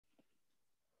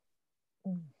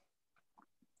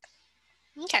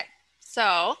Okay,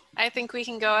 so I think we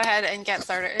can go ahead and get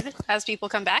started as people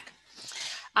come back.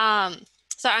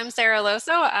 So I'm Sarah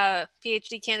Losso, a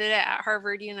PhD candidate at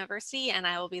Harvard University, and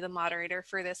I will be the moderator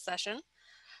for this session.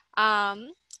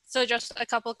 So just a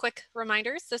couple quick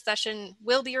reminders. The session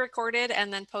will be recorded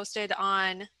and then posted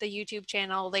on the YouTube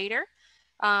channel later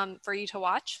for you to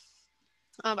watch.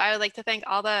 I would like to thank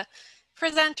all the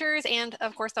presenters and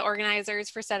of course the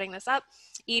organizers for setting this up.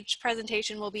 Each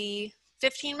presentation will be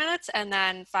 15 minutes and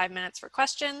then 5 minutes for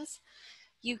questions.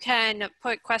 You can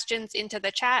put questions into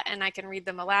the chat and I can read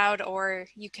them aloud, or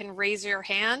you can raise your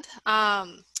hand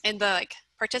in the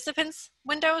participants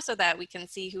window so that we can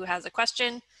see who has a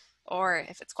question, or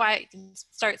if it's quiet, you can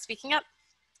start speaking up.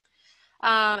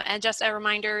 And just a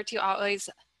reminder to always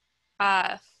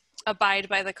abide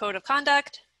by the code of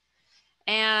conduct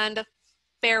and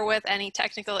bear with any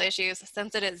technical issues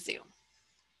since it is Zoom.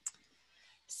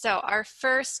 So our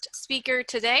first speaker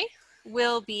today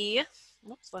will be,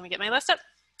 oops, let me get my list up,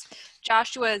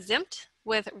 Joshua Zimmt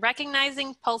with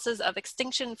Recognizing Pulses of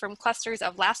Extinction from Clusters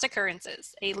of Last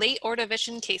Occurrences, a Late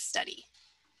Ordovician Case Study.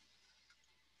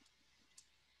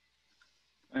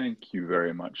 Thank you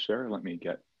very much, Sarah. Let me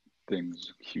get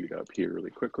things queued up here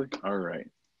really quickly. All right.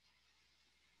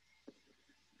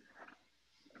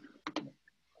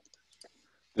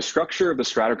 The structure of the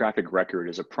stratigraphic record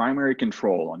is a primary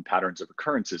control on patterns of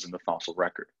occurrences in the fossil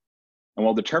record. And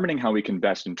while determining how we can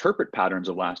best interpret patterns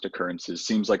of last occurrences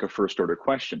seems like a first-order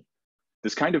question,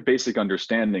 this kind of basic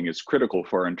understanding is critical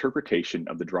for our interpretation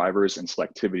of the drivers and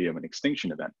selectivity of an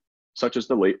extinction event, such as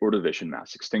the Late Ordovician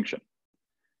mass extinction.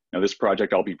 Now, this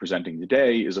project I'll be presenting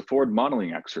today is a forward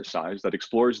modeling exercise that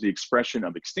explores the expression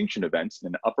of extinction events in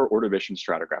an upper Ordovician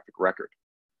stratigraphic record.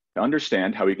 To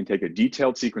understand how we can take a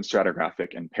detailed sequence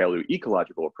stratigraphic and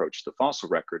paleoecological approach to the fossil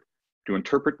record to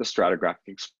interpret the stratigraphic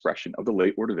expression of the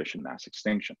Late Ordovician mass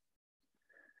extinction.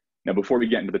 Now, before we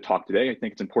get into the talk today, I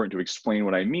think it's important to explain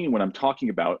what I mean when I'm talking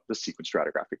about the sequence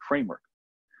stratigraphic framework.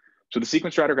 So the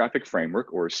sequence stratigraphic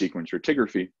framework, or sequence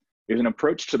stratigraphy, is an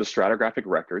approach to the stratigraphic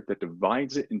record that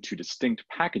divides it into distinct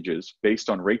packages based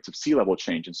on rates of sea level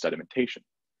change and sedimentation.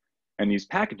 And these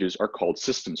packages are called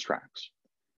systems tracts.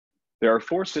 There are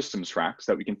 4 systems tracts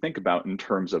that we can think about in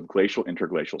terms of glacial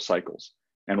interglacial cycles,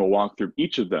 and we'll walk through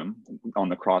each of them on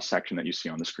the cross section that you see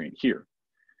on the screen here.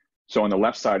 So on the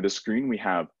left side of the screen, we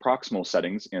have proximal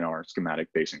settings in our schematic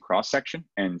basin cross section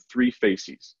and 3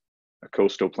 facies: a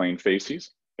coastal plain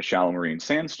facies, a shallow marine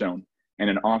sandstone, and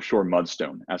an offshore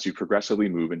mudstone as we progressively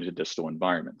move into distal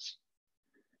environments.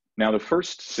 Now, the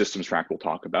first systems tract we'll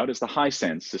talk about is the high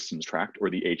sand systems tract,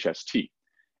 or the HST.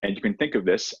 And you can think of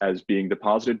this as being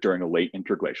deposited during a late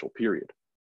interglacial period.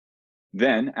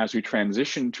 Then, as we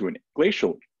transition to a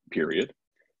glacial period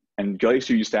and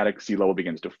glaciostatic sea level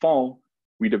begins to fall,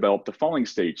 we develop the falling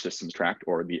stage systems tract,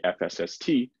 or the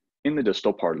FSST, in the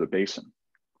distal part of the basin.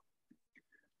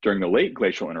 During the late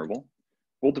glacial interval,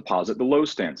 we'll deposit the low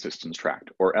stand systems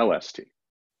tract, or LST.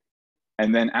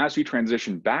 And then as we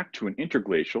transition back to an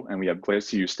interglacial and we have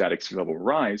glaciostatic sea level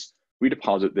rise, we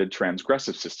deposit the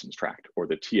transgressive systems tract, or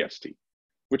the TST,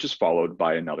 which is followed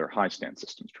by another high stand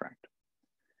systems tract.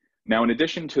 Now, in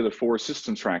addition to the 4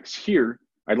 systems tracts here,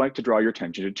 I'd like to draw your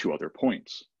attention to 2 other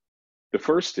points. The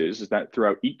first is that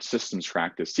throughout each systems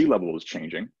tract as sea level is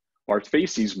changing, our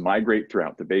facies migrate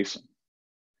throughout the basin.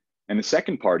 And the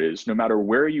second part is, no matter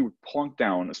where you plunk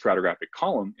down a stratigraphic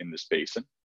column in this basin,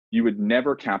 you would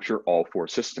never capture all 4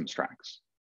 systems tracts.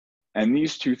 And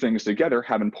these 2 things together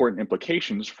have important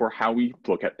implications for how we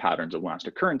look at patterns of last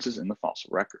occurrences in the fossil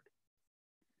record.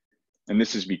 And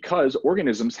this is because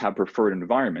organisms have preferred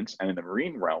environments, and in the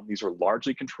marine realm, these are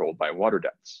largely controlled by water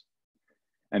depths.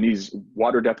 And these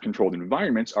water depth controlled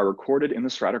environments are recorded in the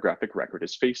stratigraphic record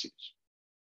as facies.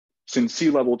 Since sea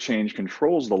level change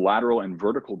controls the lateral and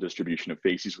vertical distribution of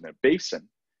facies within a basin,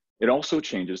 it also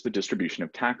changes the distribution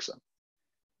of taxa.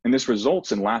 And this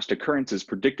results in last occurrences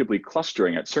predictably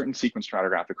clustering at certain sequence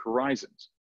stratigraphic horizons,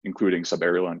 including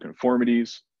subaerial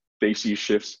unconformities, facies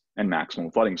shifts, and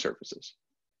maximum flooding surfaces.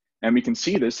 And we can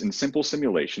see this in simple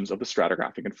simulations of the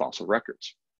stratigraphic and fossil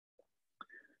records.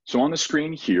 So on the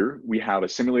screen here, we have a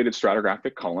simulated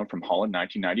stratigraphic column from Holland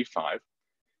 1995.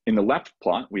 In the left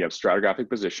plot, we have stratigraphic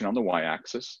position on the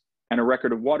y-axis and a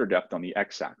record of water depth on the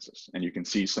x-axis. And you can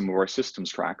see some of our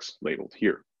systems tracts labeled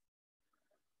here.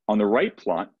 On the right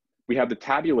plot, we have the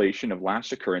tabulation of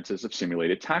last occurrences of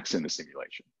simulated taxa in the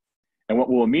simulation. And what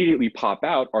will immediately pop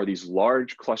out are these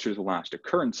large clusters of last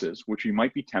occurrences, which we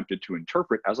might be tempted to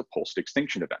interpret as a pulsed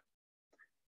extinction event.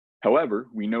 However,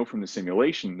 we know from the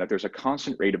simulation that there's a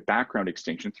constant rate of background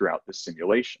extinction throughout the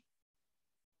simulation.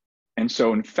 And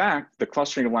so in fact, the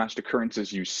clustering of last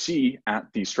occurrences you see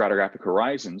at the stratigraphic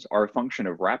horizons are a function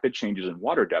of rapid changes in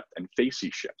water depth and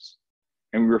facies shifts.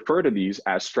 And we refer to these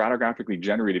as stratigraphically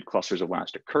generated clusters of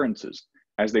last occurrences,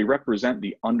 as they represent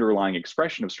the underlying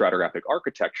expression of stratigraphic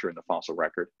architecture in the fossil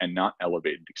record and not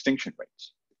elevated extinction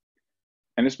rates.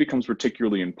 And this becomes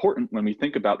particularly important when we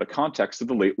think about the context of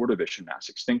the late Ordovician mass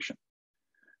extinction.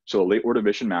 So the late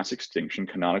Ordovician mass extinction,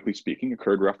 canonically speaking,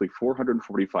 occurred roughly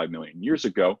 445 million years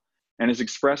ago and is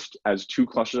expressed as two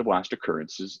clusters of last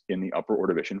occurrences in the upper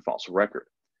Ordovician fossil record.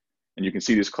 And you can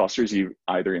see these clusters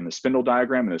either in the spindle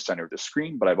diagram in the center of the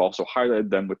screen, but I've also highlighted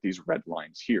them with these red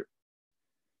lines here.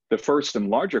 The first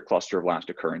and larger cluster of last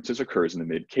occurrences occurs in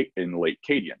the late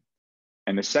Katian,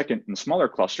 and the second and smaller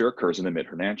cluster occurs in the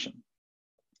mid-Hernantian.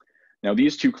 Now,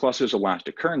 these two clusters of last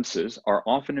occurrences are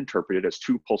often interpreted as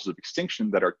two pulses of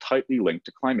extinction that are tightly linked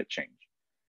to climate change.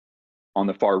 On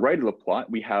the far right of the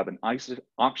plot, we have an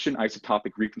oxygen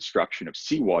isotopic reconstruction of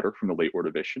seawater from the late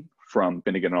Ordovician from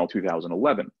Finnegan et al.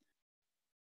 2011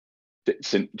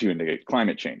 to indicate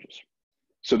climate changes.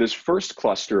 So this first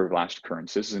cluster of last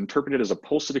occurrences is interpreted as a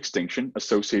pulse of extinction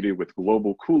associated with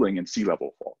global cooling and sea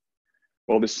level fall,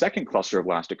 while the second cluster of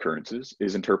last occurrences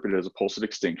is interpreted as a pulse of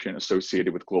extinction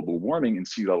associated with global warming and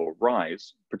sea level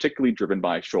rise, particularly driven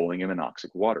by shoaling and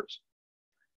anoxic waters.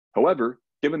 However,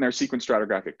 given their sequence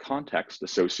stratigraphic context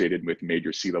associated with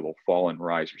major sea level fall and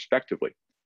rise respectively,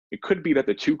 it could be that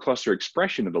the two cluster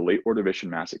expression of the late Ordovician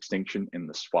mass extinction in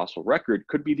this fossil record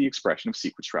could be the expression of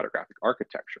sequence stratigraphic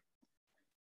architecture.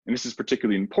 And this is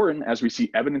particularly important as we see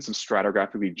evidence of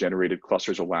stratigraphically generated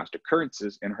clusters of last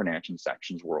occurrences in Hernantian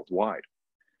sections worldwide.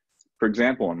 For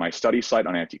example, on my study site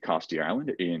on Anticosti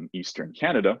Island in eastern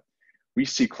Canada, we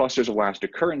see clusters of last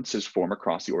occurrences form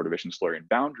across the Ordovician-Silurian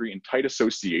boundary in tight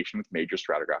association with major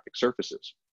stratigraphic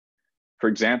surfaces. For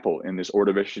example, in this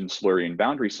Ordovician-Silurian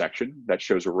boundary section that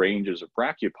shows ranges of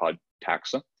brachiopod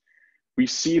taxa, we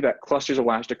see that clusters of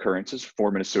last occurrences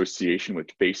form an association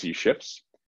with facies shifts,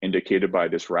 indicated by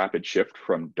this rapid shift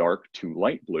from dark to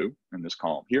light blue in this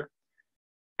column here,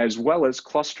 as well as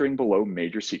clustering below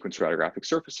major sequence stratigraphic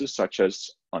surfaces such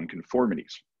as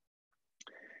unconformities.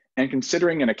 And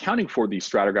considering and accounting for these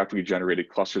stratigraphically generated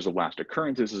clusters of last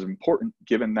occurrences is important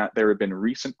given that there have been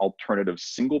recent alternative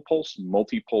single pulse,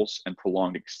 multi-pulse, and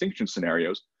prolonged extinction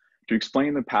scenarios to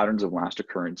explain the patterns of last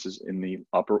occurrences in the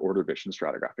upper Ordovician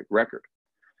stratigraphic record.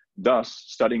 Thus,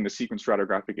 studying the sequence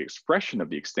stratigraphic expression of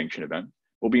the extinction event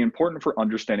will be important for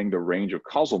understanding the range of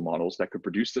causal models that could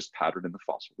produce this pattern in the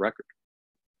fossil record.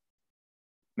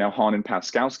 Now, Hahn and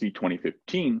Paskowski,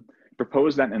 2015,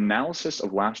 proposed that an analysis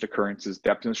of last occurrences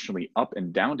definitionally up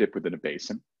and down dip within a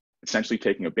basin, essentially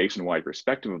taking a basin-wide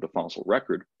perspective of the fossil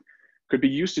record, could be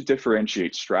used to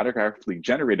differentiate stratigraphically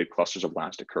generated clusters of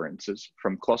last occurrences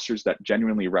from clusters that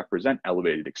genuinely represent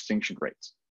elevated extinction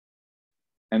rates.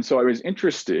 And so I was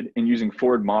interested in using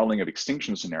forward modeling of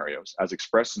extinction scenarios as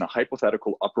expressed in a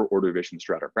hypothetical upper Ordovician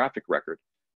stratigraphic record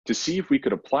to see if we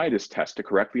could apply this test to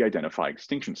correctly identify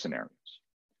extinction scenarios.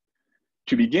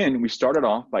 To begin, we started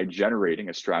off by generating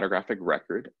a stratigraphic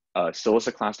record, a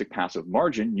siliciclastic passive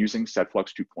margin using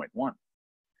SEDFlux 2.1.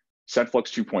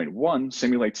 SEDFlux 2.1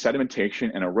 simulates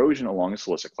sedimentation and erosion along a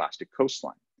siliciclastic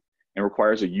coastline and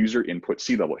requires a user input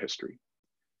sea level history.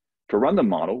 To run the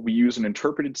model, we use an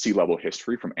interpreted sea level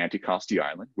history from Anticosti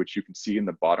Island, which you can see in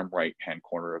the bottom right-hand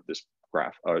corner of this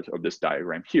graph, of this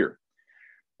diagram here.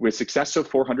 With successive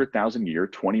 400,000 year,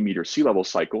 20-meter sea level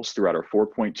cycles throughout our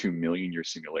 4.2 million year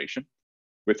simulation,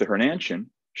 with the Hernantian,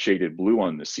 shaded blue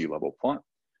on the sea level plot,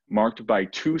 marked by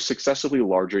two successively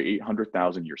larger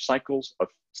 800,000 year cycles of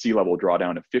sea level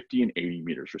drawdown of 50 and 80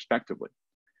 meters respectively.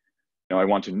 Now I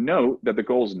want to note that the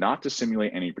goal is not to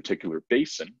simulate any particular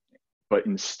basin, but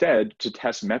instead to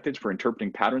test methods for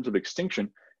interpreting patterns of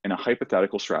extinction in a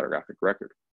hypothetical stratigraphic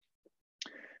record.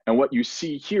 And what you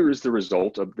see here is the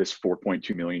result of this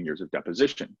 4.2 million years of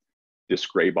deposition. This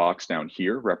gray box down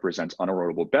here represents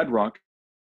unerodible bedrock.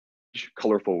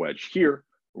 Colorful wedge here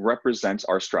represents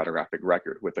our stratigraphic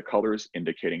record with the colors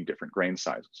indicating different grain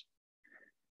sizes.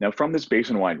 Now from this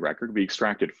basin-wide record, we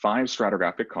extracted 5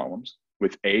 stratigraphic columns,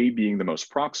 with A being the most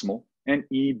proximal and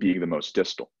E being the most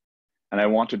distal. And I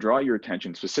want to draw your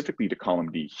attention specifically to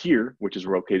column D here, which is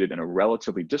located in a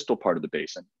relatively distal part of the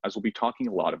basin, as we'll be talking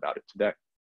a lot about it today.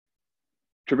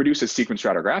 To produce a sequence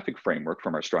stratigraphic framework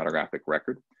from our stratigraphic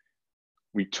record,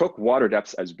 we took water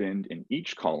depths as binned in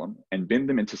each column and binned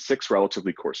them into 6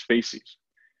 relatively coarse facies.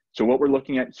 So what we're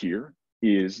looking at here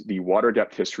is the water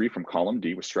depth history from column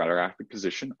D with stratigraphic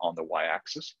position on the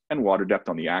y-axis and water depth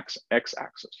on the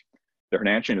x-axis. The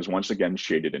Hernantian is once again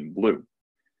shaded in blue.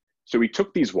 So we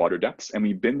took these water depths and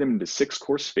we binned them into 6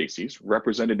 coarse facies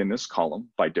represented in this column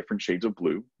by different shades of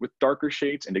blue, with darker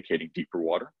shades indicating deeper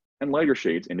water and lighter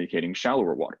shades indicating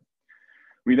shallower water.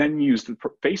 We then used the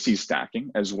facies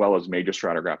stacking as well as major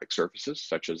stratigraphic surfaces,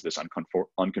 such as this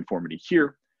unconformity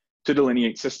here, to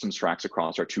delineate systems tracts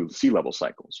across our 2 sea level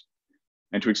cycles.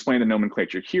 And to explain the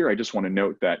nomenclature here, I just want to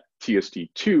note that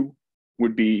TST2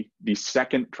 would be the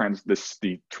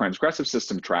transgressive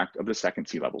system tract of the 2nd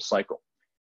sea level cycle.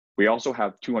 We also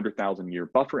have 200,000 year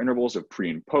buffer intervals of pre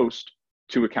and post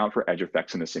to account for edge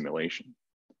effects in the simulation.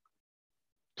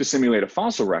 To simulate a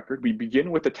fossil record, we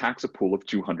begin with a taxa pool of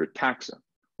 200 taxa,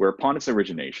 where upon its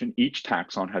origination, each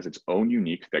taxon has its own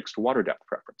unique fixed water depth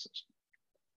preferences.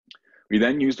 We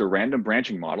then used a random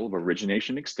branching model of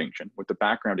origination extinction with the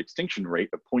background extinction rate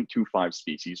of 0.25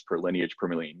 species per lineage per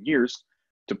million years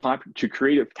to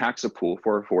create a taxa pool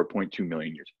for a 4.2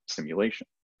 million year simulation.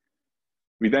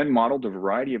 We then modeled a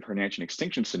variety of Hernandian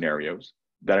extinction scenarios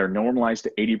that are normalized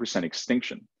to 80%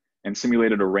 extinction and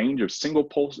simulated a range of single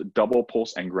pulse, double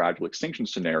pulse, and gradual extinction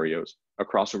scenarios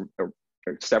across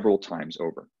several times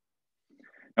over.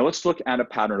 Now let's look at a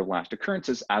pattern of last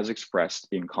occurrences as expressed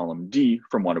in column D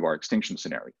from one of our extinction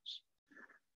scenarios.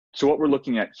 So what we're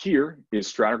looking at here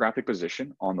is stratigraphic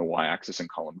position on the y-axis in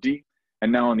column D,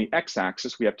 and now on the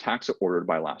x-axis we have taxa ordered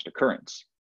by last occurrence.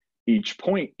 Each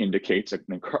point indicates a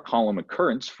column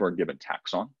occurrence for a given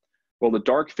taxon, while the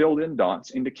dark filled in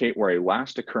dots indicate where a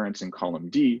last occurrence in column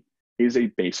D is a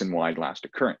basin-wide last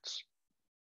occurrence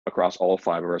across all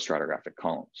 5 of our stratigraphic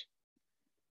columns.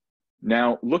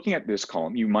 Now, looking at this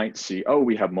column, you might see, oh,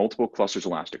 we have multiple clusters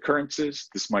of last occurrences.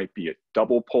 This might be a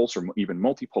double pulse or even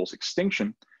multi-pulse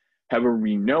extinction. However,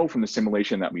 we know from the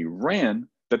simulation that we ran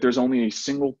that there's only a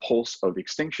single pulse of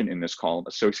extinction in this column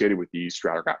associated with these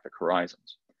stratigraphic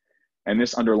horizons. And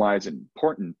this underlies an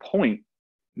important point,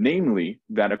 namely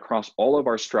that across all of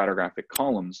our stratigraphic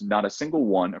columns, not a single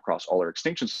one across all our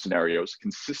extinction scenarios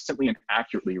consistently and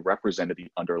accurately represented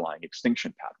the underlying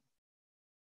extinction pattern.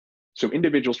 So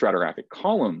individual stratigraphic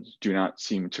columns do not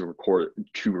seem to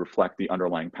reflect the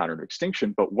underlying pattern of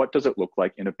extinction, but what does it look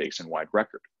like in a basin-wide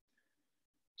record?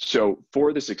 So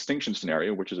for this extinction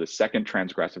scenario, which is a 2nd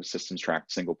transgressive systems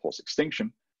tract single pulse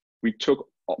extinction, we took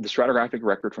the stratigraphic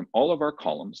record from all of our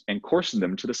columns and coursed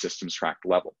them to the systems tract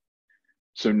level.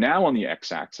 So now on the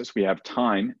x-axis, we have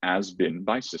time as binned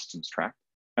by systems tract,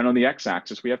 and on the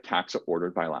x-axis, we have taxa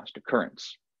ordered by last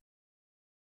occurrence.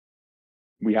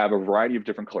 We have a variety of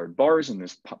different colored bars in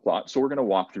this plot, so we're going to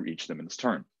walk through each of them in this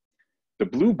turn. The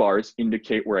blue bars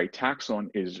indicate where a taxon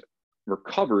is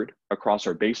recovered across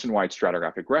our basin-wide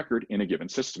stratigraphic record in a given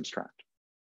systems tract.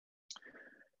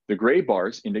 The gray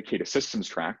bars indicate a systems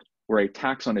tract where a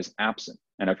taxon is absent.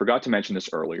 And I forgot to mention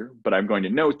this earlier, but I'm going to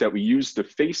note that we used the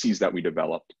facies that we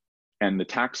developed and the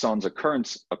taxon's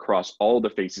occurrence across all the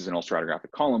facies in all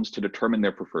stratigraphic columns to determine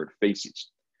their preferred facies.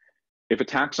 If a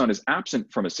taxon is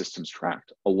absent from a systems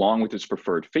tract, along with its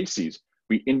preferred facies,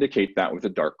 we indicate that with a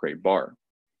dark gray bar.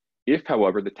 If,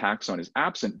 however, the taxon is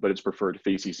absent, but its preferred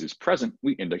facies is present,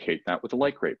 we indicate that with a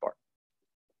light gray bar.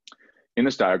 In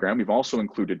this diagram, we've also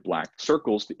included black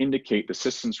circles to indicate the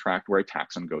systems tract where a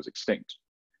taxon goes extinct.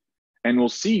 And we'll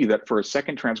see that for a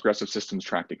 2nd transgressive systems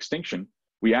tract extinction,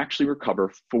 we actually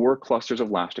recover 4 clusters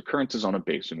of last occurrences on a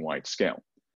basin-wide scale.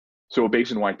 So a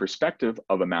basin-wide perspective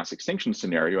of a mass extinction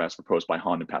scenario as proposed by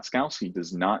Hahn and Paskalski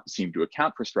does not seem to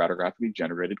account for stratigraphically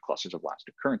generated clusters of last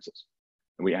occurrences.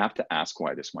 And we have to ask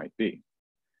why this might be.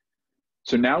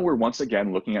 So now we're once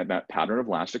again looking at that pattern of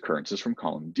last occurrences from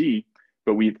column D,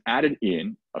 but we've added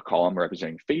in a column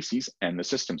representing facies and the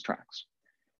systems tracts.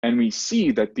 And we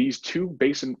see that these two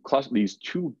basin-wide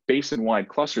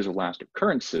clusters of last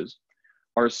occurrences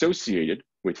are associated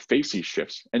with facies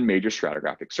shifts and major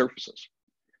stratigraphic surfaces.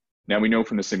 Now we know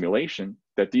from the simulation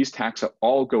that these taxa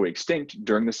all go extinct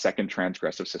during the 2nd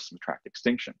transgressive systems tract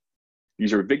extinction.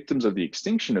 These are victims of the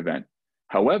extinction event.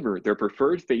 However, their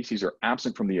preferred facies are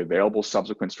absent from the available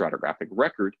subsequent stratigraphic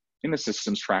record in the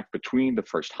systems tract between the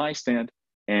first high stand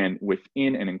and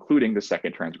within and including the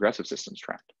 2nd transgressive systems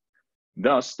tract.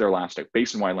 Thus, their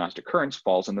basin-wide last occurrence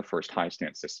falls in the first high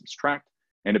stand systems tract,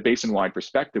 and a basin-wide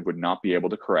perspective would not be able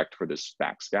to correct for this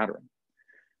backscattering.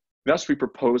 Thus, we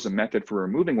propose a method for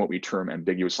removing what we term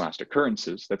ambiguous last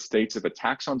occurrences that states if a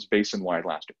taxon's basin-wide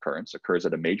last occurrence occurs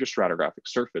at a major stratigraphic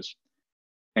surface,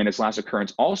 and its last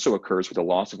occurrence also occurs with a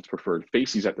loss of its preferred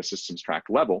facies at the systems tract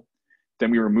level,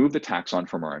 then we remove the taxon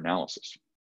from our analysis.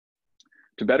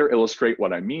 To better illustrate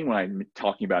what I mean when I'm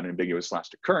talking about an ambiguous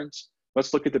last occurrence,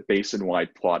 let's look at the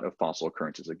basin-wide plot of fossil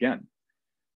occurrences again.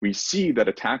 We see that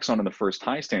a taxon in the first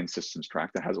high stand systems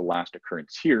tract that has a last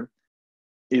occurrence here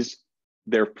is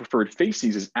their preferred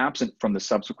facies is absent from the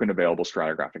subsequent available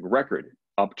stratigraphic record,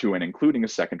 up to and including a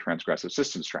second transgressive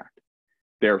systems tract.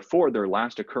 Therefore, their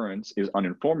last occurrence is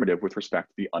uninformative with respect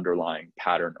to the underlying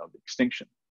pattern of extinction.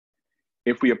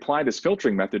 If we apply this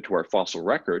filtering method to our fossil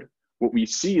record, what we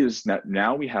see is that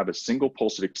now we have a single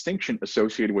pulse of extinction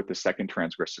associated with the second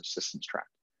transgressive systems tract.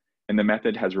 And the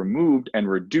method has removed and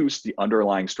reduced the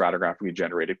underlying stratigraphically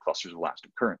generated clusters of last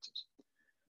occurrences.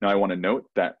 Now, I want to note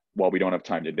that while we don't have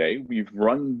time today, we've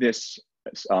run this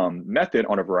method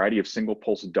on a variety of single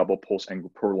pulse, double pulse,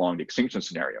 and prolonged extinction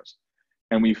scenarios.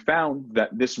 And we found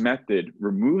that this method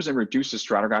removes and reduces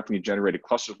stratigraphically generated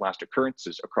clusters of last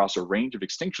occurrences across a range of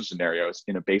extinction scenarios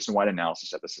in a basin-wide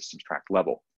analysis at the systems tract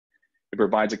level. It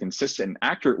provides a consistent and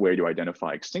accurate way to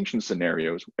identify extinction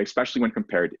scenarios, especially when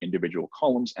compared to individual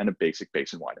columns and a basic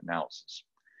basin-wide analysis.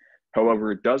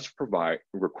 However, it does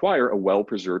require a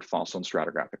well-preserved fossil and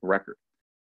stratigraphic record.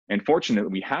 And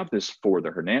fortunately, we have this for the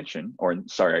Hernantian, or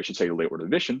sorry, I should say the Late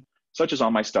Ordovician, such as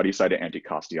on my study site at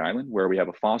Anticosti Island, where we have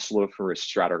a fossiliferous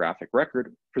stratigraphic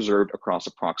record preserved across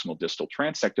a proximal distal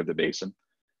transect of the basin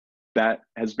that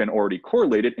has been already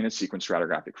correlated in a sequence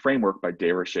stratigraphic framework by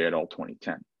Desrochers et al.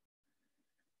 2010.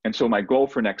 And so my goal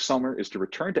for next summer is to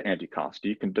return to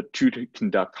Anticosti to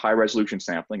conduct high-resolution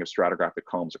sampling of stratigraphic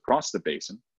columns across the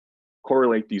basin,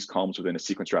 correlate these columns within a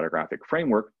sequence stratigraphic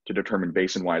framework to determine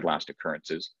basin-wide last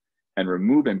occurrences, and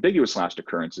remove ambiguous last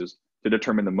occurrences to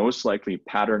determine the most likely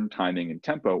pattern, timing, and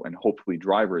tempo, and hopefully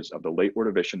drivers of the late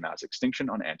Ordovician mass extinction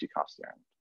on Anticosti Island.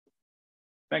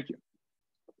 Thank you.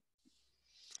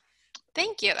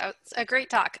 Thank you. That was a great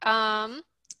talk.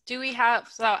 Do we have,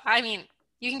 so I mean,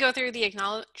 you can go through the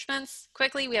acknowledgements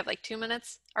quickly. We have like 2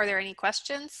 minutes. Are there any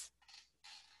questions?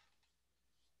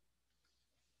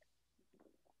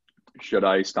 Should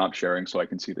I stop sharing so I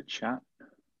can see the chat?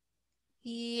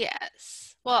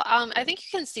 Yes. Well, I think you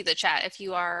can see the chat if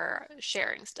you are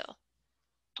sharing still.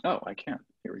 Oh, I can.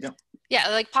 Here we go. Yeah,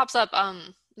 it like pops up,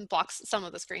 blocks some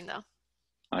of the screen though.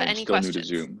 But I'm still new to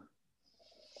Zoom.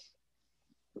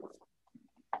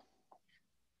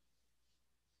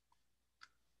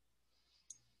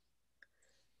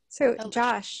 So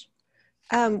Josh,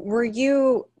 were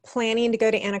you planning to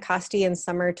go to Anticosti in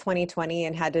summer 2020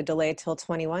 and had to delay till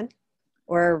 21?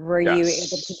 Or were you able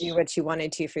to do what you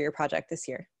wanted to for your project this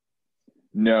year?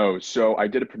 No, so I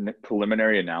did a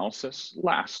preliminary analysis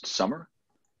last summer,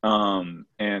 and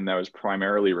that was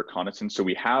primarily reconnaissance. So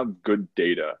we have good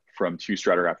data from 2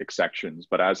 stratigraphic sections,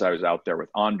 but as I was out there with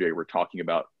Andre, we're talking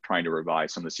about trying to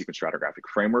revise some of the sequence stratigraphic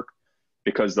framework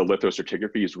because the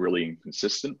lithostratigraphy is really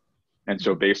inconsistent. And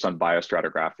so based on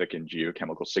biostratigraphic and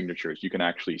geochemical signatures, you can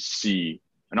actually see,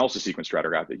 and also sequence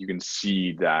stratigraphic, you can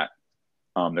see that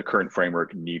the current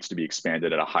framework needs to be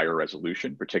expanded at a higher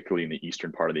resolution, particularly in the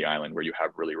eastern part of the island where you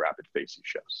have really rapid facies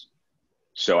shifts.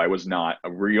 So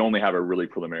we only have a really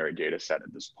preliminary data set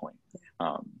at this point.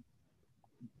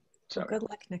 So good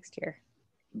luck next year.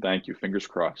 Thank you, fingers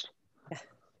crossed. Yeah.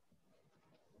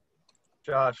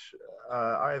 Josh,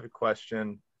 I have a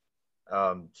question.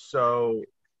 So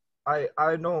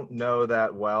I don't know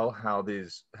that well how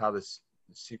this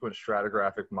sequence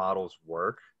stratigraphic models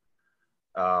work.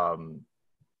 How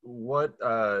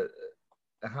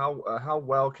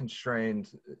well constrained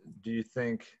do you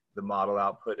think the model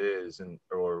output is,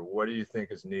 or what do you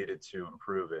think is needed to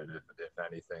improve it, if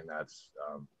anything, that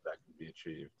can be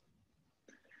achieved?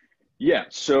 Yeah,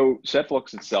 so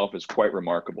SetFlux itself is quite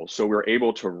remarkable. So we're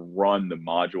able to run the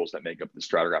modules that make up the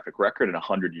stratigraphic record in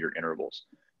 100-year intervals.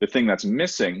 The thing that's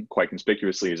missing, quite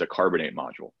conspicuously, is a carbonate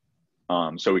module.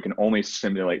 So we can only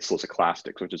simulate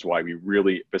siliciclastics, which is why we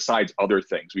really, besides other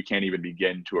things, we can't even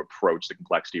begin to approach the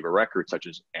complexity of a record such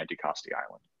as Anticosti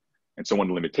Island. And so one of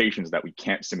the limitations is that we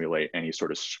can't simulate any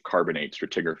sort of carbonate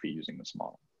stratigraphy using this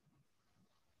model.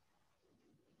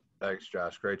 Thanks,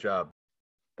 Josh. Great job.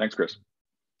 Thanks, Chris.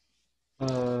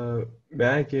 May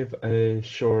I give a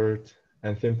short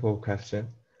and simple question?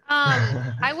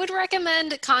 I would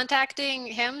recommend contacting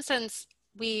him since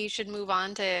we should move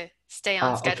on to stay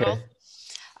on schedule.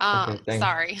 Okay,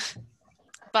 sorry.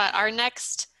 But our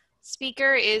next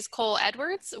speaker is Cole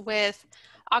Edwards with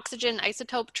oxygen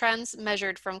isotope trends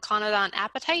measured from conodont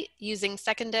apatite using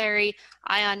secondary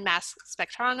ion mass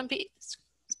spectrometry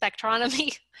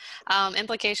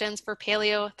implications for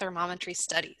paleo-thermometry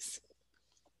studies.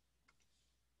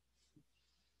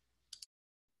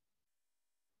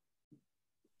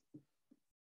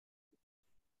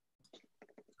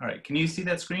 All right, can you see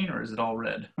that screen or is it all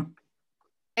red?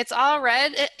 It's all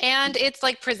red and it's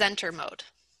like presenter mode.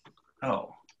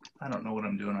 Oh, I don't know what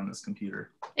I'm doing on this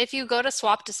computer. If you go to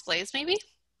swap displays, maybe?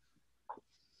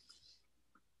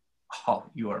 Oh,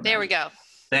 you are. There we go.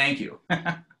 Thank you.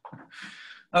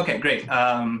 Okay, great.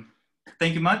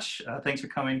 Thank you much. Thanks for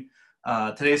coming.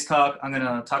 Today's talk, I'm going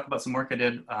to talk about some work I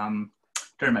did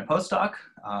during my postdoc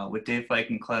with Dave Fike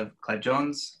and Clive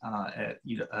Jones at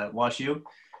WashU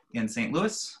in St.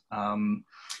 Louis. If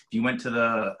you went to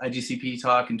the IGCP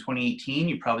talk in 2018,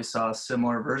 you probably saw a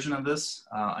similar version of this.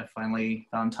 I finally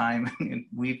found time, and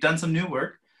we've done some new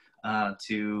work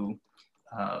to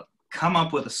come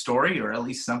up with a story, or at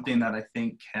least something that I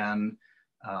think can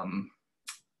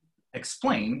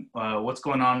explain what's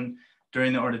going on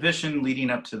during the Ordovician leading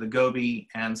up to the GOBE.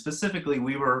 And specifically,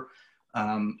 we were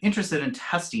interested in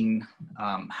testing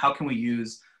how can we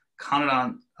use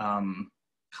conodont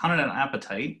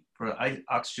apatite for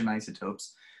oxygen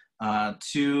isotopes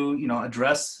to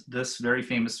address this very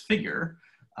famous figure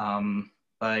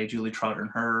by Julie Trotter in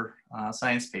her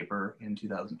science paper in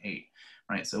 2008.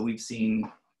 Right, so we've seen,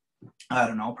 I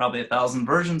don't know, probably 1,000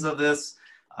 versions of this,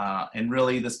 and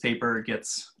really this paper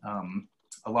gets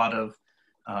a lot of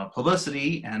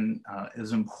publicity and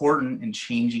is important in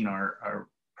changing our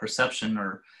perception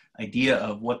or idea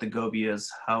of what the GOBE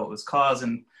is, how it was caused,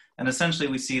 and essentially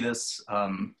we see this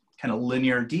kind of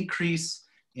linear decrease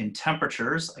in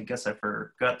temperatures. I guess I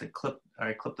forgot to clip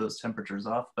those temperatures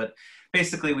off, but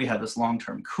basically we have this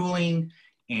long-term cooling,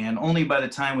 and only by the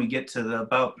time we get to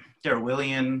about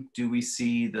Darwinian do we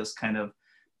see this kind of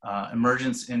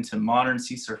emergence into modern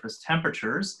sea surface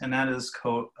temperatures, and that is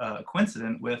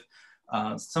coincident with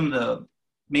some of the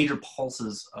major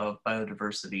pulses of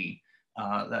biodiversity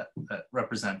that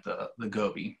represent the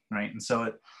GOBE, right? And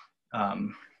so I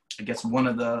guess one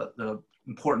of the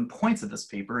important points of this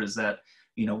paper is that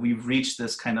we've reached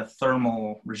this kind of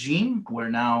thermal regime where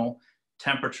now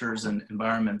temperatures and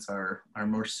environments are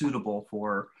more suitable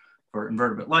for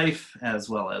invertebrate life as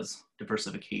well as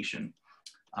diversification.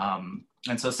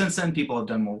 And so since then, people have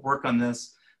done more work on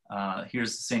this.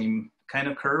 Here's the same kind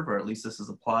of curve, or at least this is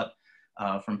a plot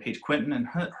from Paige Quinton and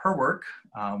her work,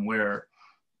 where,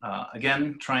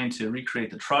 again, trying to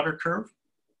recreate the Trotter curve.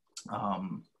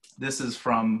 This is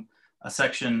from a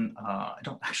section, I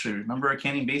don't actually remember, a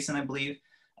canning basin, I believe,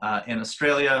 in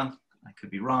Australia. I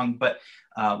could be wrong, but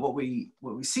what we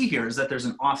see here is that there's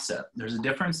an offset. There's a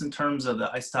difference in terms of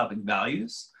the isotopic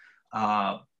values,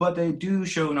 but they do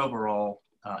show an overall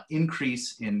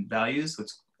increase in values,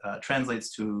 which translates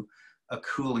to a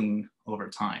cooling over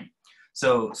time.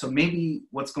 So maybe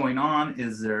what's going on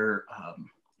is there,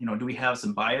 do we have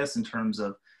some bias in terms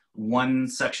of one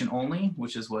section only,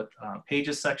 which is what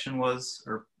Paige's section was,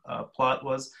 or plot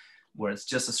was, where it's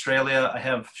just Australia. I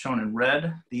have shown in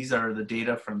red, these are the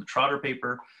data from the Trotter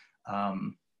paper,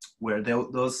 where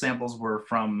those samples were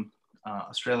from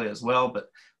Australia as well. But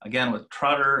again, with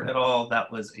Trotter et al.,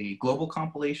 that was a global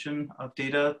compilation of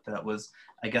data that was,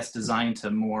 I guess, designed to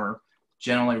more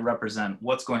generally represent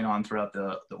what's going on throughout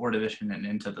the Ordovician and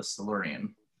into the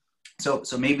Silurian. So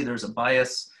maybe there's a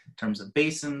bias in terms of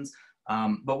basins,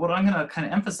 but what I'm gonna kind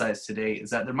of emphasize today is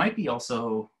that there might be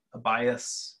also a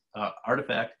bias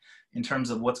artifact in terms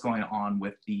of what's going on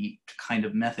with the kind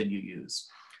of method you use.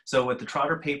 So with the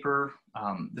Trotter paper,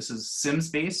 this is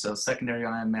SIMS-based, so Secondary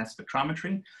Ion Mass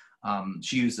Spectrometry.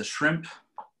 She used a shrimp,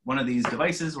 one of these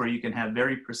devices where you can have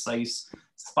very precise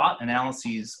spot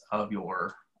analyses of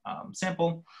your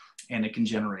sample, and it can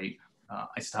generate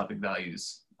isotopic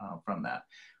values from that.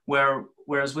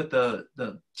 Whereas with the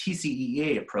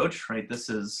TCEA approach, right, this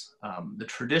is the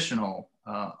traditional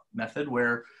method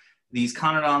where these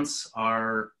conodonts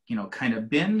are, kind of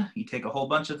bin. You take a whole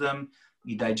bunch of them,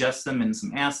 you digest them in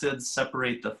some acids,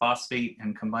 separate the phosphate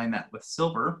and combine that with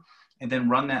silver, and then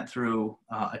run that through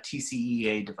a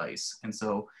TCEA device. And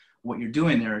so what you're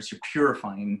doing there is you're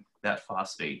purifying that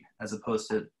phosphate as opposed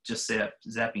to just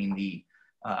zapping the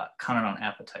conodont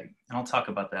apatite. And I'll talk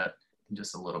about that in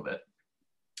just a little bit.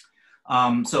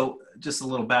 So just a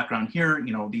little background here,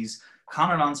 these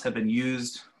conodonts have been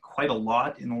used quite a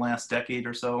lot in the last decade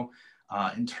or so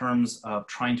in terms of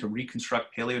trying to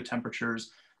reconstruct paleo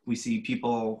temperatures. We see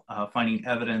people finding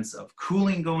evidence of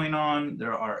cooling going on.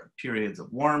 There are periods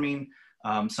of warming.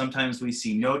 Sometimes we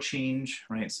see no change,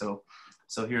 right? So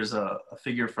here's a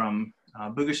figure from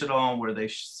Bugish et al. Where they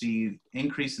see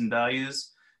increase in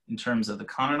values in terms of the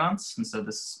conodonts. And so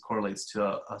this correlates to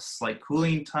a slight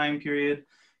cooling time period.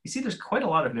 You see there's quite a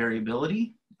lot of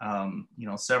variability,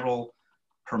 several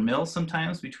per mil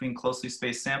sometimes between closely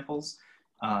spaced samples.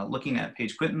 Looking at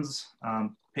Paige Quinton's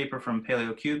paper from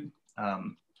Paleoecology,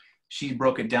 she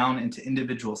broke it down into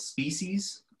individual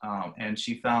species, and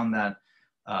she found that,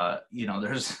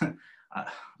 there's, I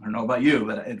don't know about you,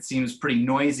 but it seems pretty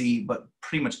noisy, but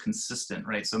pretty much consistent,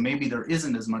 right? So maybe there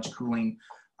isn't as much cooling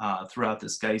throughout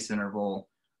this Geis interval.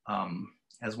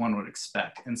 as one would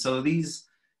expect. And so these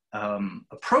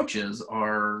approaches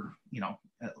are,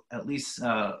 at least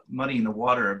muddying the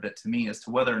water a bit to me as to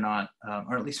whether or not,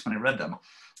 or at least when I read them,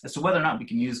 as to whether or not we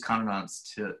can use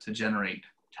conodonts to generate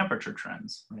temperature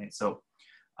trends, right? So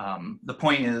the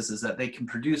point is that they can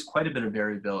produce quite a bit of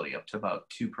variability, up to about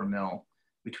 2 per mil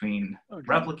between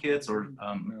replicates or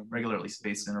regularly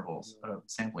spaced intervals of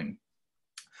sampling.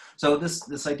 So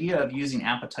this idea of using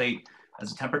apatite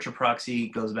as a temperature proxy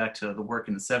goes back to the work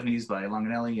in the 70s by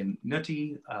Longanelli and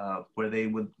Nutti, where they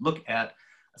would look at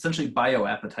essentially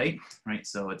bioapatite, right?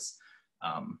 So it's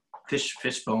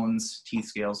fish bones, teeth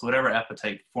scales, whatever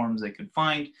apatite forms they could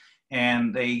find,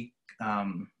 and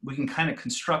we can kind of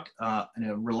construct a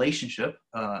relationship,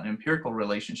 an empirical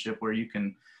relationship, where you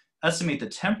can estimate the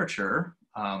temperature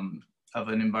of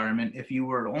an environment if you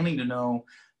were only to know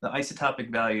the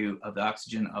isotopic value of the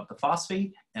oxygen of the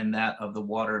phosphate and that of the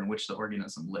water in which the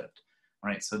organism lived,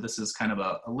 right? So this is kind of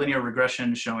a linear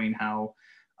regression showing how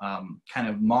kind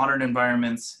of modern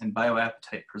environments and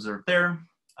bioapatite preserved there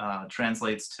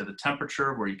translates to the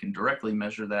temperature, where you can directly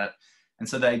measure that. And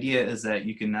so the idea is that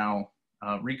you can now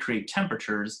recreate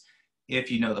temperatures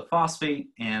if you know the phosphate.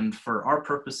 And for our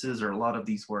purposes, or a lot of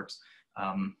these works,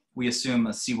 we assume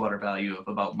a seawater value of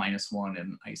about -1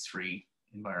 in ice-free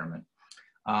environment.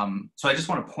 So I just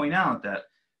want to point out that,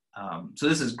 so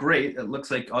this is great. It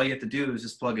looks like all you have to do is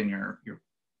just plug in your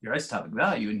isotopic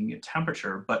value and you can get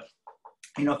temperature. But,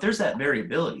 if there's that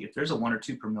variability, if there's a 1 or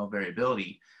 2 per mil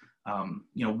variability,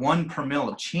 1 per mil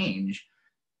of change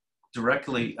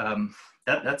directly,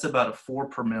 that's about a 4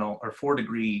 per mil or 4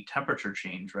 degree temperature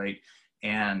change, right?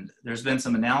 And there's been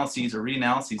some analyses or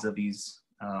reanalyses of these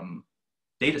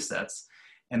data sets,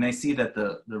 and they see that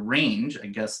the range, I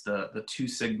guess the 2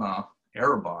 sigma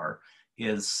error bar,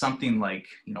 is something like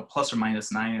plus or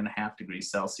minus 9.5 degrees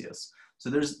Celsius. So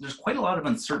there's quite a lot of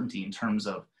uncertainty in terms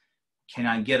of, can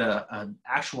I get an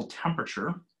actual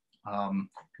temperature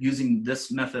using this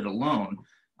method alone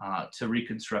to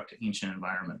reconstruct ancient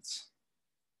environments.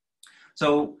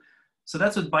 So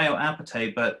that's with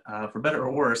bioapatite, but for better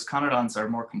or worse, conodonts are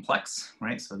more complex,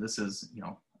 right? So this is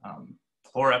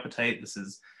fluoroapatite. This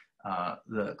is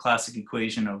the classic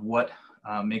equation of what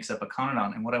makes up a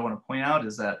conodont. And what I want to point out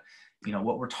is that,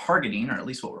 what we're targeting, or at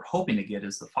least what we're hoping to get,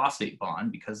 is the phosphate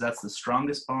bond, because that's the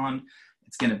strongest bond.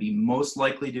 It's going to be most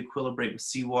likely to equilibrate with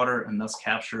seawater and thus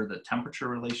capture the temperature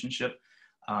relationship.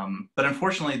 But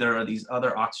unfortunately, there are these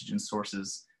other oxygen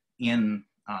sources in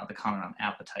the conodont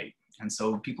apatite. And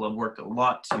so people have worked a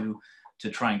lot to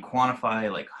try and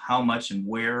quantify, like, how much and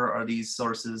where are these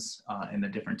sources in the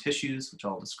different tissues, which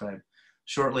I'll describe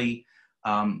shortly.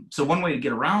 So one way to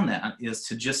get around that is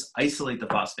to just isolate the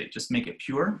phosphate, just make it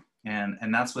pure.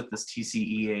 And that's with this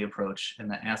TCEA approach and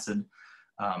the acid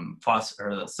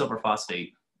or the silver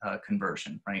phosphate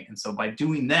conversion, right? And so by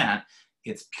doing that,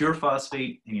 it's pure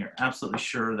phosphate, and you're absolutely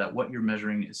sure that what you're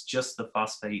measuring is just the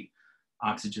phosphate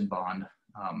oxygen bond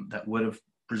that would have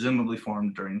presumably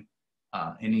formed during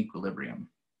in equilibrium.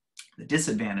 The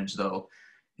disadvantage, though,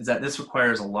 is that this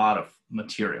requires a lot of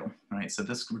material, right? So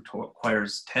this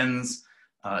requires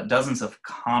dozens of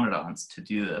conodonts to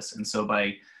do this. And so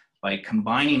by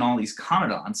combining all these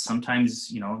conodonts, sometimes,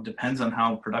 depends on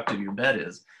how productive your bed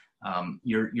is,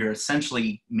 you're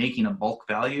essentially making a bulk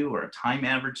value or a time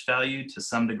average value to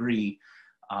some degree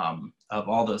of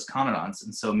all those conodonts.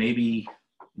 And so maybe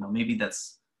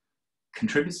that's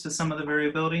contributes to some of the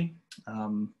variability.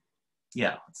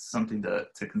 Yeah, it's something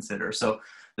to consider. So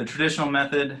the traditional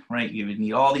method, right, you would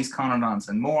need all these conodonts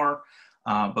and more,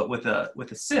 but with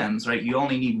the SIMS, right, you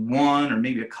only need 1 or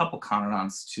maybe a couple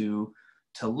conodonts to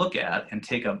look at and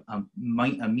take a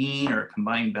mean or a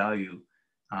combined value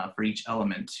for each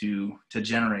element to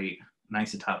generate an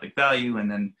isotopic value, and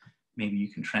then maybe you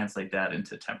can translate that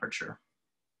into temperature.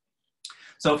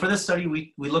 So for this study,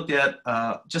 we looked at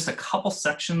just a couple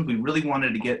sections. We really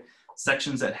wanted to get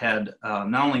sections that had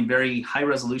not only very high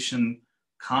resolution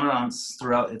conodonts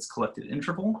throughout its collected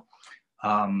interval,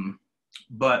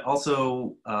 but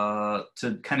also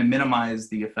to kind of minimize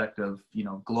the effect of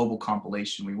global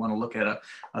compilation. We want to look at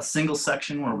a single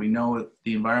section where we know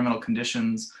the environmental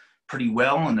conditions pretty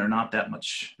well, and there's not that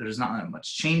much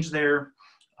change there.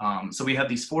 So we have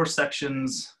these 4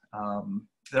 sections.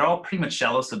 They're all pretty much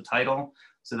shallow subtidal,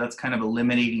 so that's kind of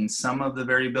eliminating some of the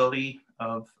variability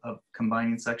of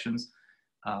combining sections.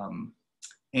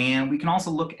 And we can also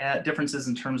look at differences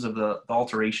in terms of the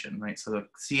alteration, right? So the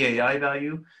CAI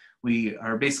value, we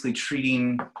are basically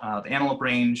treating the Antelope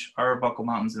Range, Arbuckle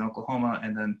Mountains in Oklahoma,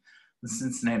 and then the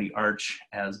Cincinnati Arch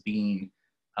as being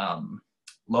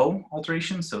low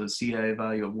alteration, so a CAI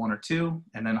value of 1 or 2,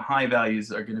 and then high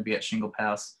values are going to be at Shingle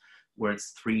Pass where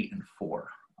it's 3 and 4.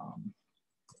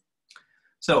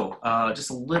 So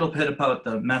just a little bit about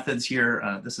the methods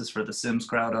here. This is for the Sims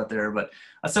crowd out there, but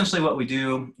essentially what we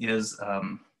do is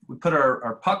we put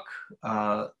our puck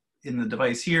in the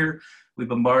device here. We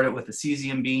bombard it with a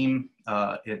cesium beam.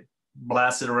 It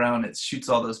blasts it around. It shoots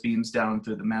all those beams down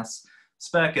through the mass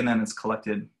spec, and then it's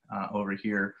collected over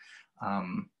here.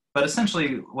 But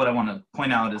essentially what I want to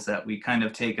point out is that we kind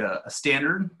of take a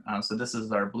standard. So this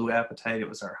is our blue apatite. It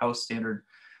was our house standard.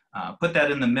 Put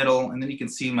that in the middle, and then you can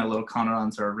see my little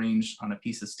conodonts are arranged on a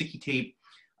piece of sticky tape.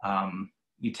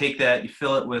 You take that, you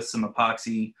fill it with some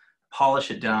epoxy,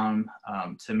 polish it down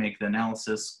to make the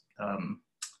analysis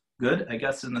good, I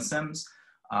guess, in the Sims.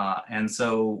 And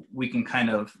so we can kind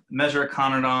of measure a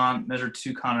conodont, measure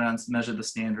 2 conodonts, measure the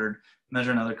standard,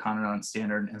 measure another conodont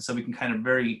standard. And so we can kind of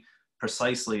very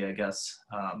precisely, I guess,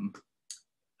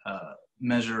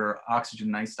 measure oxygen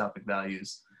isotopic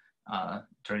values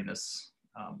during this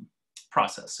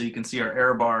process. So you can see our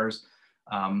error bars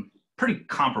pretty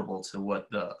comparable to what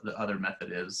the other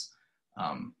method is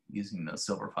using the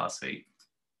silver phosphate.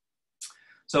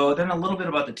 So then a little bit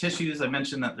about the tissues. I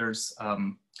mentioned that there's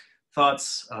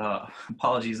thoughts,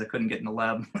 apologies, I couldn't get in the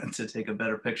lab to take a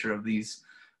better picture of these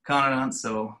conodonts.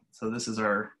 So this is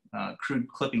our crude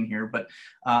clipping here, but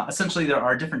essentially there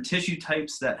are different tissue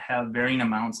types that have varying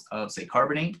amounts of, say,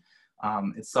 carbonate.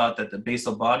 It's thought that the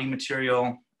basal body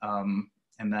material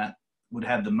and that would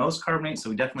have the most carbonate, so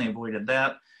we definitely avoided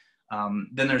that.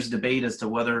 Then there's debate as to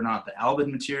whether or not the albid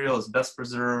material is best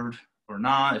preserved or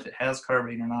not, if it has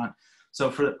carbonate or not. So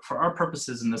for our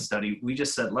purposes in this study, we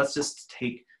just said, let's just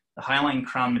take the hyaline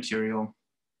crown material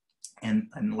and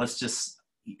let's just,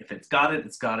 if it's got it,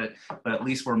 it's got it, but at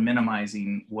least we're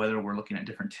minimizing whether we're looking at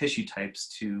different tissue types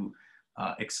to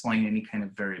explain any kind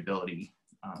of variability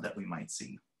that we might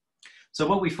see. So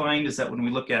what we find is that when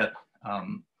we look at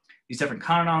these different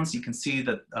conodonts, you can see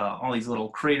that all these little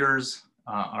craters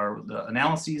are the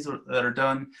analyses that are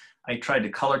done. I tried to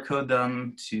color code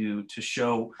them to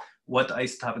show what the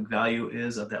isotopic value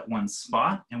is of that one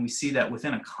spot. And we see that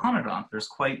within a conodont, there's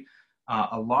quite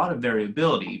a lot of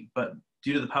variability, but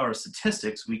due to the power of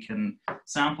statistics, we can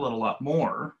sample it a lot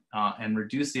more and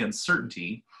reduce the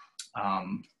uncertainty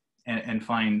and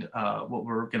find what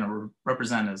we're gonna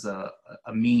represent as a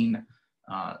mean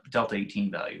delta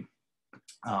 18 value.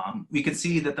 We can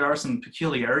see that there are some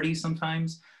peculiarities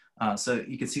sometimes. So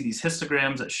you can see these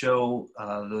histograms that show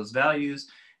those values,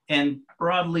 and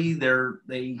broadly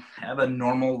they have a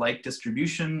normal-like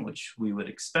distribution, which we would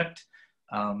expect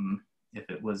if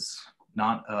it was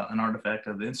not an artifact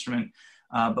of the instrument.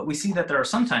 But we see that there are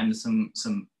sometimes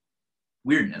some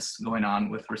weirdness going on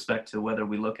with respect to whether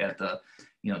we look at the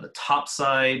top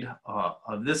side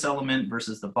of this element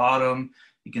versus the bottom.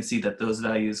 You can see that those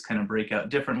values kind of break out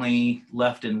differently,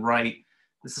 left and right.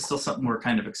 This is still something we're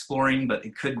kind of exploring, but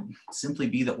it could simply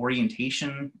be the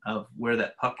orientation of where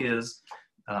that puck is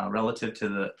relative to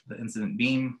the incident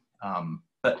beam.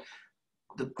 But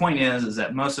the point is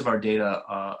that most of our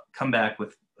data come back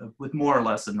with more or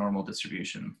less a normal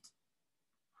distribution.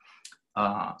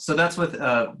 So that's with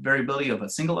variability of a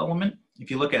single element.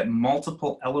 If you look at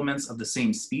multiple elements of the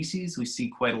same species, we see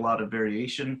quite a lot of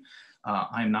variation.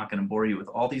 I'm not going to bore you with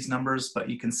all these numbers, but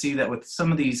you can see that with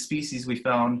some of these species, we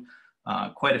found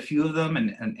quite a few of them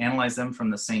and analyzed them from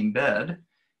the same bed.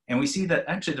 And we see that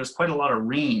actually there's quite a lot of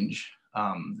range,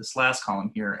 this last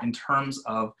column here, in terms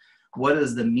of what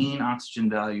is the mean oxygen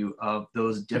value of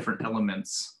those different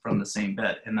elements from the same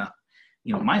bed. And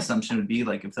my assumption would be,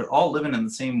 like, if they're all living in the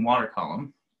same water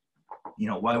column,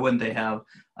 why wouldn't they have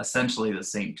essentially the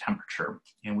same temperature?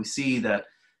 And we see that,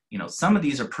 some of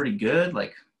these are pretty good,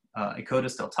 like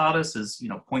Echotus deltatus is,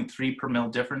 0.3 per mil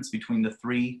difference between the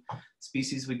 3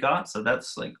 species we got. So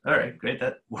that's like, all right, great,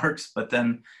 that works. But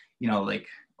then, like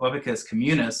Oebicus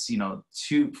communis,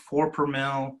 4 per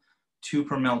mil, 2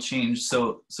 per mil change.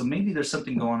 So maybe there's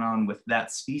something going on with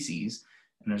that species.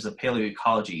 And there's a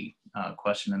paleoecology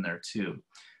question in there too.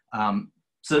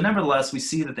 So nevertheless, we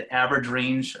see that the average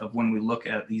range of when we look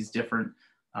at these different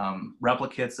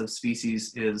replicates of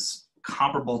species is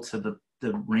comparable to the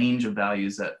range of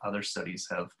values that other studies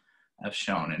have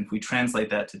shown. And if we translate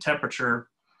that to temperature,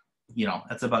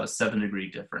 that's about a 7-degree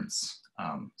difference.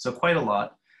 So quite a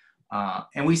lot.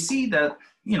 And we see that,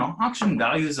 oxygen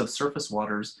values of surface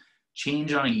waters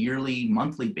change on a yearly,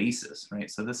 monthly basis,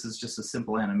 right? So this is just a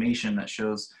simple animation that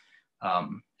shows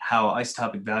how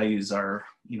isotopic values are,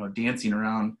 dancing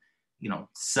around,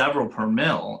 several per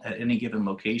mil at any given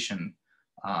location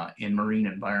in marine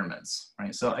environments,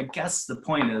 right? So I guess the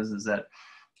point is that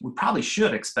we probably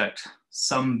should expect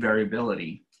some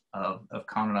variability of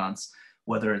conodonts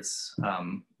whether it's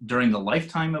during the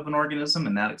lifetime of an organism,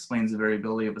 and that explains the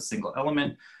variability of a single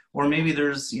element, or maybe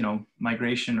there's,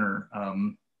 migration or,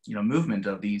 movement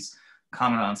of these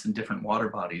conodonts in different water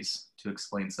bodies to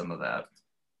explain some of that.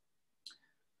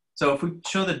 So if we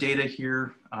show the data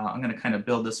here, I'm going to kind of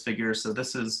build this figure. So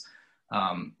this is,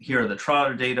 here are the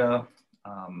Trotter data.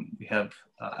 We have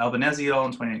Albanese et al.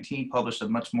 In 2019 published a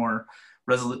much more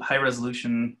high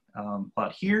resolution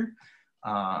plot here,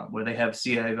 where they have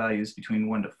CI values between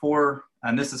 1 to 4.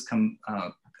 And this is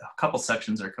a couple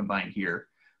sections are combined here,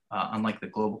 unlike the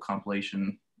global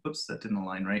compilation. Oops, that didn't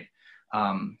align right.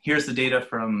 Here's the data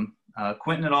from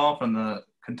Quinton et al. From the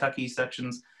Kentucky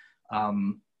sections.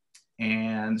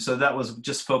 And so that was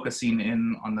just focusing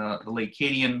in on the Late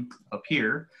Katian up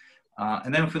here.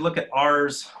 And then if we look at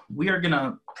ours, we are going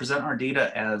to present our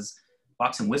data as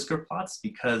box and whisker plots,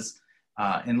 because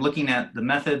in looking at the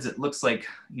methods, it looks like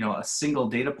a single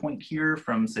data point here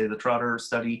from, say, the Trotter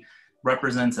study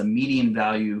represents a median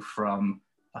value from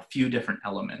a few different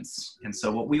elements. And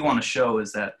so what we want to show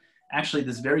is that actually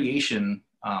this variation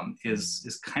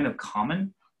is kind of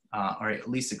common, or at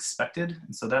least expected.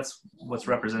 And so that's what's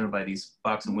represented by these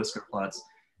box and whisker plots.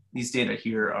 These data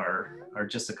here are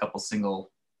just a couple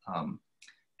single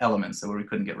elements where we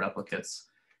couldn't get replicates.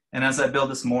 And as I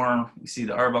build this more, we see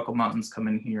the Arbuckle Mountains come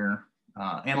in here.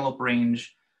 Antelope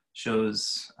Range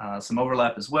shows some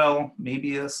overlap as well,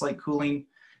 maybe a slight cooling.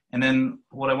 And then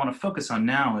what I want to focus on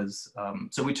now is,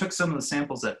 so we took some of the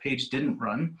samples that Paige didn't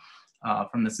run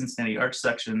from the Cincinnati Arch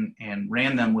section and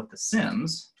ran them with the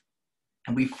SIMS.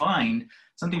 And we find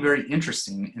something very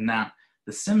interesting in that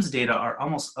the SIMS data are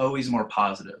almost always more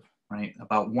positive, right?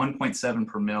 About 1.7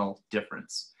 per mil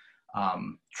difference.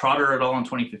 Trotter et al. In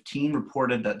 2015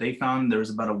 reported that they found there was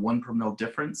about a 1 per mil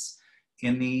difference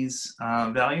in these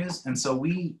values. And so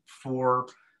we, for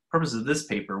purposes of this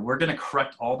paper, we're going to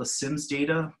correct all the SIMS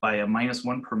data by a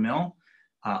 -1 per mil,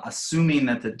 assuming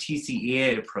that the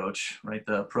TCEA approach, right,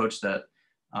 the approach that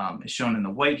is shown in the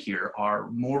white here, are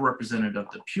more representative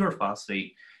of the pure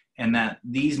phosphate, and that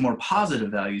these more positive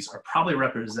values are probably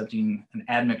representing an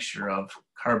admixture of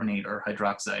carbonate or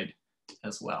hydroxide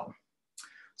as well.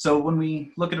 So when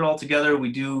we look at it all together,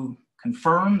 we do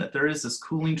confirm that there is this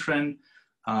cooling trend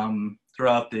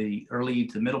throughout the early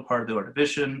to middle part of the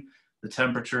Ordovician. The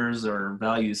temperatures or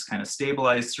values kind of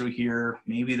stabilize through here.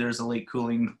 Maybe there's a late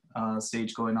cooling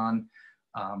stage going on.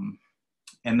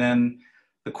 And then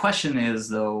the question is,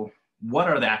 though, what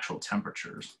are the actual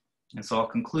temperatures? And so I'll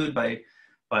conclude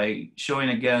by showing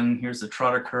again, here's the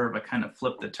Trotter curve. I kind of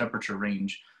flipped the temperature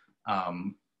range.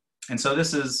 And so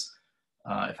this is,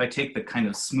 if I take the kind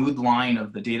of smooth line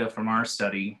of the data from our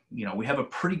study, we have a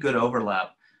pretty good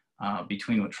overlap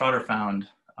between what Trotter found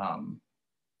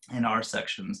in our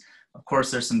sections. Of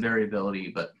course, there's some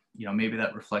variability, but maybe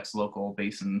that reflects local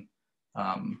basin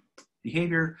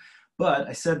behavior. But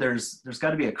I said there's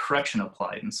got to be a correction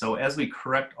applied. And so as we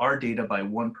correct our data by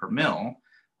 1 per mil,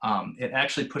 it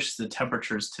actually pushes the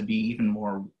temperatures to be even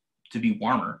more, to be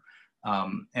warmer.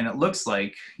 And it looks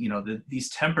like, these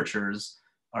temperatures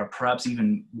are perhaps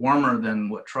even warmer than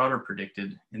what Trotter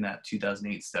predicted in that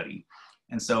 2008 study.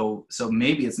 And so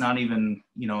maybe it's not even,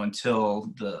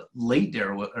 until the late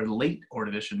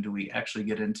Ordovician do we actually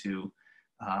get into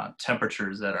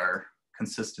temperatures that are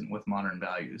consistent with modern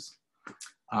values.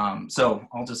 So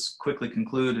I'll just quickly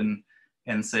conclude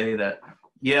and say that,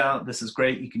 yeah, this is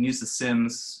great. You can use the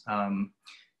SIMS.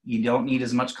 You don't need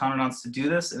as much conodonts to do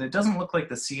this. And it doesn't look like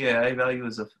the CAI value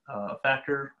is a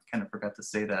factor. I kind of forgot to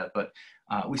say that, but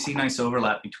we see nice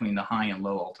overlap between the high and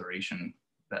low alteration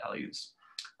values.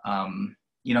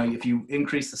 If you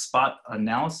increase the spot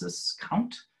analysis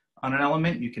count on an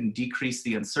element, you can decrease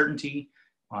the uncertainty,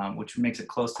 which makes it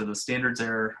close to the standards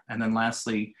error. And then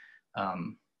lastly,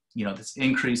 this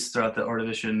increase throughout the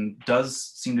Ordovician does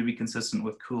seem to be consistent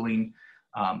with cooling,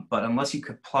 but unless you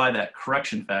could apply that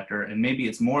correction factor, and maybe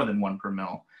it's more than 1 per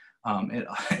mil,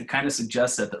 it kind of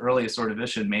suggests that the earliest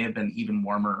Ordovician may have been even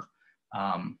warmer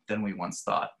than we once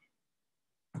thought.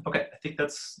 Okay, I think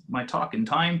that's my talk in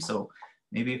time. So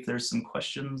maybe if there's some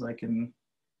questions, I can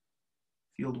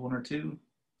field 1 or 2.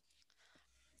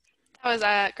 That was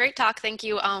a great talk. Thank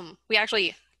you. We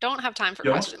actually don't have time for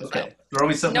questions. Okay. Throw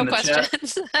me something in the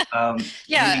questions. Chat.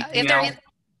 Yeah. If there is...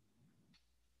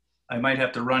 I might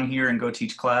have to run here and go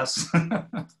teach class.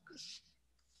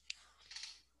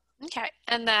 Okay.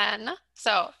 And then,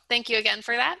 so thank you again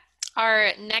for that.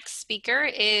 Our next speaker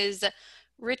is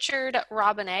Richard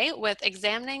Robinet with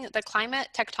Examining the Climate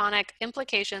Tectonic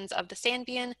Implications of the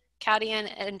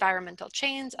Sandbian-Katian Environmental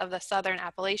Chains of the Southern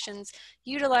Appalachians,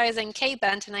 Utilizing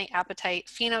K-bentonite, Apatite,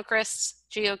 Phenocrysts,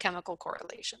 Geochemical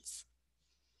Correlations.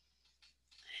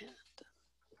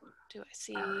 Do I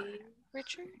see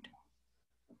Richard?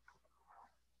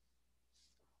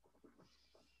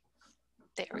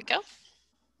 There we go.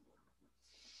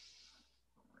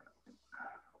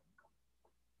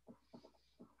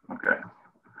 Okay.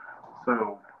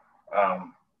 So,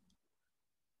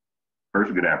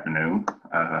 first, good afternoon.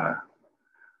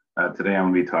 Today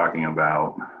I'm going to be talking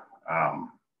about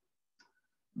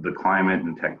the climate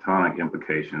and tectonic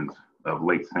implications of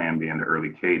late Sandbian to early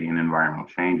Katian environmental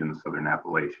change in the southern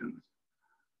Appalachians.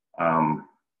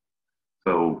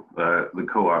 The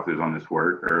co-authors on this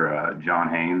work are John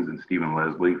Haynes and Stephen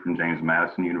Leslie from James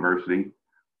Madison University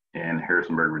in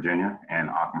Harrisonburg, Virginia, and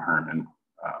Occam Herman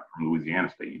from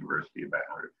Louisiana State University at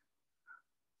Baton Rouge.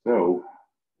 So,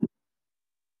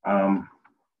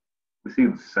 we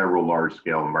see several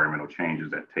large-scale environmental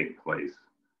changes that take place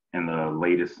in the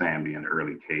latest Sandbian to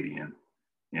early Katian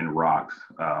in rocks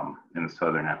in the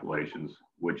southern Appalachians,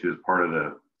 which is part of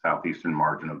the southeastern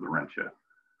margin of the Laurentia.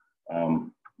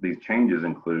 These changes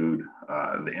include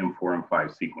the M4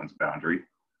 M5 sequence boundary,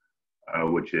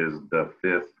 which is the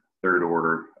fifth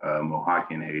third-order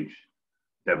Mohacan age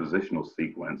depositional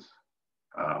sequence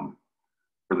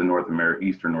for the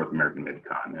eastern North American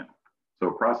mid-continent. So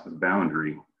across this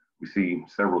boundary, we see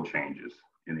several changes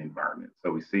in the environment.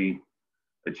 So we see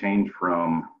a change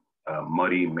from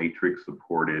muddy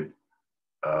matrix-supported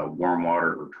warm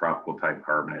water or tropical type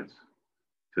carbonates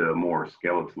to more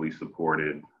skeletally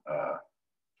supported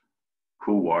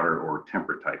cool water or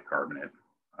temperate type carbonate.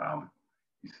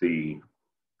 You see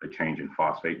a change in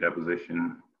phosphate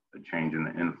deposition, a change in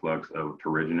the influx of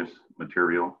terrigenous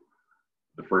material,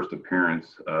 the first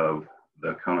appearance of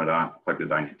the conodont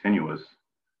plectodine tenuis,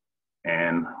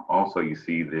 and also you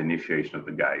see the initiation of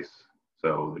the GEIS.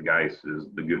 So the GEIS is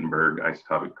the Gutenberg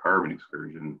isotopic carbon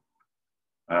excursion,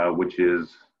 which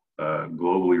is a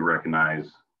globally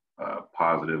recognized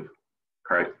positive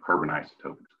carbon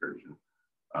isotope excursion.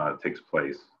 Takes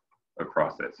place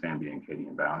across that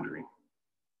Sandbian-Katian boundary.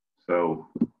 So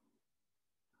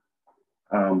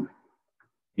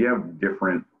you have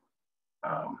different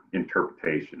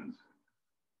interpretations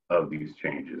of these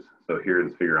changes. So here in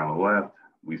the figure on the left,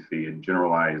 we see a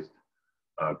generalized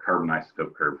carbon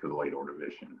isotope curve for the late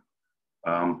Ordovician.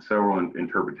 Several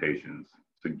interpretations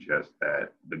suggest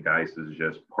that the GEIS is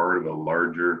just part of a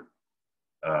larger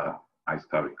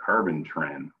isotopic carbon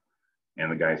trend, and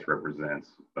the GEIS represents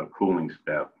a cooling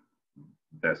step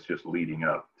that's just leading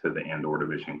up to the end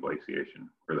Ordovician glaciation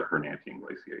or the Hernantian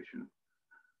glaciation.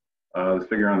 The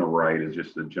figure on the right is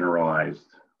just a generalized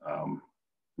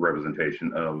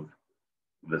representation of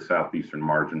the southeastern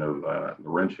margin of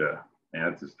Laurentia. And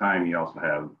at this time, you also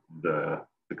have the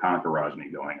tectonic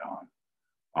orogeny going on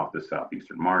off the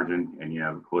southeastern margin, and you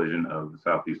have a collision of the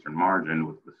southeastern margin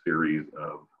with a series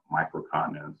of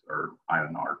microcontinents or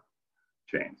ion arc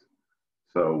chains.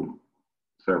 So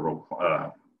several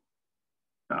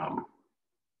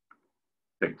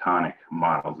tectonic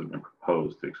models have been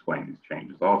proposed to explain these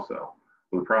changes also.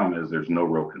 So the problem is there's no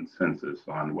real consensus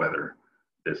on whether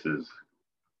this is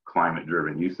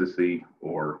climate-driven eustacy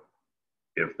or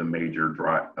if the major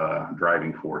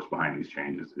driving force behind these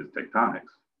changes is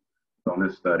tectonics. So in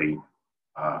this study,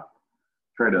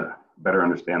 try to better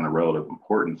understand the relative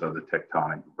importance of the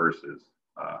tectonic versus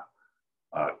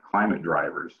climate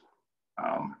drivers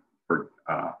for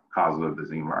causes of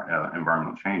these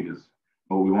environmental changes.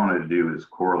 What we wanted to do is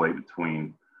correlate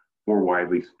between 4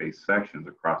 widely spaced sections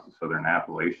across the southern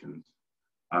Appalachians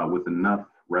with enough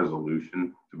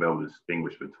resolution to be able to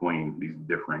distinguish between these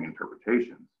differing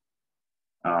interpretations.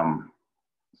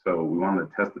 So we wanted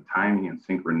to test the timing and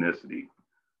synchronicity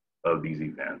of these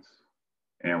events.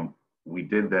 And we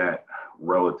did that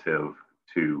relative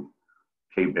to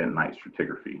K-bentonite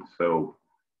stratigraphy. So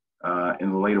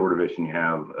in the late Ordovician, you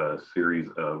have a series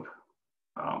of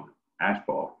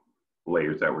ashfall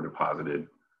layers that were deposited.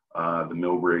 The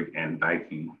Milbrig and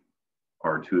Dike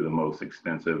are 2 of the most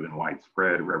extensive and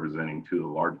widespread, representing 2 of the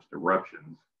largest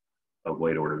eruptions of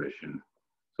late Ordovician.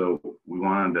 So we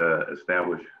wanted to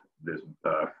establish this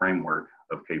framework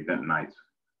of K-bentonites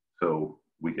so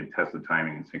we could test the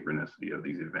timing and synchronicity of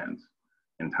these events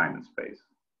in time and space.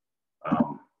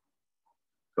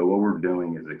 So what we're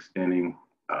doing is extending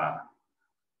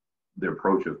the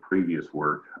approach of previous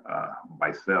work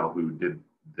by Sell, who did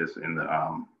this in the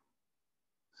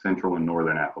central and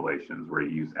northern Appalachians, where you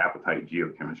use Apatite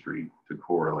geochemistry to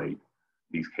correlate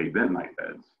these K-bentonite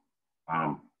beds.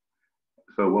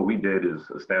 So what we did is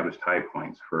establish tie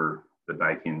points for the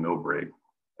Dike and Milbrig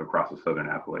across the southern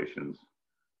Appalachians.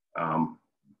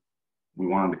 We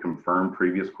wanted to confirm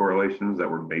previous correlations that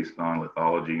were based on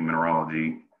lithology,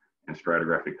 mineralogy, and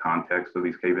stratigraphic context of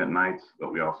these K-bentonites,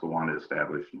 but we also want to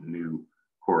establish new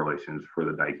correlations for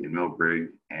the Dike and Milbrig,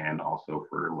 and also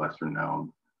for lesser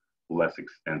known, less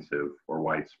extensive or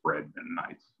widespread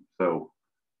bentonites. So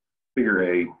figure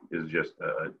A is just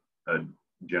a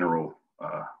general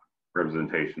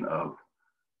representation of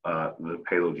the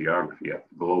paleogeography,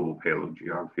 global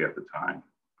paleogeography at the time.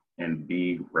 And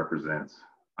B represents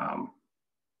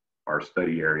our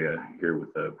study area here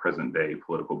with the present day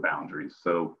political boundaries.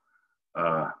 So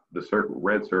the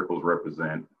red circles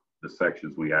represent the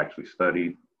sections we actually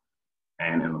studied.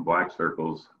 And in the black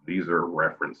circles, these are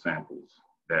reference samples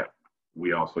that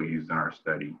we also used in our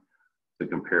study to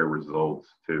compare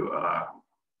results to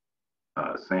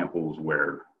samples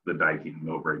where the Dike and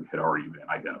Milbrig had already been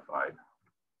identified.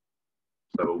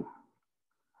 So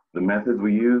the methods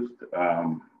we used,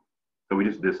 so we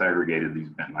just disaggregated these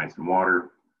bentonites in water,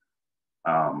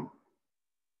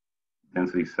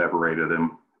 density separated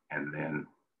them, and then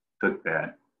took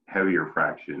that heavier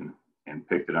fraction and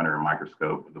picked it under a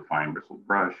microscope with a fine bristled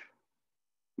brush.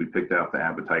 We picked out the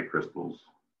apatite crystals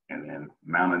and then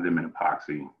mounted them in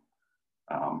epoxy.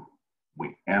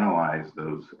 We analyzed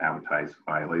those apatites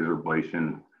by laser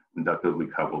ablation, inductively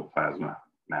coupled plasma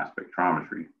mass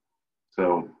spectrometry.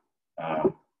 So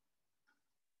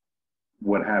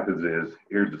what happens is,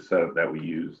 here's the setup that we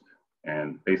used.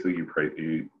 And basically you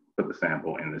put the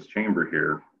sample in this chamber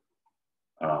here.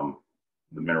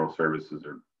 The mineral services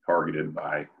are targeted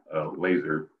by a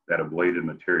laser. That ablated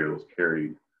material is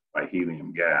carried by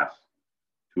helium gas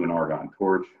to an argon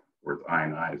torch where it's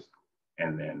ionized,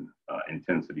 and then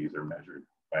intensities are measured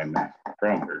by a mass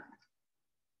spectrometer.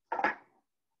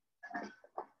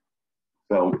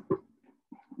 So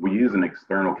we use an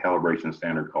external calibration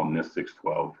standard called NIST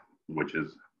 612, which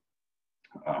is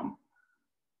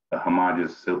a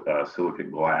homogeneous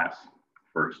silicate glass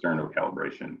for external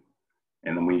calibration.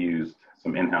 And then we used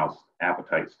some in-house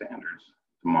Apatite standards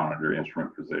to monitor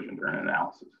instrument precision during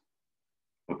analysis.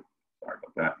 Oops, sorry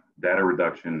about that. Data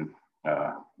reduction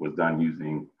was done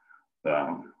using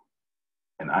an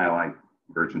ILI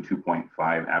version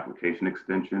 2.5 application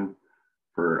extension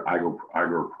for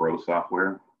Igor Pro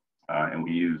software. And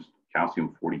we used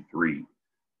calcium 43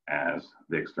 as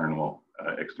the external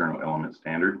element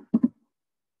standard.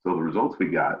 So the results we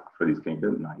got for these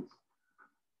K-bentonites,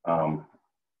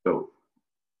 so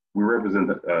we represent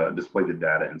display the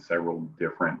data in several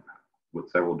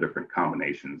different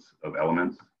combinations of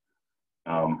elements.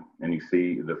 And you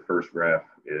see the first graph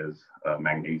is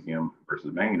magnesium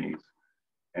versus manganese.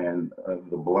 And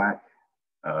the black,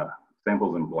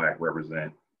 samples in black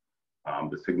represent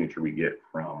the signature we get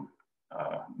from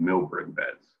Milbrig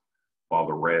beds, while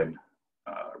the red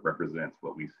represents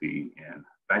what we see in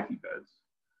Dike beds.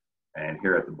 And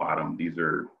here at the bottom, these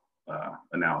are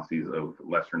analyses of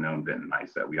lesser known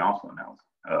bentonites that we also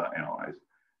analyzed.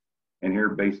 And here,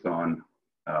 based on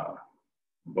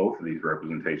both of these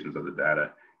representations of the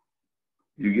data,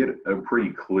 you get a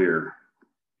pretty clear,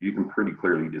 you can pretty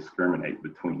clearly discriminate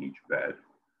between each bed.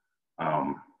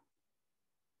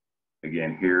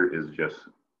 Again, here is just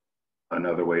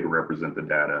another way to represent the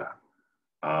data.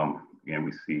 Again,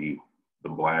 we see the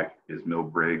black is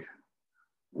Milbrig,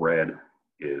 red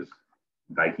is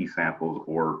Dike samples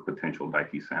or potential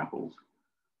Dike samples.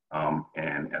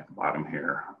 And at the bottom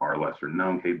here are lesser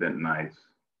known K-bentonites.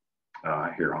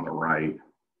 Here on the right,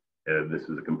 this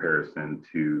is a comparison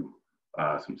to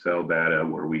some cell data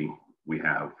where we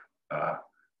have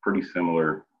pretty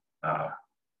similar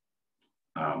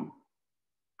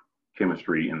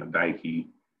chemistry in the Dike,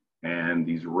 and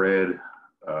these red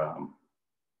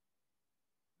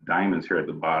diamonds here at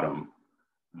the bottom,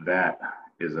 that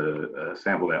is a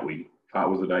sample that we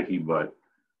thought was a Dike, but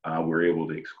we're able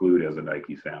to exclude as a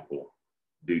Dike sample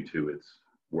due to its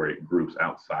where it groups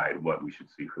outside what we should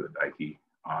see for the Dike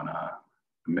on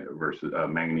versus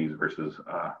manganese versus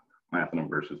lanthanum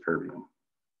versus terbium.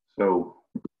 So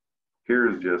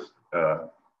here's just the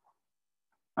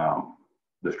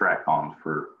strat columns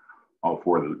for all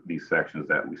four of these sections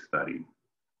that we studied.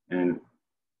 And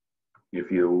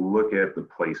if you look at the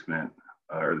placement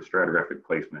or the stratigraphic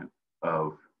placement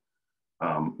of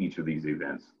each of these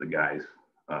events, the guys,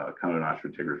 conodont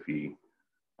stratigraphy,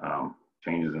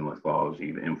 changes in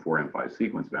lithology, the M4, M5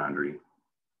 sequence boundary,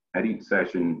 at each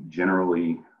session,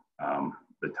 generally,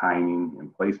 the timing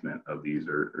and placement of these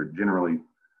are generally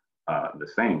the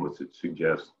same, which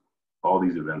suggests all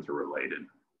these events are related.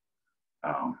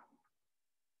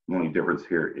 The only difference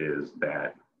here is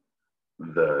that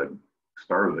the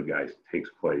start of the guys takes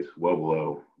place well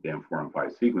below the M4,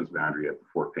 M5 sequence boundary at the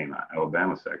Fort Payne,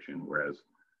 Alabama section, whereas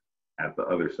at the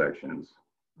other sections,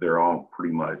 they're all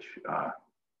pretty much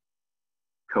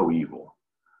coeval.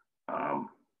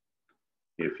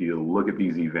 If you look at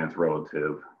these events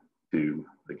relative to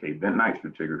the K-bentonite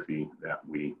stratigraphy that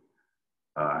we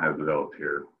have developed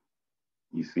here,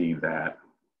 you see that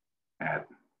at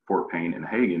Fort Payne and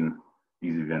Hagen,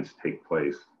 these events take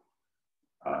place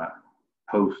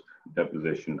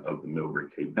post-deposition of the middle-grade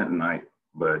K-bentonite,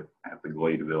 but at the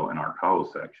Gladeville and Arcala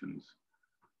sections,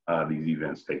 these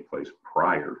events take place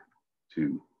prior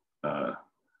to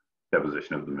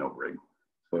deposition of the middle-grade.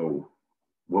 So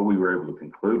what we were able to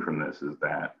conclude from this is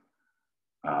that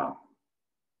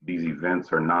these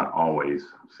events are not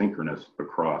always synchronous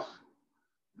across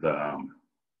the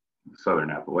southern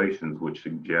Appalachians, which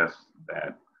suggests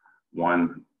that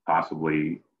one,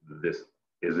 possibly this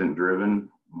isn't driven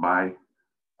by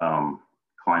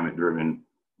climate-driven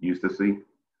eustacy,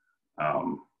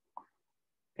 and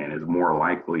is more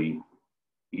likely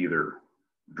either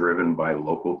driven by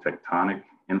local tectonic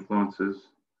influences,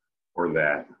 or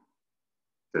that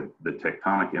the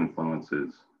tectonic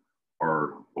influences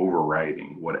are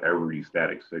overriding whatever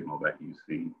eustatic signal that you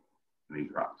see in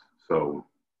these rocks. So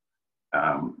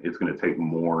it's going to take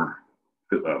more,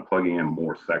 plugging in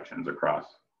more sections across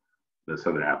the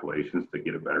southern Appalachians to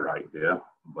get a better idea,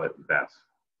 but that's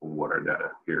what our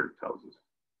data here tells us.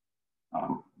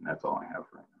 That's all I have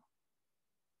right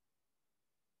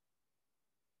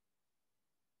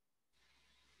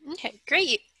now. Okay,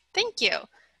 great. Thank you.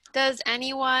 Does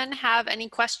anyone have any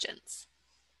questions?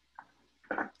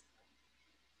 I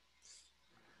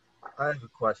have a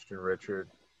question, Richard.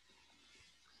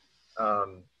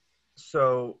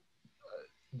 So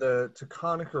the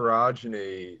Tectonic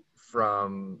orogeny,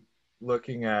 from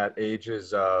looking at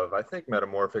ages of, I think,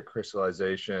 metamorphic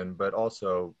crystallization, but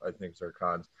also, I think,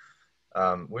 zircons,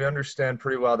 we understand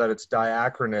pretty well that it's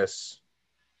diachronous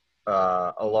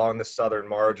along the southern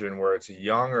margin, where it's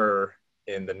younger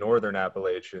in the northern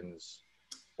Appalachians,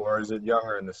 or is it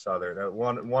younger in the southern?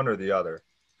 One or the other?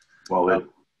 Well,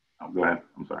 go ahead.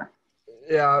 I'm sorry.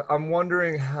 Yeah, I'm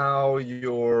wondering how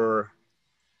your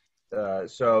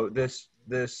so this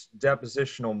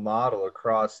depositional model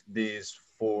across these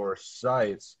 4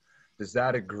 sites, does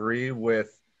that agree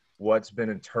with what's been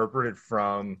interpreted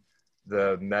from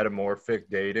the metamorphic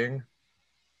dating?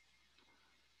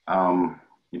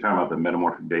 You're talking about the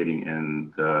metamorphic dating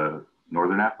in the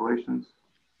northern Appalachians?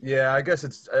 Yeah, I guess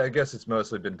it's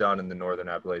mostly been done in the northern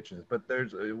Appalachians, but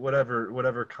there's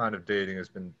whatever kind of dating has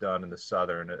been done in the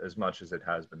southern, as much as it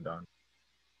has been done.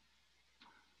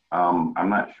 I'm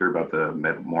not sure about the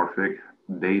metamorphic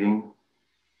dating.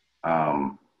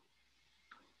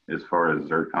 As far as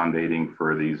zircon dating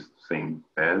for these same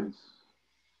beds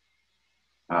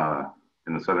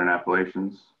in the southern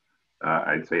Appalachians,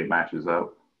 I'd say it matches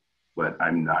up, but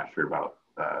I'm not sure about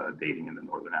dating in the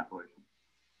northern Appalachians.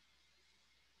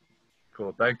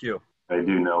 Cool, thank you. I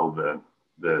do know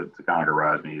the Tectonic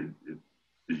orogeny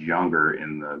is younger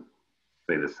in the,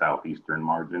 say, the southeastern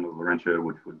margin of Laurentia,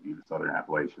 which would be the southern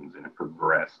Appalachians, and it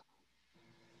progressed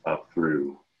up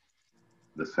through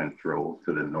the central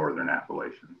to the northern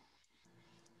Appalachians.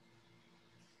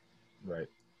 Right.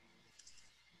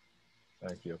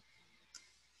 Thank you.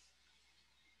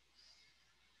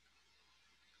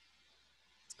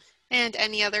 And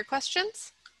any other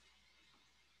questions?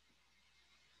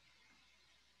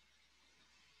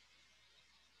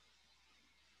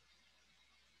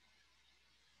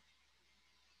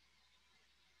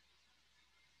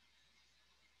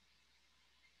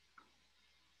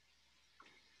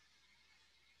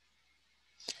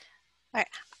 All right,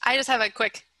 I just have a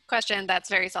quick question that's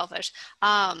very selfish.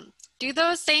 Do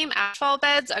those same ashfall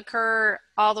beds occur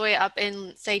all the way up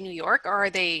in, say, New York, or are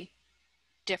they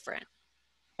different?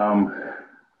 I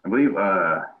believe,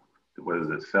 what is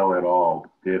it, Sell et al.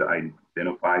 Did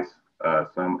identify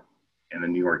some in the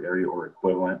New York area, or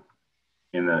equivalent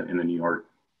in the New York,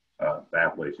 the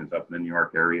Appalachians up in the New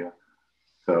York area.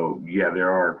 So yeah, they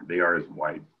are as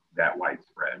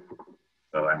widespread.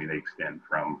 So I mean, they extend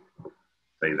from,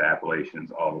 say, the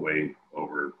Appalachians all the way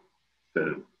over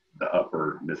to the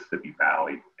upper Mississippi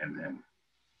Valley, and then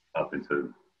up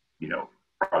into, you know,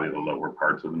 probably the lower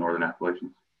parts of the northern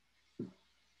Appalachians.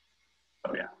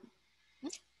 Oh yeah.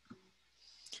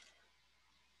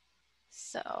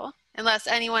 So, unless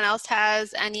anyone else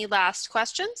has any last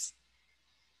questions?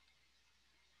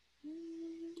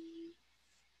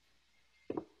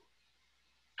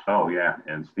 Oh yeah,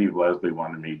 and Steve Leslie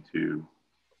wanted me to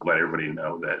let everybody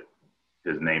know that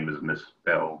his name is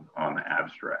misspelled on the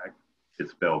abstract.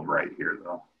 It's spelled right here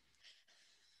though.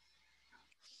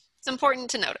 It's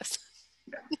important to notice.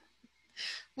 Yeah.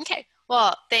 Okay,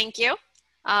 well, thank you.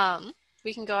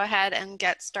 We can go ahead and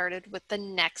get started with the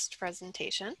next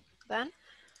presentation then.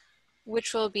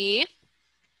 which will be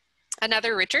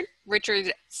another Richard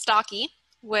Stockey,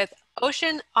 with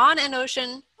ocean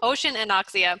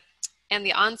anoxia and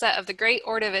the onset of the Great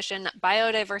Ordovician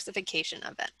Biodiversification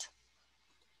event.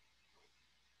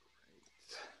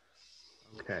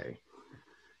 Okay.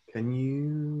 Can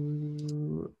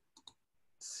you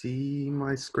see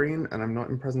my screen and I'm not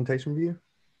in presentation view?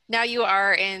 Now you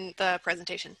are in the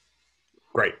presentation.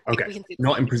 Great. Okay. We can see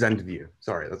not in presenter view.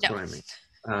 Sorry, that's what I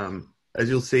mean. As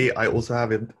you'll see, I also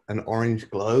have an orange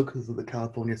glow because of the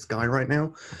California sky right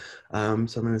now.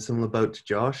 So I'm in a similar boat to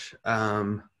Josh.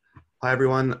 Hi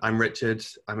everyone, I'm Richard.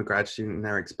 I'm a grad student in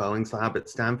Eric Sperling's lab at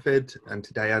Stanford, and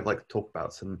today I'd like to talk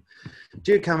about some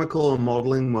geochemical and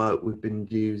modeling work we've been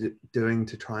doing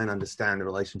to try and understand the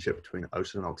relationship between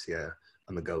ocean anoxia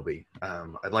and the GOBE.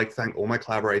 I'd like to thank all my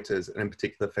collaborators, and in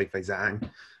particular Feifei Zhang,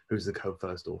 who's the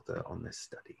co-first author on this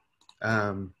study.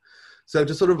 So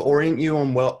to sort of orient you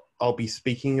on what I'll be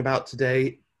speaking about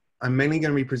today, I'm mainly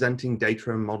going to be presenting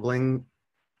data and modeling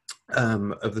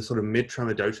of the sort of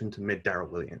mid-Tremodocian to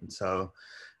mid-Darwinian. So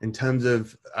in terms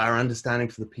of our understanding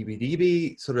for the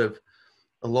PBDB, sort of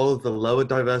a lot of the lower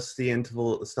diversity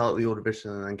interval at the start of the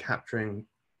Ordovician, and then capturing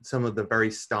some of the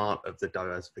very start of the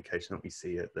diversification that we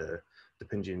see at the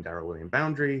Dipingian-Darwinian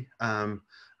boundary. And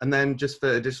then just for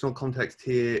additional context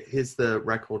here, here's the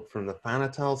record from the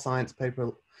Phanatale science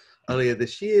paper earlier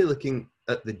this year, looking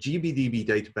at the GBDB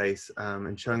database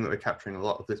and showing that we're capturing a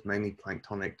lot of this mainly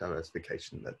planktonic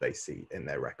diversification that they see in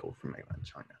their record from mainland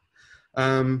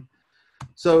China.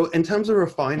 So in terms of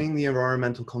refining the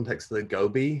environmental context of the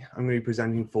GOBE, I'm going to be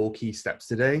presenting 4 key steps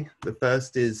today. The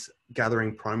first is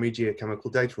gathering primary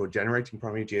geochemical data, or generating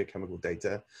primary geochemical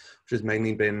data, which has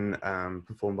mainly been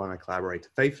performed by my collaborator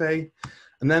Feifei,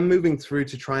 and then moving through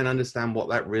to try and understand what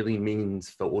that really means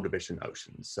for Ordovician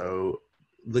oceans. So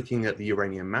looking at the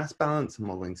uranium mass balance and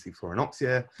modeling seafloor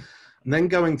anoxia, and then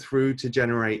going through to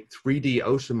generate 3D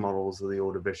ocean models of the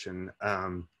Ordovician.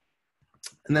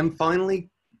 And then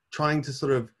finally trying to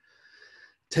sort of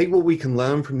take what we can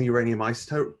learn from the uranium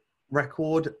isotope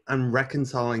record and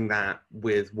reconciling that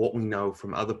with what we know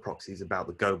from other proxies about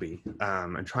the GOBE,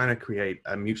 and trying to create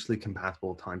a mutually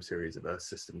compatible time series of Earth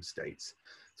system states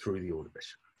through the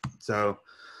Ordovician. So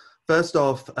first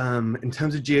off, in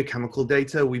terms of geochemical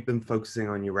data, we've been focusing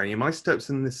on uranium isotopes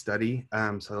in this study.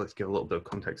 So let's give a little bit of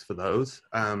context for those.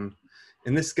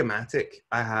 In this schematic,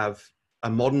 I have a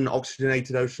modern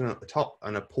oxygenated ocean at the top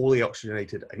and a poorly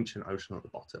oxygenated ancient ocean at the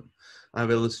bottom.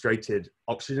 I've illustrated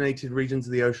oxygenated regions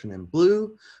of the ocean in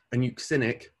blue and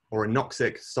euxinic or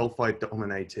anoxic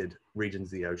sulfide-dominated regions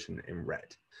of the ocean in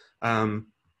red. And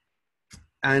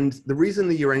the reason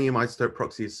the uranium isotope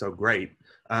proxy is so great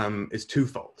is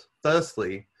twofold.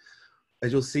 Firstly,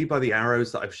 as you'll see by the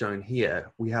arrows that I've shown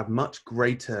here, we have much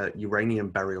greater uranium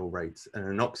burial rates in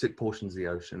anoxic portions of the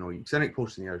ocean or euxinic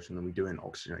portions of the ocean than we do in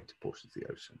oxygenated portions of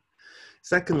the ocean.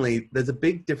 Secondly, there's a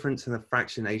big difference in the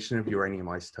fractionation of uranium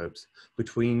isotopes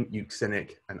between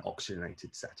euxinic and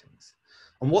oxygenated settings.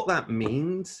 And what that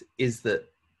means is that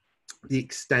the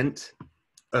extent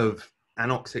of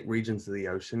anoxic regions of the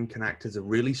ocean can act as a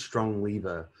really strong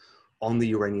lever on the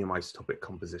uranium isotopic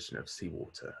composition of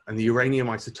seawater. And the uranium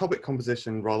isotopic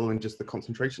composition, rather than just the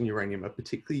concentration of uranium, are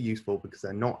particularly useful because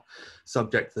they're not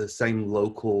subject to the same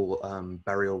local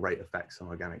burial rate effects and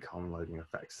organic carbon loading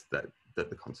effects that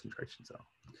the concentrations are.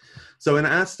 So in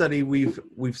our study,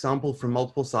 we've sampled from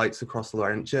multiple sites across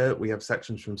Laurentia. We have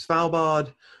sections from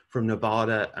Svalbard, from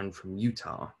Nevada, and from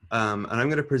Utah. And I'm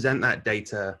going to present that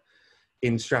data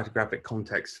in stratigraphic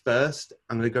context first.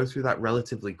 I'm going to go through that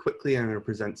relatively quickly. I'm going to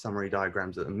present summary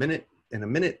diagrams in a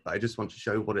minute, but I just want to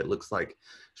show what it looks like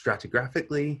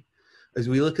stratigraphically. As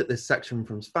we look at this section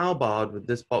from Svalbard with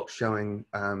this box showing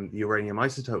the uranium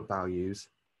isotope values,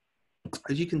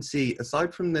 as you can see,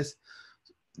 aside from this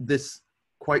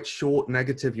quite short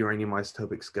negative uranium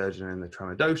isotope excursion in the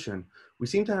Tremodocian, we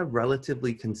seem to have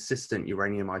relatively consistent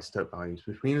uranium isotope values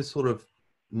between a sort of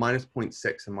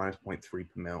 -0.6 and -0.3 per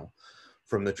mil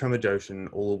from the Tremodocian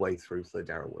all the way through to the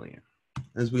Darwinian.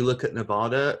 As we look at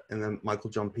Nevada in the Michael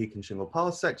John Peak and Shingle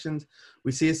Pass sections,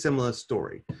 we see a similar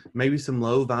story. Maybe some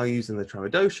low values in the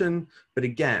Tremodocian, but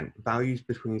again, values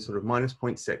between sort of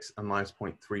 -0.6 and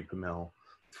 -0.3 per mil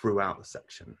throughout the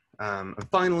section. And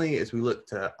finally, as we look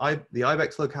to the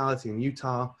Ibex locality in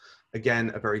Utah,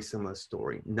 again, a very similar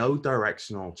story. No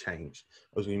directional change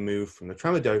as we move from the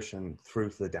Tremodocian through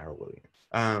to the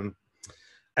Darwinian.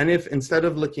 And if instead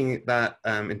of looking at that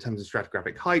in terms of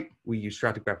stratigraphic height, we use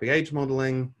stratigraphic age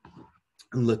modeling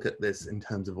and look at this in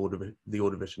terms of the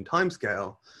Ordovician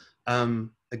timescale,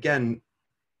 again,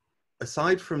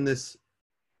 aside from this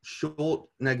short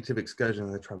negative excursion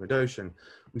in the Trepidation,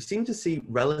 we seem to see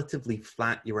relatively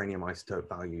flat uranium isotope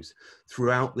values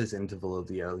throughout this interval of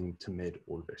the early to mid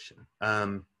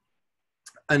Ordovician.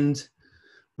 And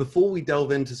before we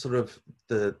delve into sort of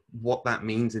what that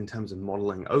means in terms of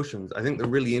modeling oceans, I think the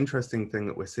really interesting thing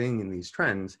that we're seeing in these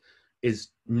trends is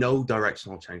no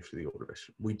directional change for the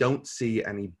Ordovician. We don't see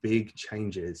any big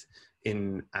changes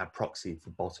in our proxy for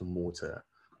bottom water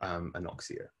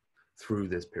anoxia through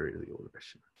this period of the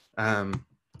Ordovician.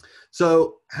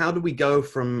 So how do we go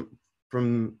from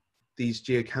these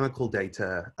geochemical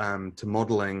data to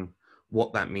modeling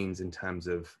what that means in terms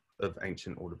of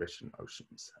ancient Ordovician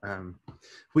oceans?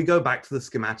 If we go back to the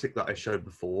schematic that I showed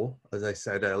before, as I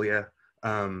said earlier,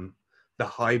 the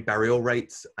high burial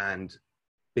rates and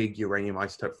big uranium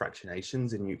isotope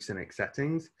fractionations in euxinic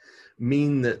settings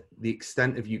mean that the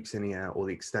extent of euxinia or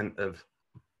the extent of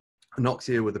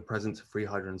anoxia with the presence of free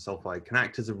hydrogen sulfide can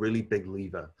act as a really big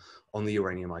lever on the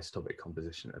uranium isotopic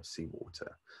composition of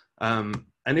seawater.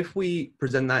 And if we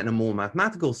present that in a more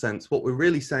mathematical sense, what we're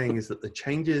really saying is that the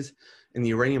changes in the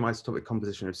uranium isotopic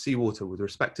composition of seawater with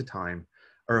respect to time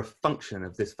are a function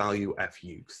of this value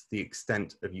F-ux, the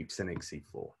extent of euxinic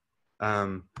seafloor.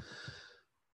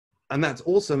 And that's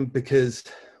awesome because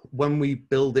when we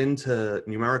build into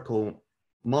numerical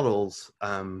models,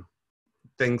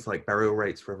 things like burial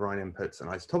rates for riverine inputs and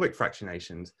isotopic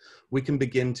fractionations, we can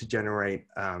begin to generate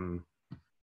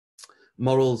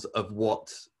models of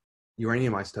what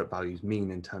uranium isotope values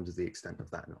mean in terms of the extent of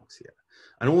that anoxia.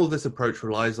 And all of this approach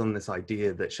relies on this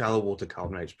idea that shallow water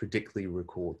carbonates predictably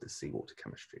record the seawater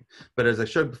chemistry. But as I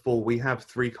showed before, we have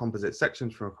 3 composite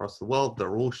sections from across the world that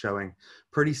are all showing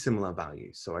pretty similar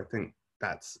values. So I think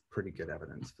that's pretty good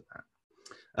evidence for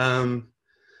that.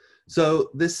 So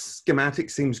this schematic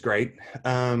seems great.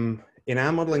 In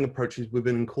our modeling approaches, we've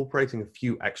been incorporating a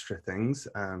few extra things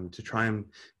to try and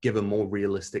give a more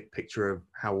realistic picture of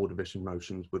how Ordovician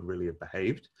motions would really have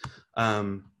behaved.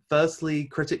 Firstly,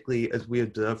 critically, as we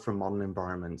observe from modern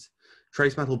environments,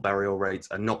 trace metal burial rates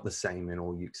are not the same in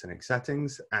all euxinic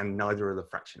settings, and neither are the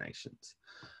fractionations.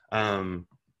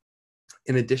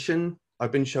 In addition,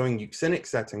 I've been showing euxinic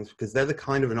settings because they're the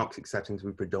kind of anoxic settings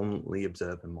we predominantly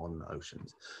observe in modern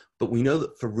oceans. But we know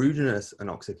that ferruginous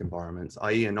anoxic environments,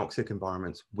 i.e. anoxic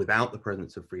environments without the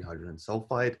presence of free hydrogen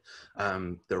sulfide,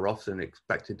 they're often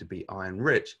expected to be iron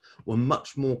rich, were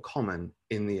much more common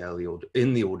in the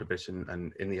Ordovician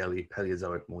and in the early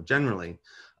Paleozoic more generally.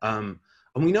 And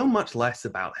we know much less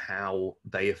about how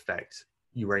they affect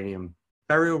uranium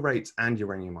burial rates and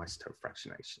uranium isotope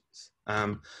fractionations.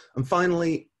 And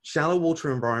finally, shallow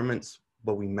water environments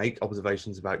where we make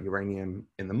observations about uranium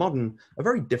in the modern are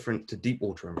very different to deep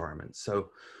water environments.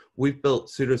 So we've built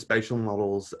pseudospatial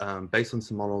models based on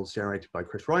some models generated by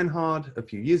Chris Reinhard a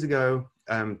few years ago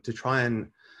to try and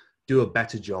do a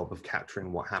better job of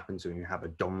capturing what happens when you have a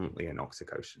dominantly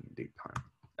anoxic ocean in deep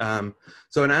time.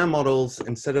 So in our models,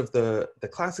 instead of the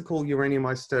classical uranium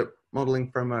isotope modeling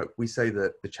framework, we say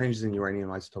that the changes in uranium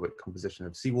isotopic composition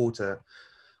of seawater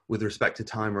with respect to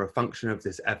time are a function of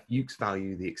this F-ux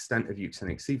value, the extent of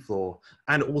euxinic seafloor,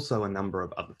 and also a number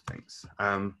of other things.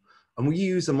 And we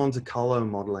use a Monte Carlo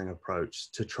modeling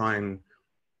approach to try and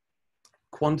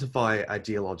quantify our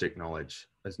geologic knowledge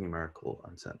as numerical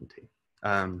uncertainty.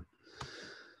 And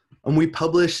we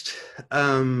published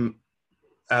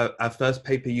our first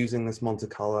paper using this Monte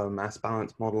Carlo mass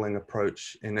balance modeling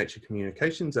approach in Nature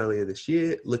Communications earlier this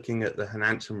year, looking at the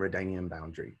Henantian-Redanian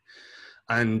boundary.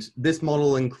 And this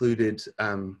model included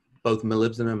both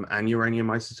molybdenum and uranium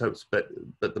isotopes, but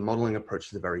the modeling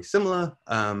approaches are very similar.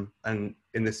 And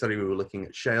in this study, we were looking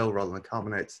at shale rather than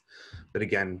carbonates, but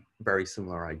again, very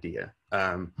similar idea.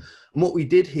 And what we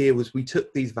did here was we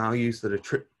took these values that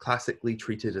are classically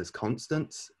treated as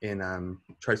constants in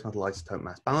trace metal isotope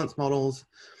mass balance models.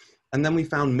 And then we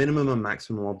found minimum and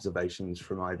maximum observations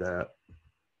from either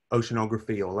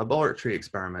oceanography or laboratory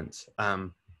experiments.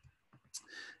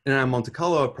 In our Monte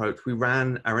Carlo approach, we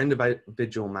ran our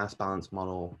individual mass balance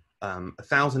model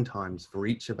 1,000 times for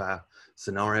each of our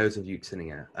scenarios of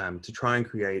euxinia to try and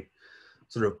create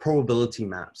sort of probability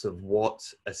maps of what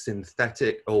a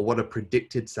synthetic or what a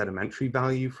predicted sedimentary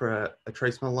value for a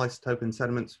trace metal isotope in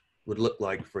sediments would look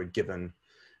like for a given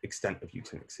extent of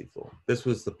euxinic seafloor. This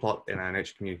was the plot in our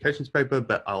Nature Communications paper,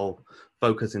 but I'll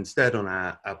focus instead on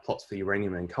our plots for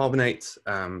uranium and carbonates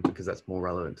because that's more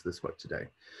relevant to this work today.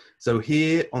 So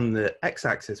here on the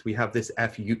x-axis, we have this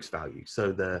F-ux value.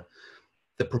 So the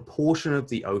proportion of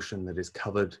the ocean that is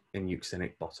covered in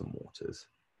euxinic bottom waters.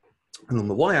 And on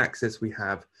the y-axis, we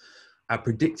have a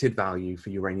predicted value for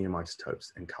uranium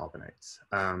isotopes and carbonates.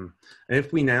 And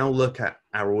if we now look at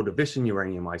our Ordovician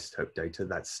uranium isotope data,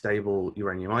 that stable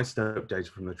uranium isotope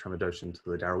data from the Tremodocian to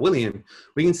the Darwinian,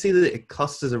 we can see that it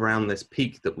clusters around this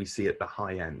peak that we see at the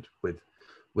high end with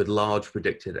large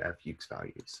predicted Fuchs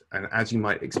values. And as you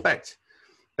might expect,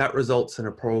 that results in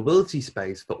a probability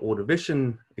space for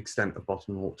Ordovician extent of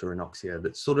bottom water anoxia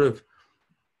that sort of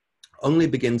only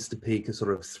begins to peak at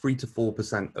sort of 3 to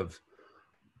 4% of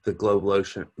the global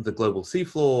ocean, the global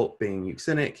seafloor being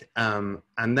euxinic,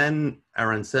 and then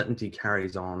our uncertainty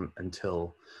carries on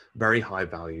until very high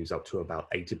values, up to about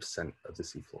 80% of the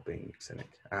seafloor being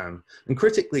euxinic. And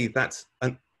critically, that's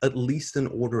at least an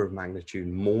order of magnitude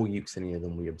more euxinia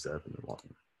than we observe in the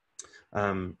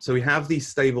modern. So we have these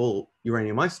stable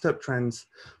uranium isotope trends,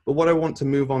 but what I want to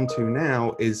move on to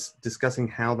now is discussing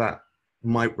how that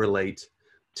might relate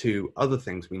to other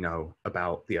things we know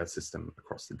about the Earth system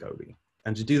across the GOBE.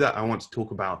 And to do that, I want to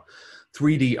talk about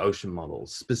 3D ocean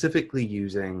models, specifically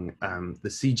using the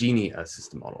CGENI Earth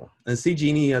system model. And the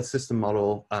CGENI Earth system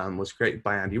model was created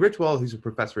by Andy Ridgewell, who's a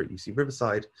professor at UC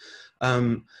Riverside.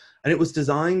 And it was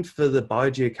designed for the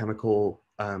biogeochemical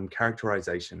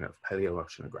characterization of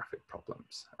paleoceanographic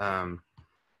problems.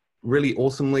 Really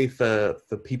awesomely for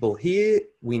people here,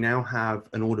 we now have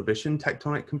an Ordovician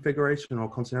tectonic configuration or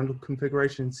continental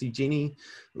configuration, CGENI.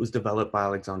 It was developed by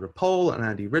Alexandra Pohl and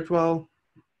Andy Ridgewell.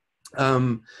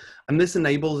 And this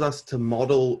enables us to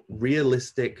model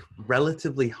realistic,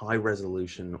 relatively high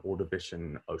resolution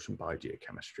Ordovician ocean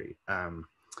biogeochemistry.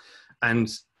 And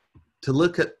to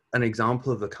look at an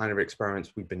example of the kind of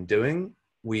experiments we've been doing,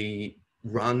 we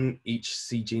run each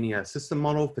CGENI Earth system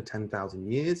model for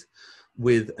 10,000 years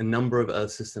with a number of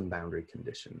Earth system boundary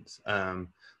conditions. The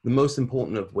most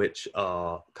important of which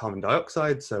are carbon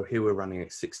dioxide. So here we're running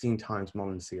at 16 times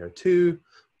modern CO2,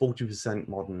 40%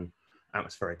 modern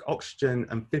atmospheric oxygen,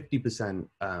 and 50%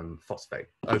 phosphate,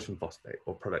 ocean phosphate,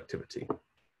 or productivity.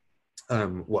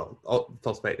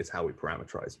 Phosphate is how we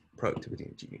parameterize productivity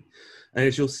in GE. And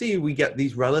as you'll see, we get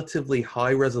these relatively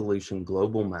high resolution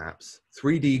global maps,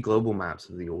 3D global maps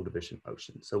of the Ordovician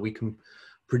Ocean. So we can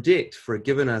predict for a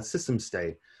given Earth system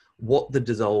state what the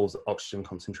dissolved oxygen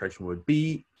concentration would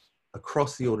be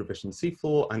across the Ordovician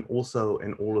seafloor and also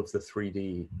in all of the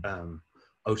 3D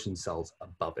ocean cells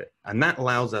above it. And that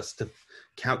allows us to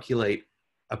calculate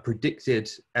a predicted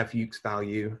Fuchs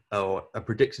value or a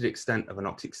predicted extent of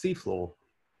anoxic seafloor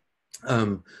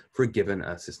for a given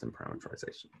Earth system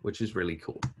parameterization, which is really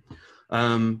cool.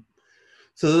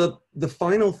 So the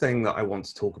final thing that I want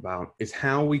to talk about is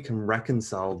how we can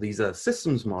reconcile these Earth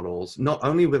systems models, not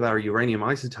only with our uranium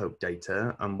isotope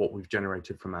data and what we've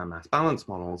generated from our mass balance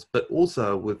models, but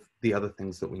also with the other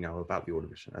things that we know about the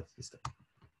Ordovician Earth system.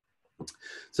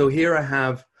 So here I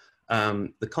have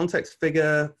the context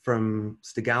figure from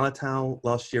Stigall et al.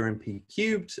 Last year in P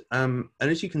cubed. And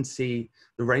as you can see,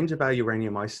 the range of our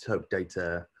uranium isotope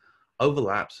data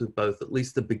overlaps with both at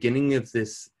least the beginning of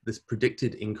this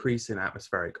predicted increase in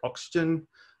atmospheric oxygen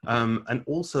and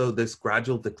also this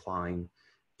gradual decline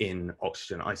in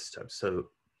oxygen isotopes. So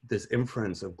this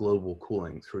inference of global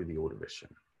cooling through the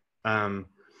Ordovician.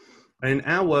 And in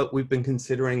our work, we've been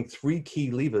considering 3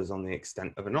 key levers on the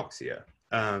extent of anoxia.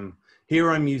 Here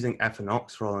I'm using F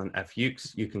anox rather than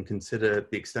Fuchs. You can consider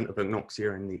the extent of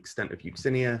anoxia and the extent of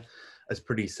euxinia as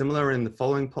pretty similar in the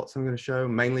following plots I'm going to show,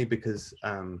 mainly because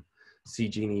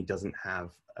CGENI doesn't have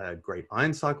a great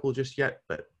ion cycle just yet,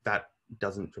 but that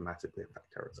doesn't dramatically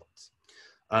affect our results.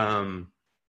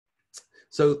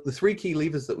 So the 3 key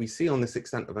levers that we see on this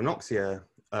extent of anoxia,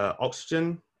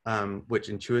 oxygen, which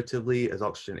intuitively, as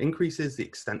oxygen increases, the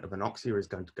extent of anoxia is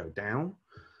going to go down.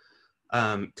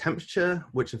 Temperature,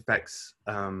 which affects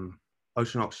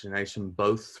ocean oxygenation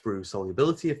both through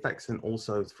solubility effects and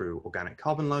also through organic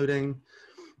carbon loading.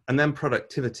 And then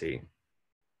productivity,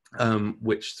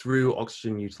 which through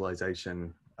oxygen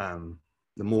utilization,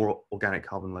 the more organic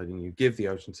carbon loading you give the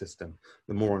ocean system,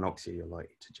 the more anoxia you're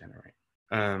likely to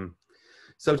generate.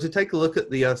 So to take a look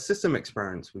at the system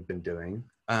experiments we've been doing,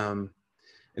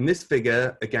 in this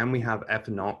figure, again, we have F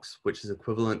anox, which is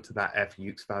equivalent to that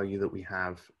Fuchs value that we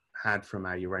had from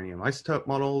our uranium isotope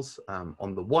models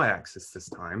on the y-axis this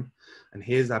time. And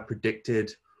here's our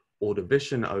predicted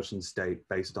Ordovician ocean state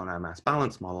based on our mass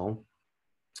balance model.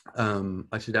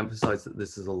 I should emphasize that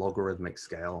this is a logarithmic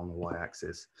scale on the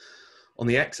y-axis. On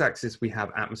the x-axis, we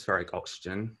have atmospheric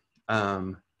oxygen.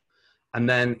 And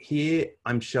then here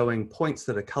I'm showing points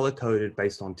that are color-coded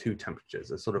based on 2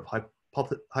 temperatures, a sort of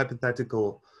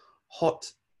hypothetical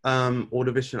hot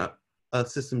Ordovician Earth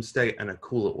system state and a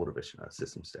cooler Ordovician Earth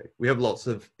system state. We have lots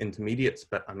of intermediates,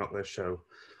 but I'm not going to show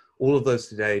all of those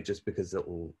today just because it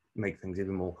will make things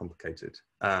even more complicated.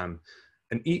 And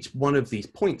each one of these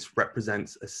points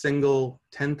represents a single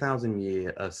 10,000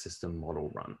 year Earth system model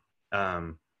run,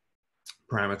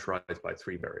 parameterized by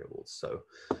 3 variables. So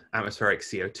atmospheric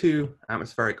CO2,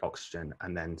 atmospheric oxygen,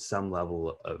 and then some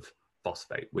level of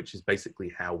phosphate, which is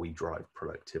basically how we drive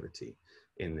productivity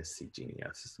in this CGNE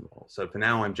Earth system model. So for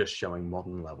now, I'm just showing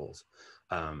modern levels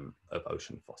of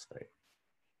ocean phosphate.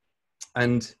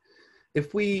 And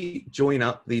if we join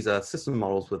up these system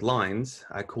models with lines,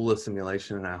 our cooler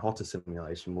simulation and our hotter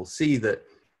simulation, we'll see that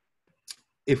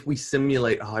if we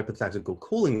simulate a hypothetical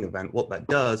cooling event, what that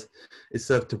does is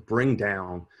serve to bring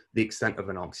down the extent of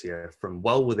anoxia from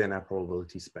well within our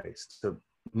probability space to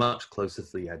much closer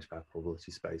to the edge of our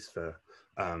probability space for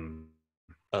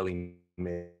early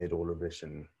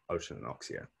mid-Ordovician ocean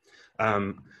anoxia.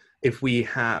 If we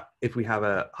have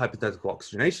a hypothetical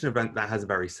oxygenation event, that has a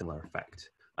very similar effect.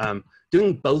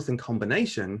 Doing both in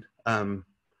combination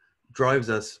drives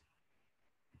us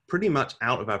pretty much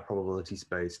out of our probability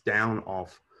space, down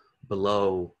off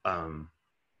below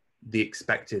the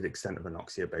expected extent of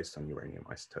anoxia based on uranium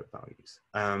isotope values.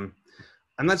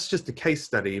 And that's just a case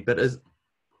study, but as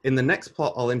in the next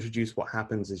plot, I'll introduce what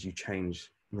happens as you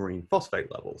change marine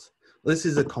phosphate levels. This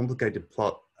is a complicated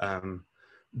plot,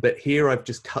 but here I've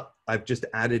just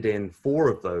added in 4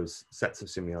 of those sets of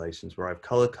simulations where I've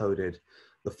color-coded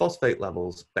the phosphate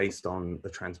levels based on the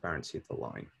transparency of the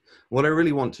line. What I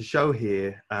really want to show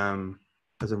here,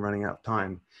 as I'm running out of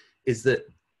time, is that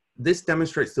this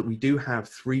demonstrates that we do have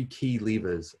 3 key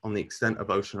levers on the extent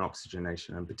of ocean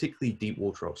oxygenation, and particularly deep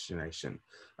water oxygenation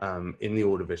in the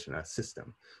Ordovician Earth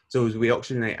system. So as we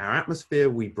oxygenate our atmosphere,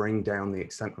 we bring down the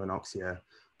extent of anoxia.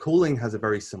 Cooling has a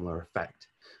very similar effect.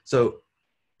 So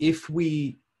if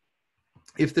the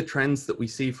trends that we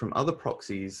see from other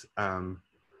proxies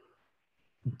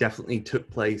definitely took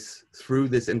place through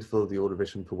this interval of the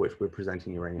Ordovician for which we're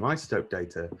presenting uranium isotope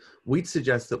data, we'd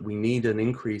suggest that we need an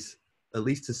increase, at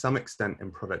least to some extent, in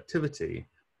productivity,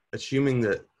 assuming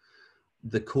that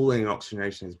the cooling and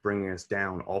oxygenation is bringing us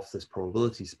down off this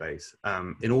probability space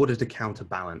in order to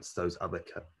counterbalance those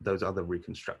other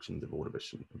reconstructions of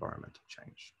Ordovician environmental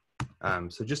change.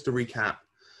 So just to recap,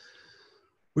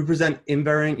 we present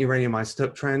invariant uranium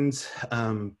isotope trends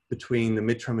between the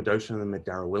mid-Tremodocian and the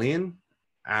mid-Darwinian.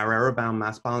 Our error-bound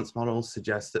mass balance models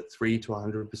suggest that 3 to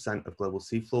 100% of global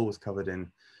seafloor was covered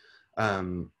in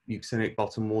euxinic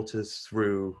bottom waters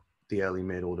through the early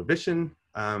mid-Ordovician.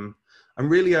 And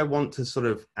really, I want to sort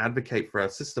of advocate for our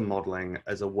system modeling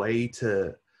as a way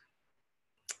to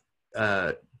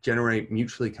generate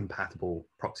mutually compatible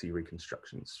proxy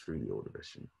reconstructions through the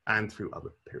Ordovician and through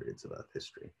other periods of Earth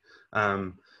history.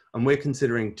 And we're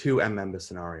considering 2 M-member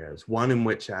scenarios, one in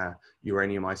which our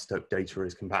uranium isotope data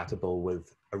is compatible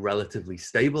with a relatively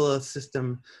stable Earth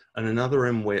system, and another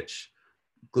in which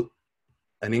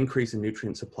an increase in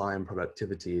nutrient supply and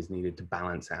productivity is needed to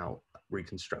balance out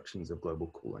reconstructions of global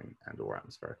cooling and or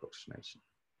atmospheric oxygenation.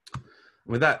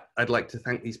 With that, I'd like to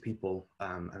thank these people,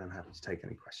 and I'm happy to take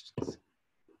any questions.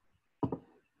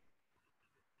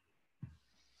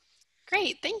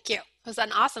 Great, thank you. It was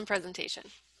an awesome presentation.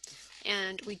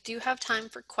 And we do have time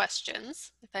for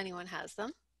questions, if anyone has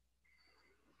them.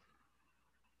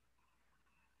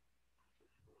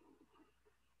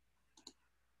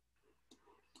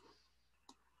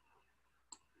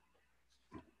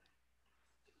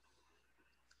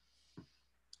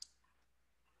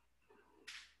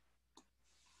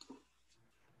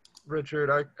 Richard,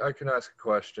 I can ask a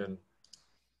question.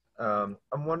 I'm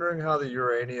wondering how the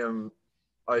uranium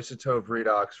isotope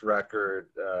redox record,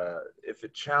 if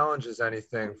it challenges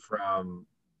anything from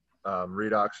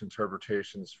redox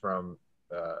interpretations from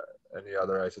any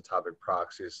other isotopic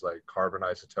proxies like carbon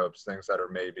isotopes, things that are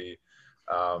maybe,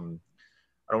 I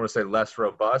don't want to say less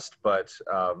robust, but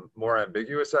more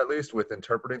ambiguous at least with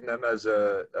interpreting them as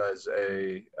a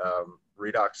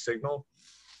redox signal.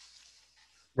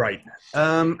 Right.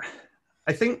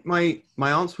 I think my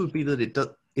answer would be that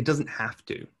it doesn't have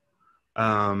to.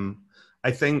 I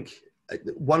think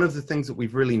one of the things that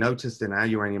we've really noticed in our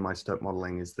uranium isotope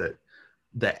modeling is that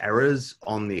the errors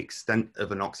on the extent of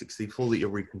anoxic seafloor that you're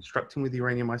reconstructing with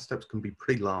uranium isotopes can be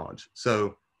pretty large.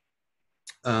 So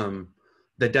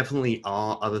there definitely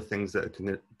are other things that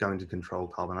are going to control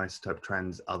carbon isotope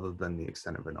trends other than the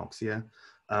extent of anoxia.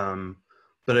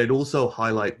 But I'd also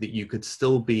highlight that you could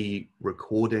still be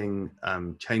recording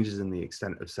changes in the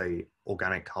extent of, say,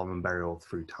 organic carbon burial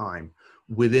through time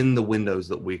within the windows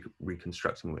that we're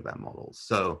reconstructing with our models.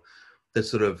 So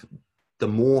there's sort of the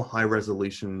more high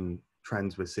resolution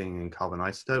trends we're seeing in carbon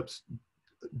isotopes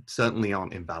certainly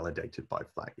aren't invalidated by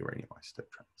flat uranium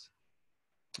isotope trends.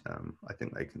 I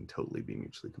think they can totally be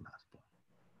mutually compatible.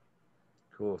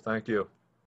 Cool, thank you.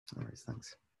 All right,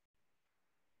 thanks.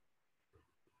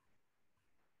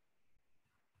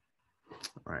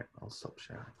 All right, I'll stop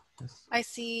sharing. Yes. I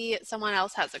see someone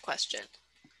else has a question.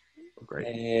 Oh,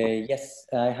 great. Yes,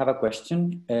 I have a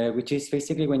question, which is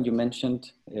basically when you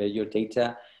mentioned your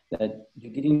data that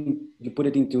you put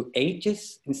it into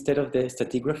ages instead of the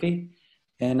stratigraphy.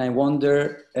 And I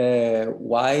wonder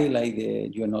why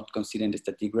you're not considering the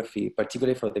stratigraphy,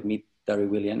 particularly for the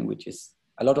mid-Darwinian, which is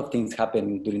a lot of things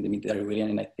happen during the mid-Darwinian.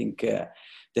 And I think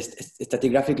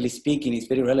stratigraphically speaking, it's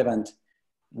very relevant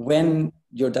when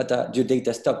your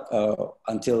data stop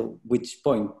until which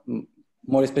point,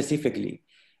 more specifically.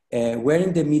 Where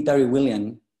in the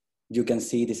mid-Darwinian you can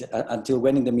see this, until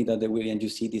when in the mid-Darwinian you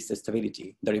see this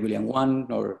stability, Darwinian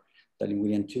 1 or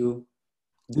Darwinian 2?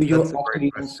 Do you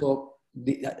actually also,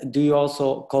 do you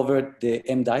also cover the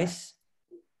MDICE?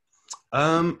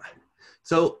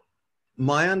 So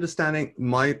my understanding,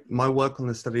 my work on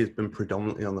this study has been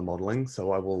predominantly on the modeling,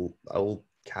 so I will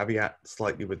caveat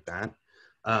slightly with that.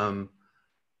 I'm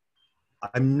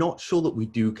not sure that we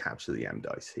do capture the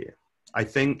MDICE here. I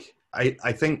think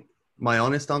my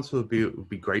honest answer would be it would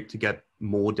be great to get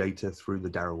more data through the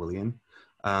Darwinian.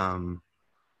 I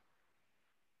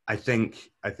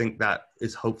think that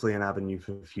is hopefully an avenue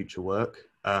for future work.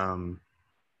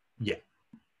 Yeah,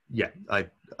 I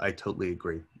totally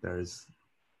agree. There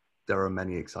are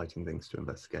many exciting things to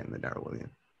investigate in the Darwinian.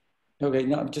 Okay,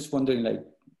 no, I'm just wondering, like,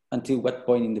 until what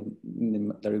point in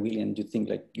the Darwinian do you think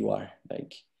you are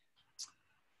like?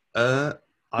 I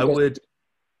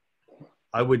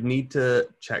would need to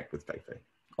check with Feifei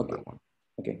on Okay. that one.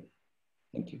 Okay,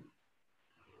 thank you.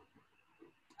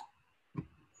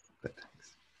 But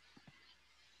thanks.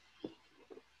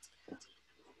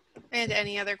 And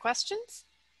any other questions?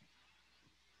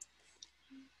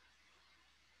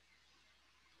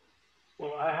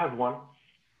 Well, I have one,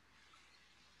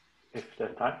 if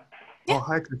there's time. Yeah. Oh,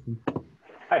 hi, Christian.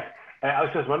 Hi. I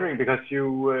was just wondering, because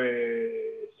you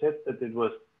said that it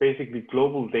was basically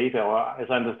global data, or as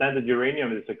I understand it,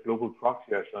 uranium is a global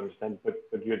proxy, as I understand, but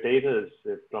your data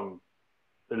is from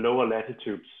the lower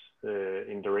latitudes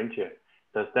in Dorinthia.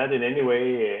 Does that in any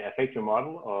way affect your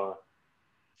model, or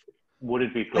would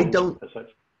it be global as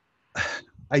such?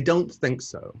 I don't think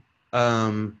so.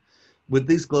 With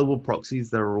these global proxies,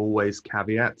 there are always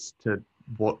caveats to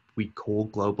what we call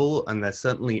global, and there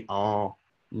certainly are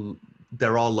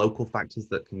local factors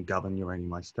that can govern uranium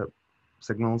isotope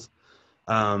signals.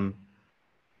 I'm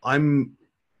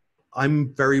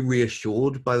very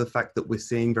reassured by the fact that we're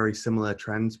seeing very similar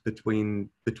trends between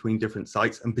different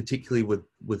sites, and particularly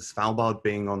with Svalbard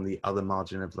being on the other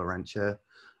margin of Laurentia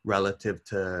relative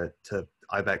to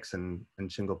Ibex and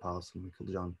Shingle Pass and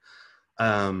Michael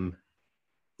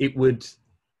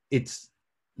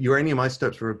uranium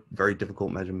isotopes are a very difficult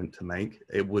measurement to make.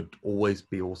 It would always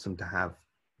be awesome to have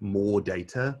more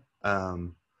data.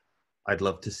 I'd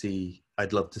love to see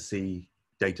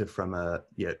data from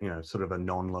sort of a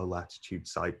non-low latitude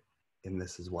site in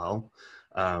this as well.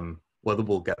 Whether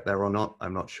we'll get there or not,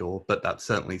 I'm not sure, but that's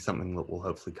certainly something that will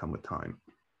hopefully come with time.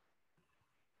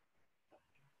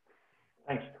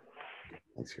 Thanks.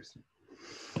 Thanks, Kirsten.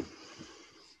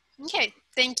 Okay,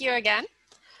 thank you again.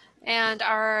 And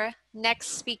our next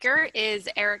speaker is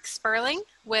Eric Sperling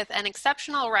with an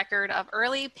exceptional record of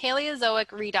early Paleozoic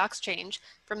redox change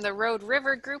from the Road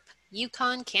River Group,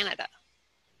 Yukon, Canada.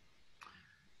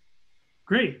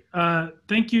 Great.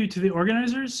 Thank you to the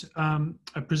organizers.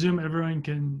 I presume everyone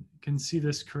can see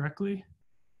this correctly.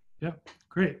 Yep,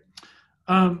 great.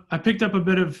 I picked up a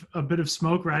bit of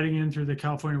smoke riding in through the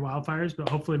California wildfires, but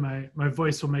hopefully my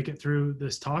voice will make it through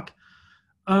this talk.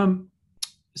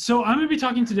 So I'm going to be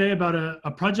talking today about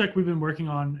a project we've been working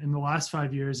on in the last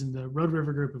 5 years in the Road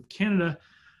River Group of Canada.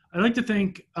 I'd like to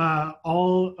thank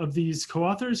all of these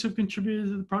co-authors who've contributed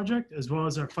to the project, as well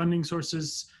as our funding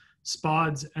sources,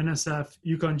 SPODS, NSF,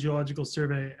 Yukon Geological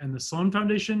Survey, and the Sloan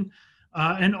Foundation,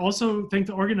 and also thank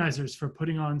the organizers for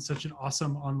putting on such an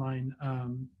awesome online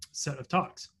set of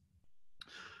talks.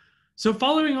 So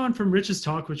following on from Rich's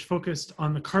talk, which focused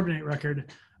on the carbonate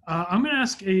record, I'm going to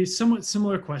ask a somewhat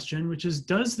similar question, which is,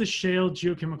 does the shale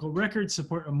geochemical record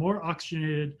support a more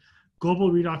oxygenated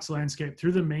global redox landscape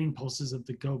through the main pulses of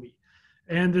the GOBE?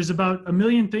 And there's about a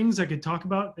million things I could talk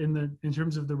about in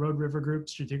terms of the Road River Group,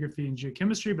 stratigraphy, and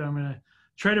geochemistry, but I'm going to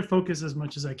try to focus as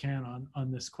much as I can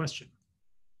on this question.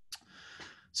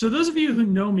 So those of you who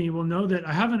know me will know that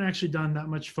I haven't actually done that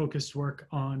much focused work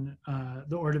on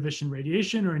the Ordovician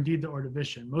radiation, or indeed the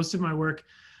Ordovician. Most of my work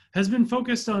has been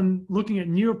focused on looking at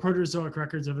Neoproterozoic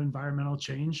records of environmental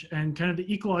change and kind of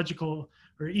the ecological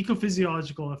or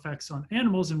ecophysiological effects on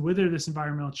animals and whether this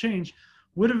environmental change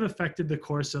would have affected the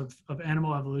course of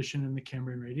animal evolution in the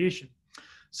Cambrian radiation.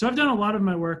 So I've done a lot of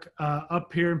my work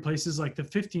up here in places like the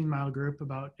 15-mile group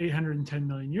about 810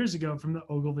 million years ago from the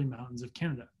Ogilvy Mountains of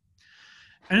Canada.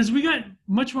 And as we got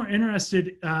much more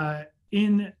interested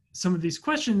in some of these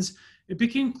questions, it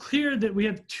became clear that we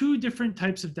have two different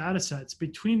types of data sets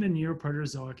between the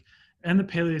Neoproterozoic and the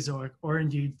Paleozoic, or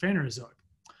indeed Phanerozoic.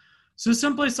 So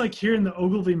someplace like here in the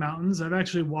Ogilvy Mountains, I've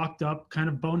actually walked up kind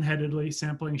of boneheadedly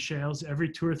sampling shales every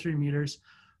 2 or 3 meters.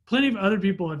 Plenty of other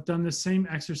people have done the same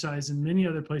exercise in many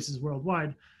other places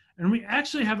worldwide. And we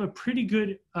actually have a pretty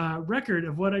good record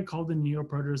of what I call the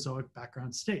Neoproterozoic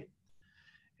background state.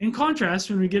 In contrast,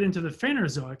 when we get into the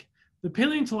Phanerozoic, the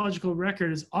paleontological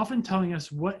record is often telling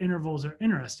us what intervals are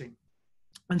interesting.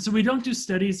 And so we don't do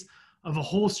studies of a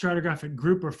whole stratigraphic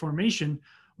group or formation.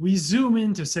 We zoom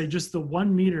in to say just the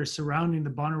 1 meter surrounding the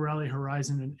Bonarelli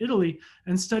horizon in Italy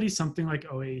and study something like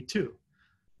OAE2.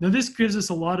 Now this gives us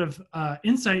a lot of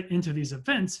insight into these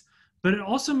events, but it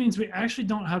also means we actually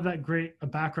don't have that great a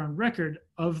background record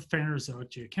of Phanerozoic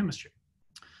geochemistry.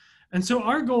 And so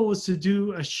our goal was to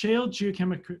do a shale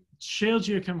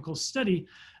geochemical study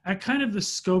at kind of the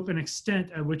scope and extent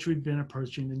at which we've been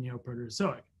approaching the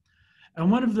Neoproterozoic.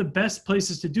 And one of the best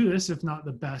places to do this, if not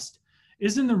the best,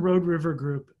 is in the Road River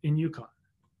group in Yukon.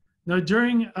 Now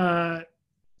during the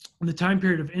time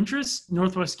period of interest,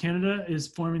 Northwest Canada is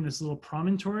forming this little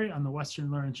promontory on the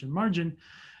Western Laurentian margin,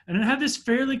 and it had this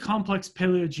fairly complex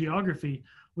paleogeography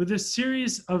with a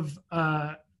series of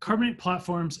carbonate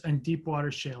platforms and deep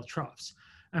water shale troughs.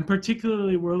 And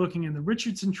particularly, we're looking in the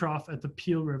Richardson Trough at the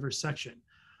Peel River section,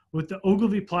 with the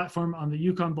Ogilvy platform on the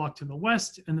Yukon Block to the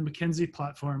west and the Mackenzie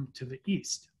platform to the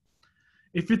east.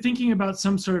 If you're thinking about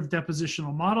some sort of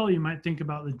depositional model, you might think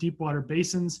about the deep water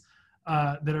basins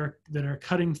that are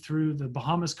cutting through the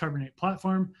Bahamas carbonate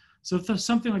platform. So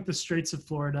something like the Straits of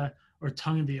Florida or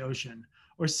tongue of the ocean,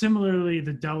 or similarly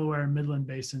the Delaware and Midland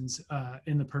basins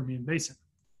in the Permian Basin.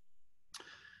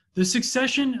 The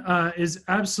succession is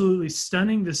absolutely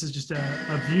stunning. This is just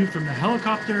a view from the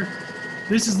helicopter.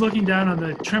 This is looking down on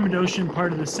the Tremedocian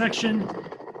part of the section.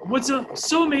 What's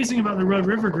so amazing about the Road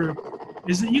River group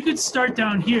is that you could start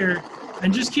down here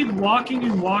and just keep walking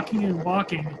and walking and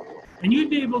walking, and you'd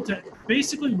be able to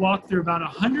basically walk through about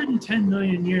 110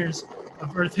 million years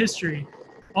of Earth history,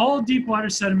 all deep water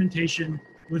sedimentation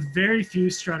with very few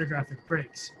stratigraphic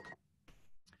breaks.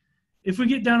 If we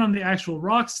get down on the actual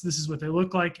rocks, this is what they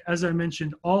look like. As I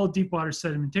mentioned, all deep water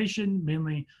sedimentation,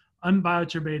 mainly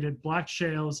unbioturbated black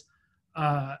shales,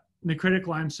 necritic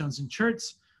limestones and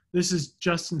cherts. This is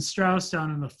Justin Strauss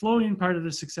down in the flowing part of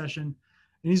the succession.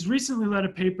 And he's recently led a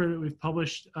paper that we've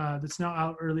published that's now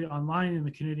out early online in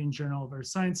the Canadian Journal of Earth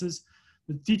Sciences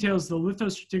that details the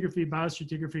lithostratigraphy,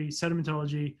 biostratigraphy,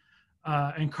 sedimentology,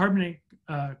 and carbon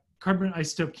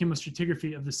isotope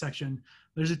chemostratigraphy of the section.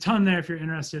 There's a ton there if you're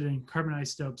interested in carbon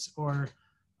isotopes or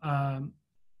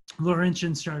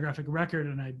Laurentian stratigraphic record,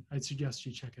 and I'd suggest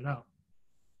you check it out.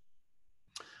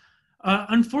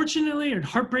 Unfortunately, or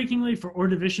heartbreakingly for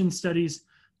Ordovician studies,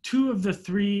 2 of the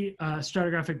 3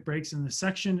 stratigraphic breaks in the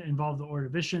section involve the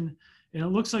Ordovician, and it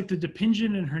looks like the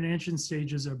Dipingian and Hernantian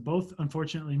stages are both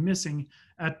unfortunately missing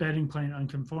at bedding plane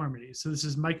unconformity. So this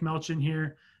is Mike Melchin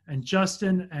here and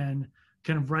Justin, and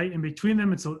kind of right in between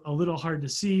them, it's a little hard to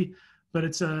see, but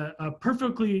it's a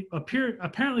apparently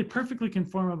perfectly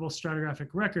conformable stratigraphic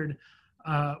record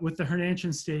with the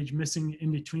Hernantian stage missing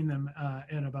in between them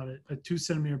and about a 2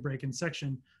 centimeter break in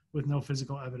section with no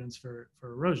physical evidence for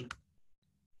erosion.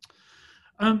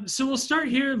 So we'll start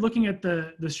here looking at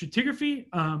the stratigraphy.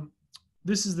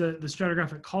 This is the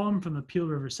stratigraphic column from the Peel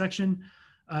River section.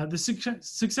 The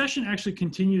succession actually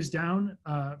continues down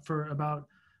for about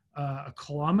a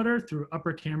kilometer through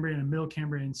Upper Cambrian and Middle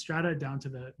Cambrian strata down to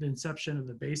the inception of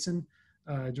the basin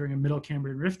during a Middle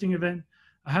Cambrian rifting event.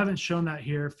 I haven't shown that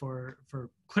here for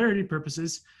clarity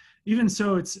purposes. Even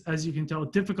so, it's, as you can tell,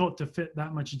 difficult to fit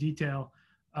that much detail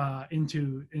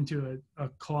into a 1.5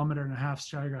 kilometer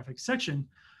stratigraphic section.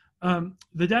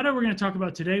 The data we're going to talk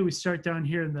about today, we start down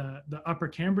here in the Upper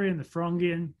Cambrian, the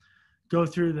Ferongian, go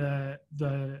through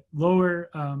the lower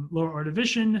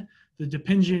Ordovician, the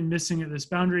Dipingian missing at this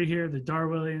boundary here, the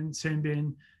Darwinian,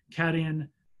 Sandbian-Katian,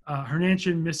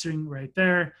 Hernantian missing right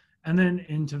there, and then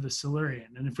into the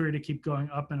Silurian. And if we were to keep going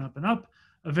up and up and up,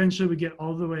 eventually we get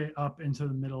all the way up into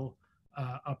the middle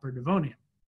Upper Devonian.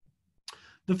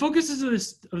 The focus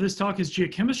of this talk is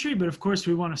geochemistry, but of course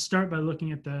we want to start by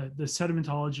looking at the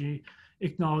sedimentology,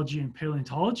 ichnology, and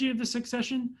paleontology of the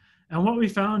succession. And what we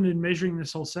found in measuring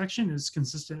this whole section is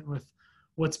consistent with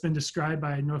what's been described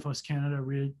by Northwest Canada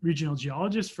regional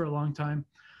geologists for a long time,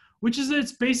 which is that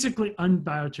it's basically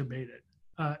unbioturbated.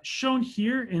 Shown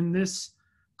here in this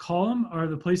column are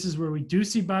the places where we do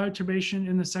see bioturbation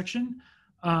in the section.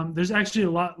 There's actually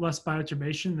a lot less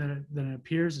bioturbation than it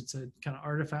appears. It's a kind of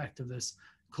artifact of this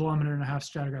 1.5 kilometer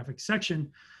stratigraphic section.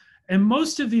 And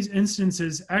most of these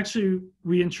instances actually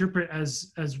we interpret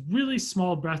as really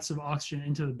small breaths of oxygen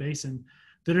into the basin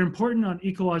that are important on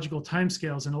ecological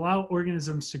timescales and allow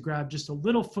organisms to grab just a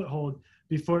little foothold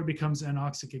before it becomes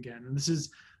anoxic again. And this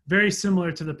is very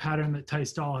similar to the pattern that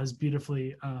Thijs Dahl has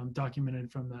beautifully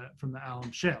documented from the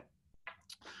alum shale.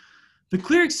 The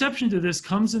clear exception to this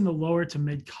comes in the lower to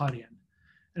mid-Katian.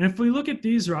 And if we look at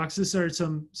these rocks, these are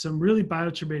some really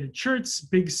bioturbated cherts,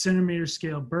 big centimeter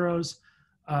scale burrows,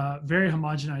 very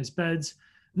homogenized beds.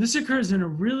 And this occurs in a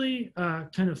really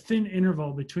kind of thin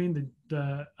interval between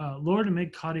the lower to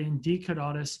mid-Katian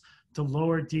D-Caudatus to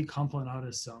lower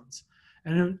D-Complanatus zones.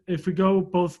 And if we go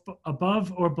both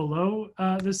above or below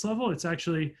this level, it's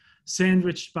actually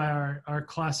sandwiched by our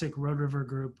classic Road River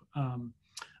group,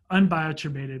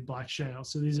 unbioturbated black shale.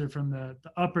 So these are from the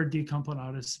upper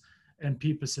D-Complanatus and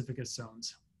P. pacificus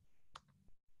zones.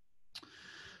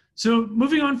 So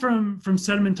moving on from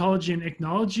sedimentology and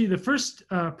ichnology, the first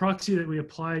proxy that we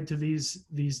applied to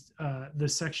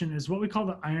this section is what we call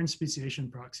the iron speciation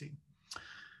proxy.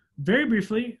 Very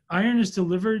briefly, iron is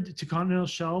delivered to continental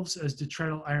shelves as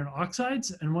detrital iron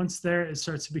oxides, and once there, it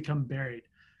starts to become buried.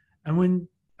 And when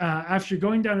after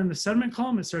going down in the sediment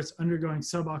column, it starts undergoing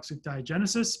suboxic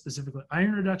diagenesis, specifically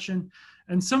iron reduction,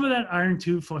 and some of that iron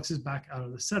too fluxes back out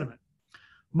of the sediment.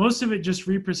 Most of it just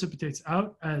reprecipitates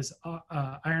out as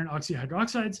iron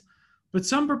oxyhydroxides, but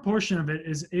some proportion of it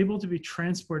is able to be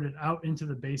transported out into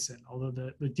the basin, although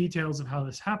the details of how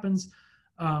this happens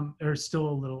are still a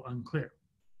little unclear.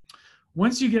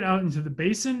 Once you get out into the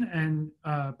basin, and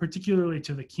particularly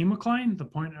to the chemocline, the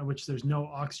point at which there's no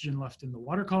oxygen left in the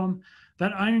water column,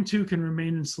 that iron too can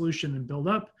remain in solution and build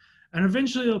up, and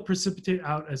eventually it'll precipitate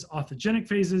out as authigenic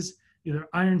phases, either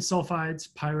iron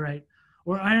sulfides, pyrite,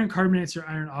 or iron carbonates or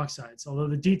iron oxides, although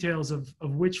the details of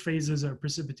which phases are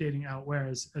precipitating out where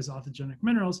as authigenic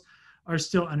minerals are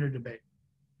still under debate.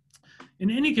 In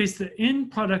any case, the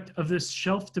end product of this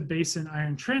shelf to basin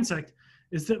iron transect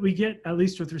is that we get, at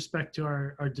least with respect to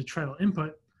our detrital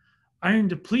input, iron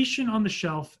depletion on the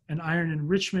shelf and iron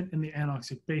enrichment in the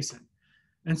anoxic basin.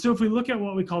 And so if we look at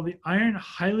what we call the iron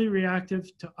highly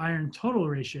reactive to iron total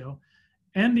ratio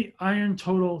and the iron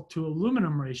total to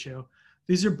aluminum ratio,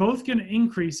 these are both going to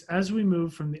increase as we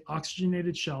move from the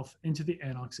oxygenated shelf into the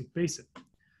anoxic basin.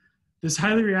 This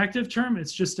highly reactive term,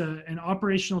 it's just an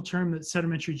operational term that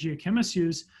sedimentary geochemists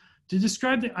use to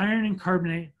describe the iron and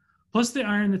carbonate plus the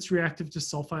iron that's reactive to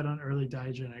sulfide on early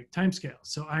diagenetic timescales.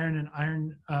 So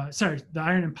the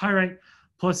iron and pyrite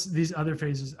plus these other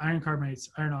phases, iron carbonates,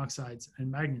 iron oxides,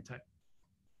 and magnetite.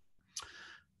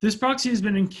 This proxy has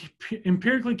been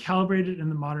empirically calibrated in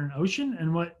the modern ocean,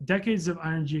 and what decades of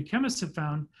iron geochemists have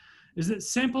found is that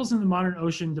samples in the modern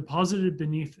ocean deposited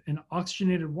beneath an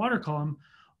oxygenated water column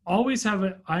always have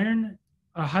a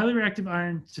highly reactive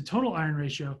iron to total iron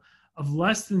ratio of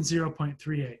less than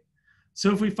 0.38.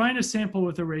 So if we find a sample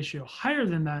with a ratio higher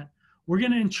than that, we're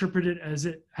going to interpret it as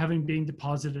it having been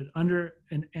deposited under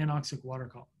an anoxic water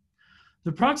column.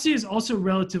 The proxy is also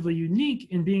relatively unique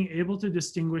in being able to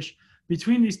distinguish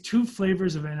between these two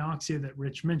flavors of anoxia that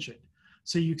Rich mentioned.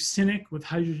 So euxinic with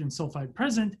hydrogen sulfide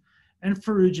present and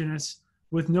ferruginous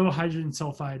with no hydrogen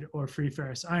sulfide or free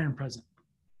ferrous iron present.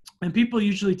 And people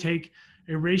usually take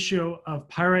a ratio of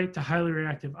pyrite to highly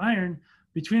reactive iron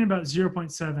between about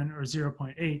 0.7 or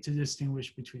 0.8 to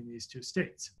distinguish between these two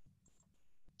states.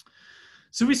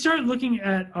 So we start looking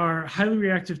at our highly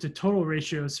reactive to total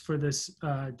ratios for this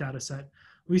data set.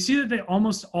 We see that they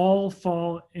almost all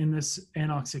fall in this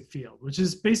anoxic field, which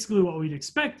is basically what we'd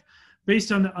expect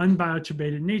based on the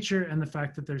unbioturbated nature and the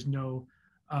fact that there's no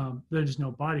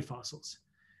body fossils.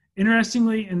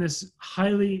 Interestingly, in this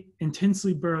highly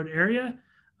intensely burrowed area,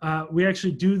 we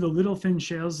actually do the little thin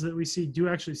shales that we see do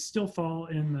actually still fall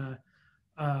in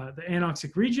the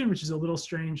anoxic region, which is a little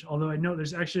strange, although I know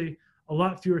there's actually a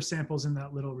lot fewer samples in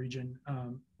that little region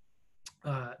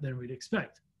than we'd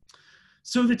expect.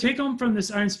 So the take home from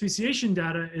this iron speciation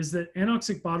data is that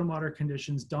anoxic bottom water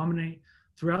conditions dominate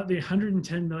throughout the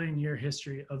 110 million year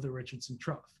history of the Richardson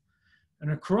Trough.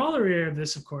 And a corollary of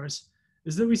this, of course,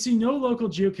 is that we see no local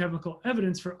geochemical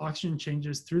evidence for oxygen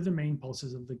changes through the main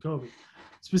pulses of the GOBE,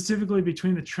 specifically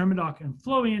between the Tremadoc and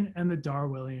Flowian and the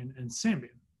Darwellian and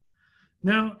Sandbian.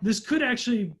 Now, this could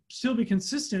actually still be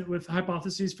consistent with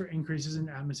hypotheses for increases in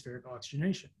atmospheric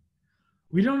oxygenation.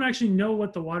 We don't actually know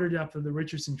what the water depth of the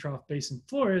Richardson Trough Basin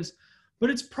floor is, but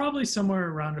it's probably somewhere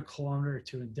around 1 kilometer or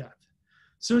 2 in depth.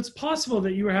 So it's possible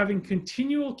that you were having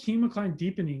continual chemocline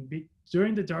deepening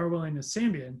during the Darwinian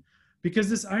Sandbian, because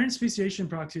this iron speciation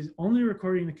proxy is only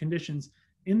recording the conditions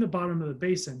in the bottom of the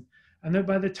basin, and that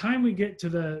by the time we get to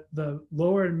the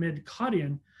lower and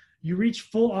mid-Katian, you reach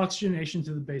full oxygenation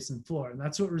to the basin floor. And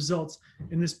that's what results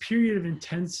in this period of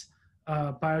intense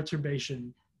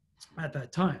bioturbation at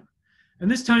that time. And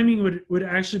this timing would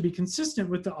actually be consistent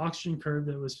with the oxygen curve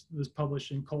that was published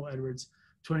in Cole Edwards'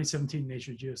 2017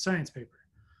 Nature Geoscience paper.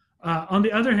 On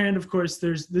the other hand, of course,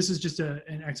 this is just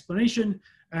an explanation,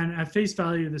 and at face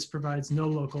value, this provides no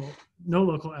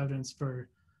local evidence for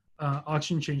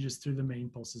oxygen changes through the main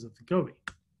pulses of the GOBE.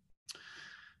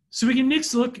 So we can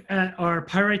next look at our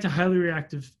pyrite to highly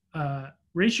reactive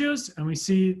ratios, and we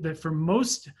see that for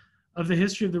most of the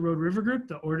history of the Road River group,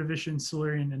 the Ordovician,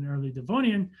 Silurian, and early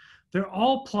Devonian, they're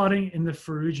all plotting in the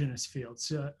ferruginous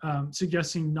fields,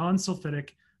 suggesting non-sulfidic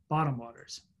bottom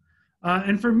waters.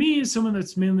 And for me, as someone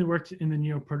that's mainly worked in the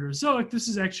Neoproterozoic, this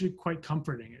is actually quite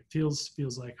comforting. It feels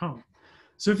like home.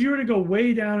 So if you were to go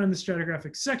way down in the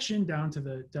stratigraphic section, down to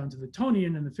the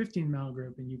Tonian and the 15-mile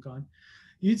group in Yukon,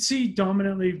 you'd see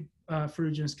dominantly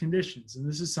ferruginous conditions. And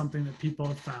this is something that people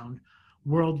have found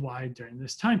worldwide during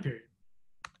this time period.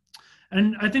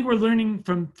 And I think we're learning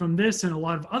from this and a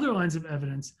lot of other lines of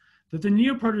evidence that the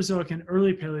Neoproterozoic and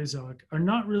early Paleozoic are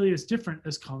not really as different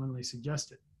as commonly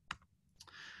suggested.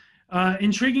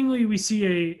 Intriguingly, we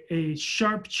see a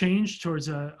sharp change towards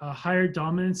a higher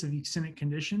dominance of euxinic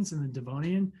conditions in the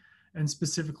Devonian and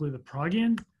specifically the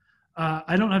Progian.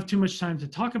 I don't have too much time to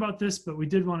talk about this, but we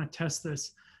did want to test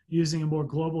this using a more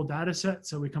global data set.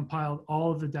 So we compiled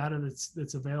all of the data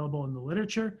that's available in the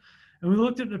literature. And we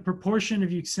looked at the proportion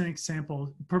of euxinic samples,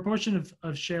 proportion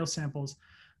of shale samples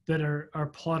that are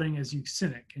plotting as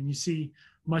euxinic. And you see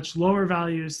much lower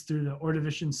values through the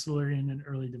Ordovician, Silurian, and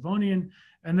early Devonian,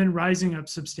 and then rising up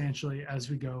substantially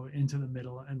as we go into the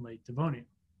middle and late Devonian.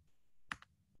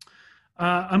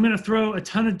 I'm going to throw a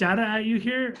ton of data at you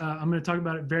here. I'm going to talk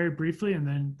about it very briefly and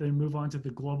then move on to the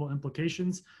global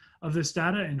implications of this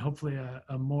data in hopefully a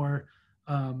more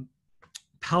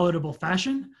palatable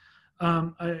fashion.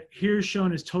 Here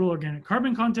shown is total organic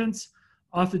carbon contents,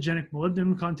 authigenic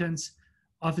molybdenum contents,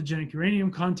 authigenic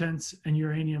uranium contents, and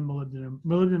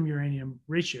molybdenum-uranium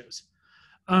ratios.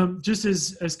 Just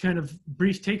as kind of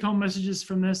brief take-home messages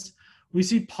from this, we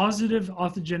see positive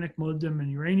authigenic molybdenum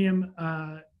and uranium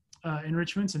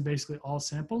enrichments in basically all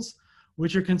samples,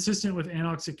 which are consistent with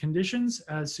anoxic conditions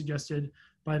as suggested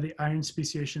by the iron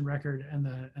speciation record and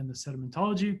the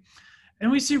sedimentology.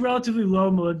 And we see relatively low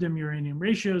molybdenum-uranium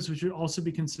ratios, which would also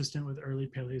be consistent with early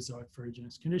Paleozoic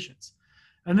ferruginous conditions.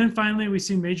 And then finally, we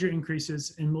see major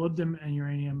increases in molybdenum and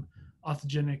uranium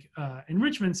authigenic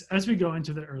enrichments as we go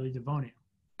into the early Devonian.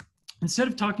 Instead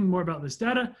of talking more about this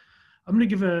data, I'm going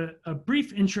to give a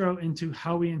brief intro into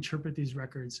how we interpret these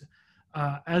records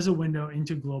as a window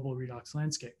into global redox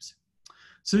landscapes.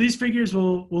 So these figures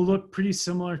will look pretty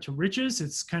similar to Rich's.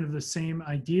 It's kind of the same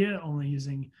idea, only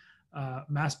using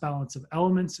mass balance of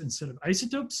elements instead of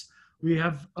isotopes. We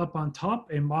have up on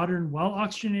top a modern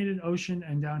well-oxygenated ocean,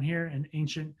 and down here an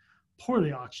ancient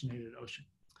poorly oxygenated ocean.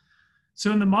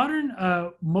 So in the modern,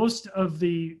 most of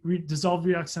the dissolved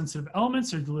redox-sensitive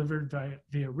elements are delivered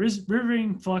via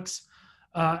riverine flux,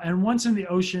 and once in the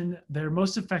ocean, their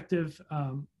most effective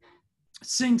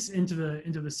sinks into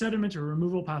the sediment or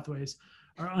removal pathways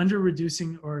are under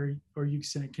reducing or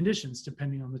euxinic conditions,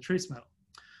 depending on the trace metal.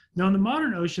 Now in the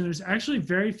modern ocean, there's actually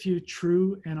very few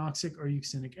true anoxic or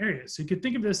euxinic areas. So you could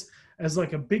think of this as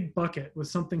like a big bucket with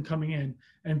something coming in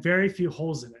and very few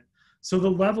holes in it. So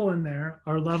the level in there,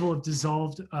 our level of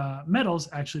dissolved metals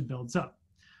actually builds up.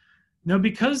 Now,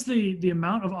 because the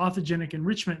amount of authigenic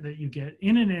enrichment that you get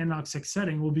in an anoxic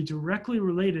setting will be directly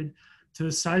related to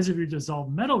the size of your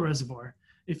dissolved metal reservoir,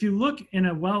 if you look in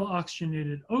a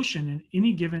well-oxygenated ocean in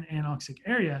any given anoxic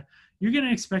area, you're going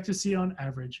to expect to see on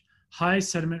average high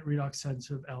sediment redox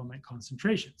sensitive element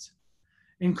concentrations.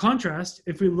 In contrast,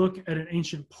 if we look at an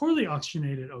ancient poorly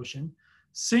oxygenated ocean,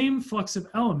 same flux of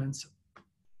elements,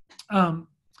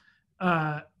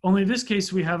 only in this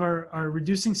case we have our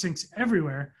reducing sinks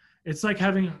everywhere. It's like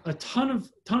having a ton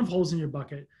of holes in your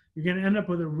bucket. You're going to end up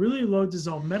with a really low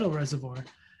dissolved metal reservoir.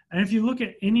 And if you look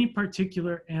at any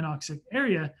particular anoxic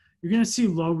area, you're going to see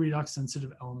low redox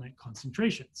sensitive element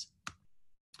concentrations.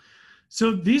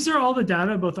 So these are all the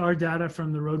data, both our data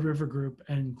from the Road River group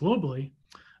and globally.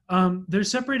 They're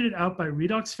separated out by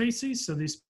redox phases. So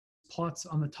these plots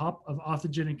on the top of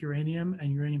authigenic uranium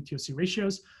and uranium TOC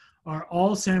ratios are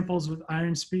all samples with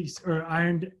iron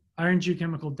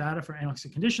geochemical data for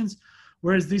anoxic conditions,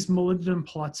 whereas these molybdenum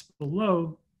plots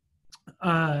below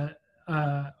are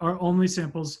only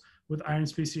samples with iron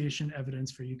speciation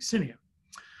evidence for euxinia.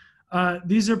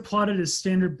 These are plotted as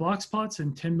standard blocks plots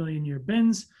in 10 million year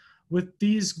bins, with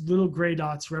these little gray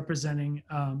dots representing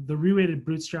the reweighted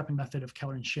bootstrapping method of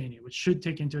Keller and Cheney, which should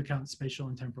take into account spatial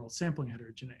and temporal sampling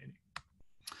heterogeneity.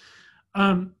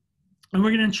 And we're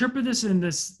going to interpret this in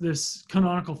this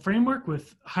canonical framework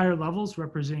with higher levels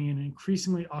representing an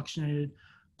increasingly oxygenated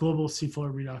global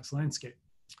seafloor redox landscape.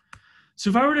 So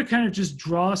if I were to kind of just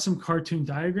draw some cartoon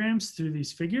diagrams through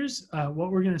these figures,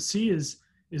 what we're going to see is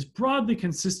broadly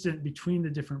consistent between the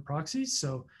different proxies.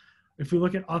 So if we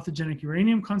look at authigenic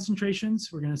uranium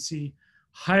concentrations, we're going to see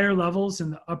higher levels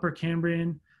in the upper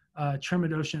Cambrian,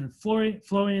 Tremidocian, and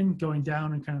Florian, going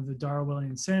down in kind of the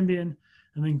Darwinian Sandbian,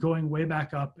 and then going way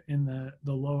back up in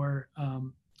the lower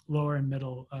and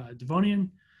middle Devonian.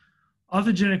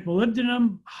 Authigenic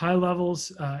molybdenum, high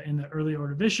levels in the early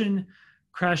Ordovician,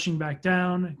 crashing back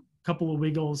down, a couple of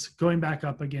wiggles, going back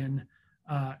up again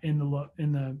in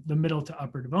the middle to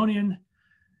upper Devonian.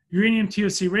 Uranium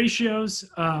TOC ratios,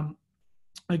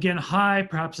 again high,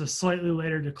 perhaps a slightly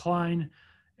later decline,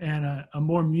 and a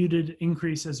more muted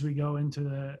increase as we go into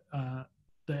the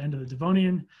end of the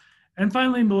Devonian. And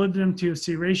finally, molybdenum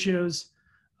TOC ratios,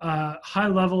 high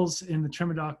levels in the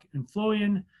Tremidoc and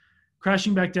Florian,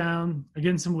 crashing back down,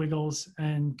 again some wiggles,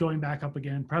 and going back up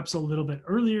again, perhaps a little bit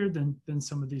earlier than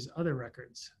some of these other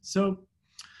records. So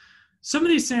some of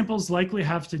these samples likely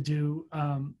have to do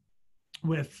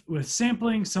with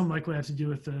sampling, some likely have to do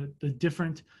with the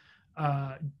different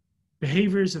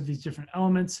behaviors of these different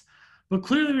elements, but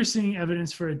clearly we're seeing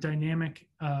evidence for a dynamic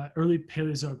early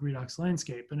Paleozoic redox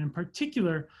landscape. And in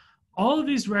particular, all of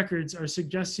these records are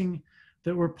suggesting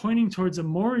that we're pointing towards a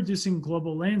more reducing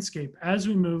global landscape as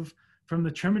we move from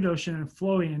the Tremidocian and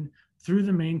Florian through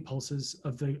the main pulses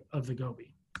of the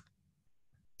GOBE.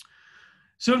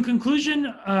 So in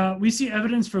conclusion, we see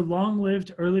evidence for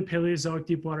long-lived early Paleozoic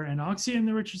deepwater anoxia in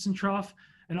the Richardson Trough,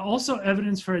 and also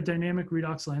evidence for a dynamic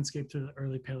redox landscape through the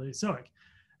early Paleozoic.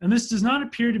 And this does not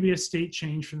appear to be a state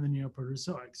change from the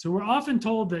Neoproterozoic. So we're often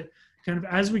told that kind of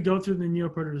as we go through the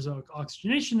Neoproterozoic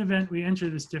oxygenation event, we enter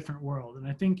this different world. And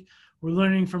I think we're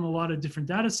learning from a lot of different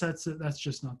data sets that that's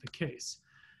just not the case.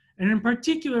 And in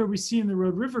particular, we see in the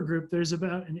Road River group, there's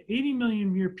about an 80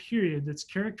 million year period that's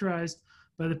characterized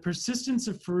by the persistence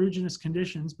of ferruginous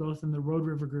conditions, both in the Road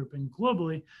River group and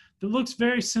globally, that looks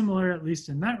very similar, at least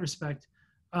in that respect,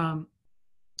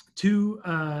 to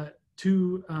the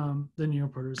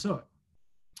Neoproterozoic.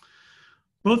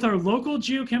 Both our local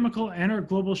geochemical and our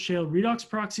global shale redox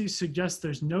proxies suggest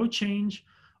there's no change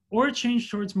or a change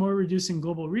towards more reducing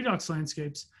global redox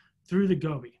landscapes through the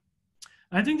GOBE.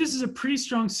 I think this is a pretty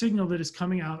strong signal that is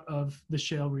coming out of the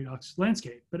shale redox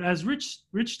landscape. But as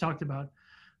Rich talked about,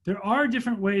 there are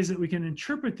different ways that we can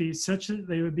interpret these such that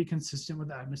they would be consistent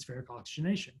with atmospheric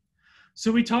oxygenation.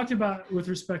 So we talked about, with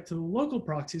respect to the local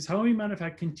proxies, how we might have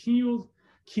had continual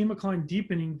chemocline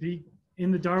deepening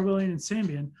in the Darwinian and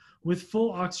Sandbian with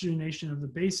full oxygenation of the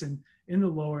basin in the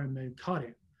lower and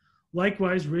mid-Katian.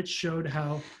 Likewise, Rich showed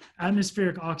how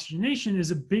atmospheric oxygenation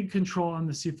is a big control on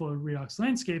the seafloor redox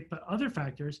landscape, but other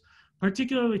factors,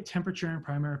 particularly temperature and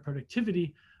primary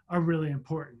productivity, are really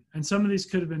important. And some of these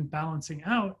could have been balancing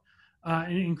out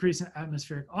an increase in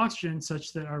atmospheric oxygen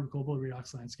such that our global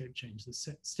redox landscape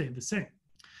stayed the same.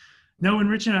 Now, when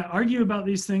Rich and I argue about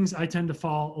these things, I tend to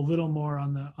fall a little more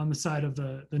on the side of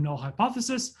the null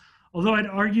hypothesis, although I'd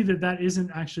argue that that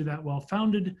isn't actually that well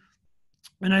founded.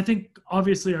 And I think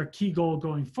obviously our key goal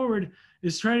going forward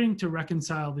is trying to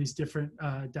reconcile these different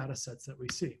data sets that we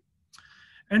see.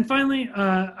 And finally,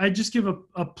 I just give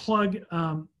a plug.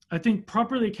 I think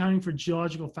properly accounting for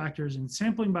geological factors and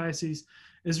sampling biases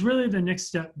is really the next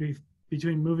step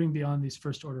between moving beyond these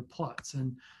first order plots.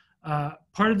 And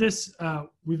part of this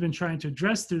we've been trying to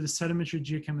address through the Sedimentary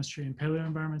Geochemistry and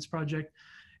Paleoenvironments project.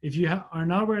 If you are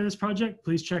not aware of this project,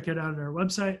 please check it out at our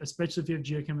website, especially if you have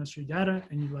geochemistry data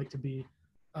and you'd like to be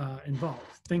involved.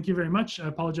 Thank you very much. I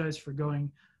apologize for going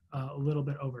a little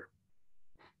bit over.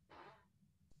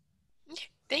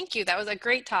 Thank you. That was a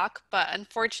great talk, but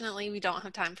unfortunately we don't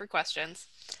have time for questions.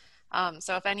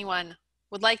 So if anyone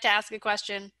would like to ask a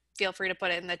question, feel free to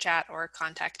put it in the chat or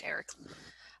contact Eric.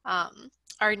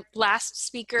 Our last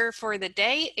speaker for the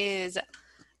day is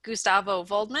Gustavo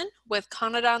Voldman with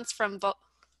conodonts from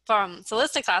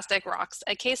siliciclastic rocks,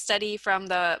 a case study from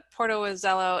the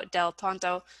Portozello del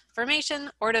Tonto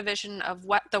Formation, Ordovician of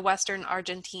the Western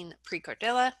Argentine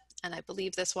Precordillera, And I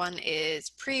believe this one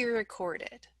is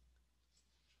pre-recorded.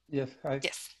 Yes, hi.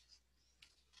 Yes.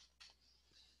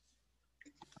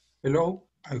 Hello,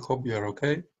 I hope you are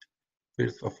okay.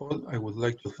 First of all, I would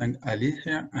like to thank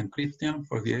Alicia and Christian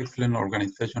for the excellent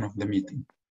organization of the meeting.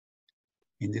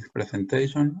 In this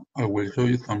presentation, I will show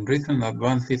you some recent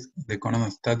advances in the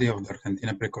conodont study of the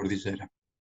Argentina precordillera,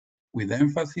 with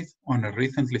emphasis on a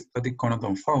recently studied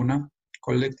conodont fauna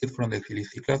collected from the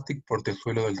siliciclastic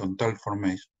Portezuelo del Dontal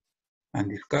formation, and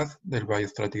discuss their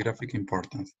biostratigraphic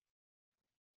importance.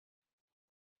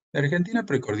 The Argentina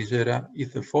precordillera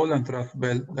is a fold and thrust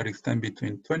belt that extends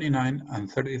between 29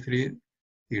 and 33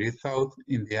 degrees south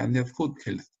in the Andean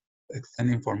foothills,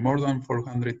 extending for more than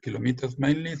 400 kilometers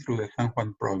mainly through the San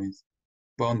Juan province,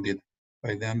 bounded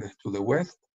by the Andes to the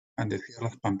west and the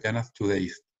Sierras Pampeanas to the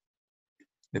east.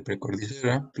 The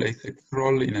precordillera plays a key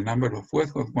role in a number of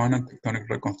West Gondwana tectonic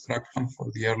reconstructions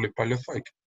for the early Paleozoic.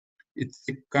 Its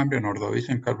Cambrian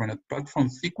Ordovician carbonate platform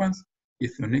sequence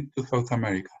is unique to South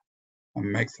America and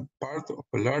makes it part of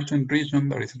a larger region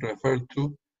that is referred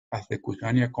to as the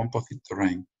Cuyania composite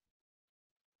terrain.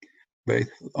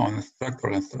 Based on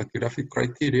structural and stratigraphic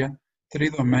criteria, 3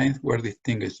 domains were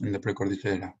distinguished in the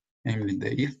precordillera, namely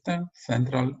the eastern,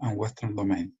 central, and western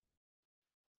domains.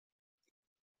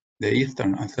 The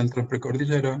eastern and central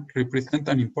precordillera represent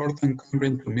an important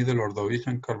Cambrian to Middle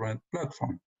Ordovician carbonate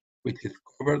platform, which is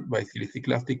covered by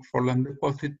siliciclastic foreland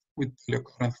deposits with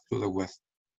occurrences to the west.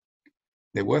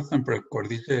 The western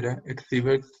precordillera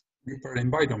exhibits deeper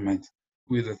environments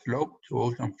with a slope to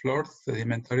ocean floor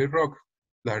sedimentary rocks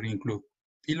that include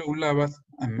pillow lavas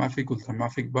and mafic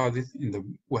ultramafic bodies in the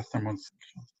westernmost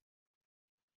sections.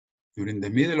 During the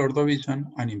Middle Ordovician,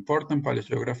 an important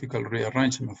paleogeographical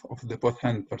rearrangement of deposit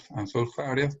centers and source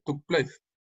areas took place,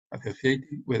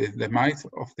 associated with the demise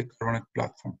of the carbonate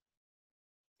platform.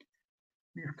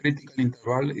 This critical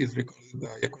interval is recorded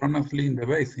diachronously in the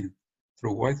basin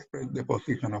through widespread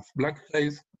deposition of black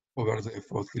shales over the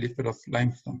fossiliferous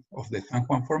limestone of the San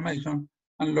Juan Formation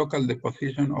and local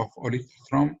deposition of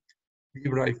olistostrom,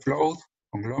 vibri flows,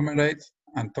 conglomerates,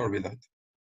 and turbidite.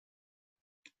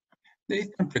 The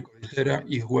eastern precordillera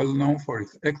is well known for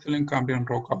its excellent Cambrian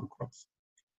rock outcrops.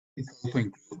 It also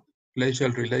includes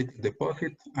glacial-related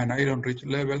deposits and iron-rich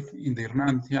levels in the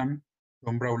Hernandian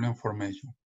Dombraulen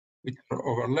Formation, which are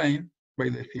overlain by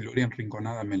the Silurian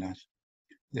Rinconada melange.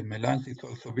 The melange is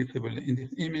also visible in this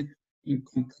image in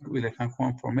contact with the San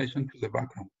Juan Formation to the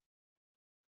background.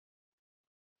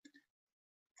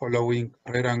 Following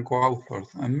Carrera and co-authors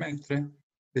and Mestre,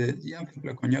 the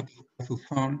Gianfipla-Coñatus Casus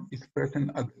zone is present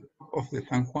at the top of the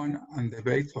San Juan and the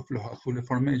base of Los Azules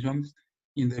formations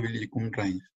in the Villicum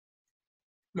range.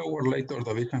 Lower Late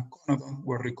Ordovician conodonts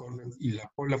were recorded in La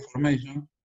Pola Formation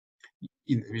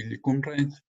in the Villicum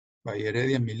range by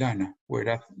Heredia Milana,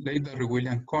 whereas later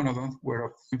Rewillian conodonts were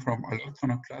obtained from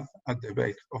alloxonoclasts at the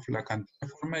base of La Cantera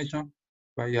Formation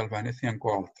by Albanese and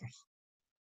co-authors.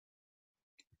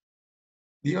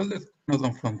 The oldest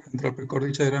conodonts from Central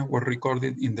Precordillera were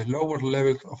recorded in the lower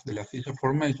levels of the La Silla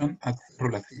Formation at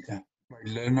Cerro La Silla by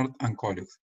Leonard and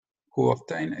colleagues, who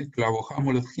obtained a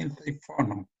Clavohamulus hinsei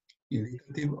phonon,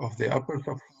 indicative of the upper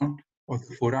subzone of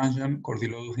the Furangian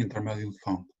Cordillodus intermedius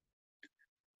zone.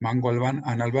 Mango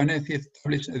and Albanese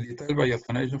established a detailed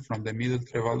biozonation from the middle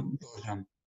Trebal Dojan,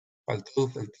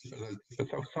 Paltodus del Tifel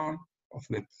subzone of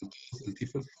the Paltodus del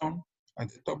Tifel zone at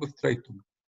the top stratum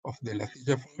of the La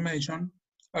Silla Formation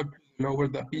up to the lower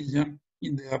Dapigian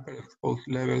in the upper exposed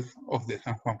levels of the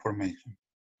San Juan Formation.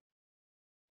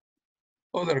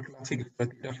 Other classic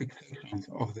stratigraphic sections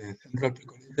of the Central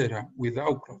Precordillera with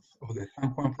outcrops of the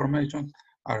San Juan Formation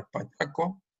are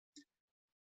Pachaco,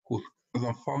 whose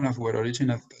faunas were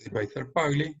originally studied by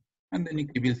Serpagli, and the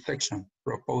Niquiville section,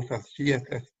 proposed as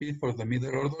GSSP for the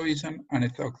Middle Ordovician and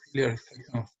its auxiliary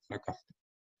section of Talacaster.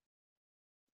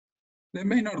 The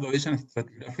main Ordovician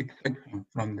stratigraphic section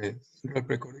from the Central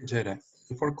Precordillera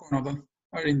for conodonts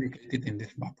are indicated in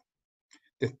this map.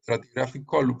 The stratigraphic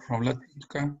column from La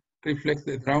Tisca reflects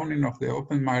the drowning of the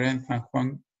open marine San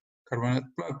Juan carbonate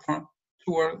platform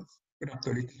towards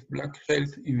graptolitic black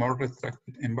shales in more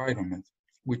restricted environments,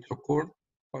 which occurred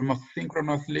almost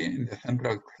synchronously in the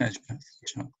central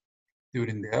section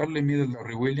during the early Middle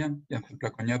Rewillian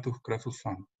Gianfipla-Coñatus Crassus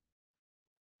zone.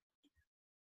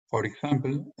 For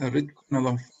example, a rich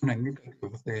conodont fauna indicative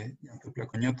of the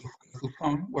Gianfipla-Coñatus Crassus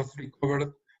zone was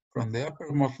recovered from the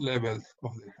uppermost levels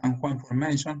of the San Juan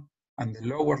Formation and the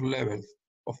lower levels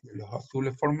of the Los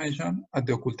Azules Formation at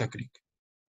the Oculta Creek.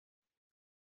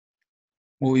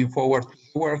 Moving forward to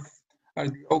the west are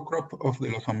the outcrop of the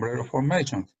Los Sombreros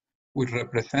formations, which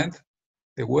represent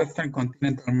the western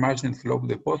continental margin slope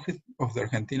deposit of the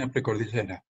Argentina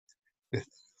precordillera. The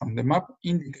stars on the map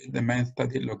indicate the main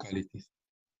study localities.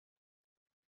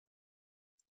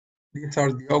 These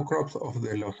are the outcrops of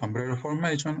the Los Sombreros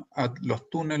Formation at Los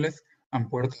Túneles and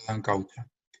Puerta de Ancaucha.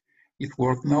 It's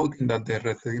worth noting that the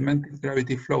resedimented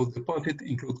gravity flow deposit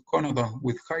includes conodonts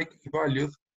with high K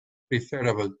values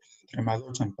preferable to the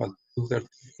Tremadocan Paleo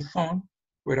zone,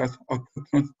 whereas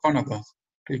autochthonous conodonts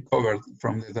recovered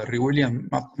from the Darwinian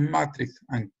matrix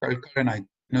and calcarenite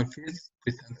fields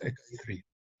present a K3.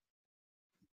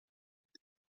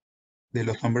 The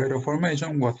Los Sombreros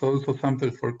Formation was also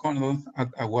sampled for conodonts at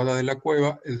Aguada de la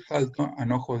Cueva, El Salto,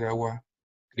 and Ojo de Agua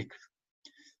creeks.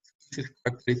 Species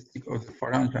characteristic of the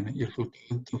Pharangian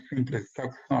resultant to simplex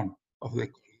subzone of the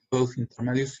Cordodos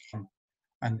intermediate zone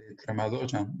and the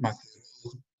Tremadocan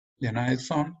Macedonian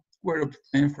zone were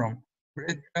obtained from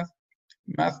breccias,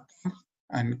 mastones,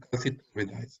 and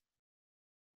calciturbidites.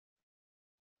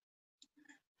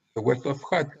 The west of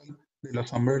Hatchel, the Los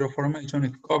Sombreros Formation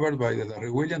is covered by the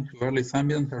Darwinian to early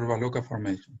Zambian Yerba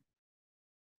Formation.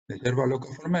 The Yerba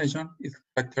Formation is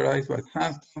characterized by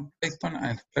sandstone, claystone,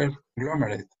 and sparse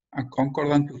conglomerates, and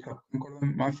concordant to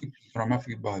subconcordant mafic to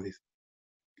tramafic bodies.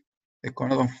 The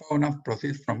conodont fauna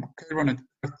proceeds from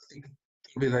carbonate-karstic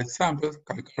turbidite samples,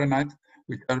 calcarenite,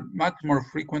 which are much more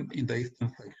frequent in the eastern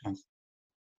sections.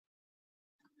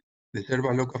 The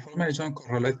Yerba Formation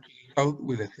correlates to the south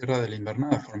with the Sierra de la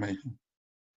Invernada Formation.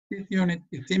 This unit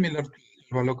is similar to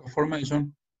the Yerba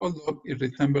Formation, although it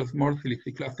resembles more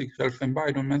siliciclastic shelf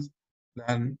environments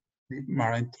than deep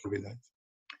marine turbidites.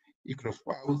 It crops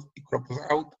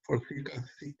out for circa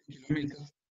 60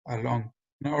 kilometers along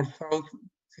north-south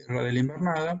Sierra de la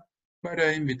Invernada,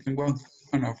 varying between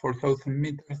 1,000 and 4,000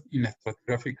 meters in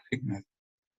stratigraphic thickness,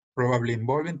 probably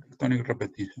involving tectonic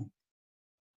repetition.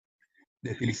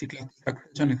 The siliciclastic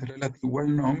succession is relatively well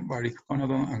known by its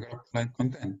conodont and graptolite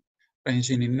content,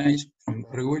 ranging in age from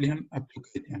Darwinian up to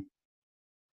Katian.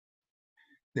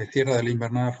 The Sierra de la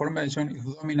Invernada Formation is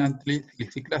dominantly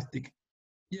siliciclastic,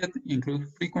 yet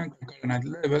includes frequent calcarenite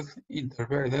levels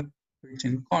interbedded,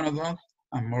 reaching conodonts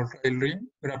and more rarely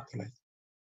graptolites.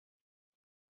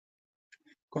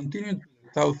 Continuing to the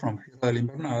south from Sierra de la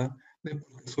Invernada, the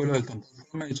Portezuelo del Tontal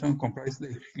Formation comprises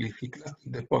the siliciclastic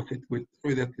deposit with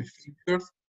turbiditic features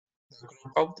that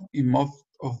crop out in most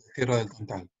of the Sierra del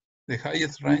Tontal, the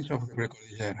highest range of the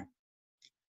Precordillera.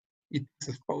 It is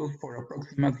exposed for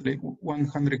approximately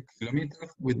 100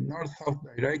 kilometers with north-south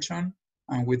direction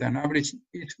and with an average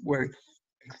east-west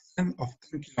extent of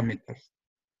 10 kilometers,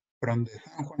 from the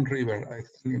San Juan River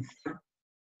extending far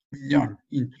beyond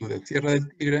into the Sierra del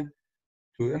Tigre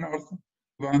to the north,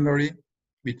 boundary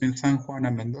between San Juan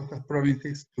and Mendoza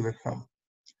provinces to the south.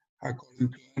 According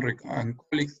to Enric and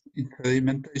colleagues, its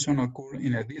sedimentation occurs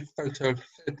in a distal shelf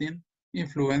setting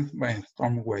influenced by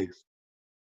storm waves.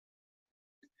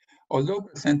 Although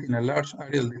presenting a large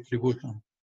aerial distribution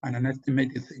and an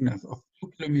estimated thickness of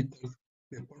 2 kilometers,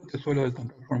 the Portezuelo del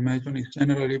Tontal Formation is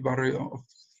generally barren of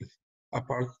fossils,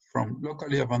 apart from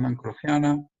locally abundant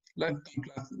Crociana, limestone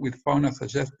class with fauna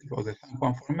suggestive of the San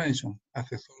Juan Formation as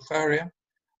a source area,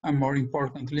 and more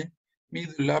importantly,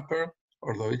 middle upper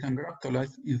Ordovician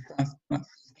graptolites in sandstone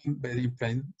bedding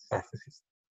plain surfaces.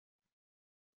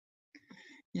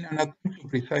 In an attempt to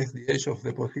precise the age of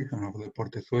the position of the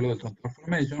Portezuelo del Tontal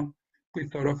Formation, we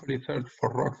thoroughly searched for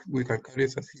rocks with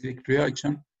calcareous acidic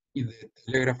reaction in the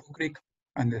Telegrafo Creek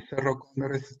and the Cerro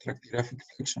Cóndores stratigraphic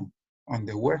section on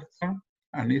the western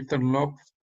and eastern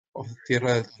lobes of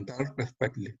Sierra del Tontal,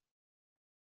 respectively.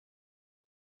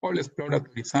 All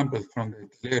exploratory samples from the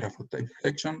Telegrafo type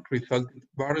section resulted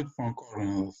barred from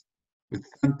conodonts, with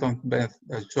sandstone beds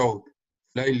that showed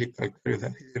slightly calcareous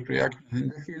acidic reactions in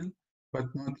the field, but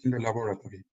not in the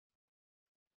laboratory.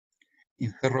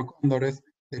 In Cerro Cóndores,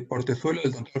 the Portezuelo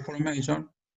del Tontal Formation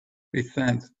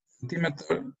presents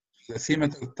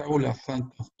centimeter-to-decimeter tabular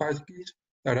sandstone package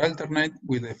that alternate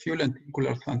with a few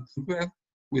lenticular sandstone bed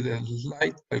with a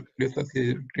slight calcareous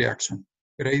acidic reaction,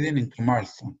 grading into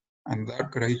marlstone and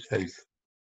dark gray shales.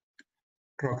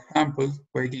 Rock samples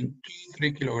weighing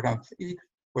 2-3 kilograms each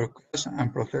were crushed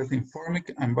and processed in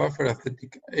formic and buffer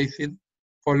acetic acid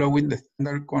following the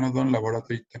standard conodont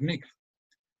laboratory techniques.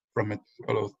 From a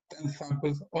total of 10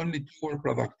 samples, only 2 were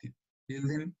productive,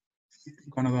 yielding 50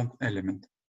 conodont elements.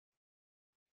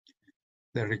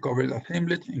 The recovered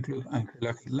assemblage includes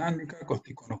Ancelax islandica,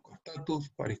 Costiconus costatus,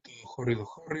 Paristodus horridus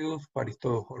horridus,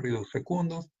 Paristodus horridus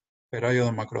secundus,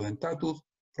 Peraeodon macrodentatus,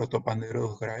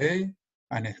 Protopanderodus graei,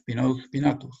 and Spinodus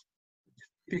spinatus, which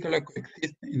typically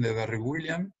coexist in the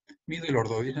Darwinian, Middle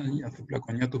Ordovician, and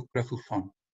Suplacognathus crassus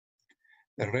zone.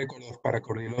 the record of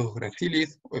Paracordylodus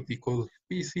gracilis, Epicodus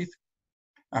species,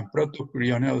 and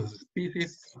Protopyrioneus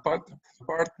species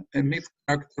support a mixed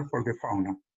character for the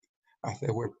fauna, as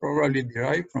they were probably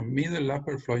derived from middle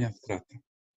upper Floyan strata.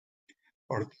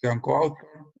 Ortega and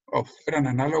co-author observed an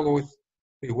analogous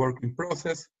reworking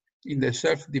process in the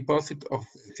shelf deposit of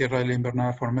the Sierra de la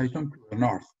Invernada Formation to the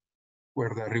north, where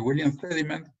the Rewellian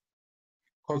sediment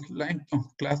caused limestone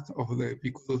clast of the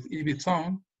Epicodus ibis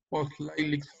zone was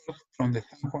slightly sourced from the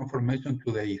San Juan Formation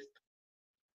to the east.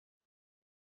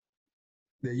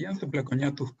 The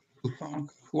Janseplaconiatus zone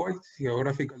has wide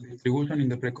geographical distribution in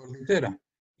the Precordillera,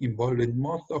 involving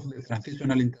most of the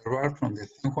transitional interval from the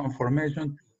San Juan Formation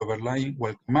to the overlying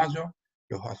Gualcamayo,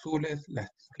 Los Azules, Las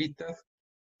Chiquitas,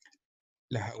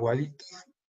 Las Aguaditas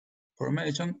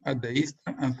Formation at the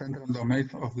eastern and central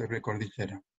domains of the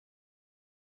Precordillera.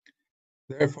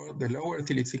 Therefore, the lower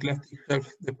siliciclastic shelf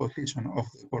deposition of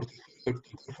the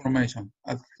Portezuelo Formation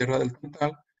at Sierra del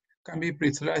Cantal can be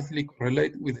precisely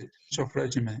correlated with the change of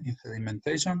regimen in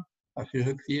sedimentation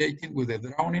associated with the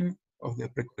drowning of the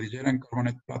Precordilleran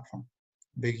carbonate platform,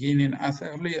 beginning as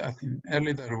early as in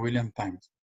early Darwinian times.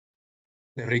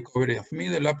 The recovery of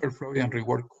middle upper Floyan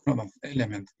reward conodont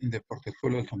elements in the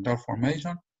Portezuelo Central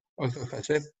Formation also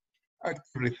suggests active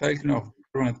recycling of the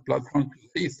carbonate platform to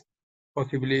the east,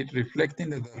 possibly reflecting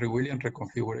the Darwinian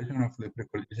reconfiguration of the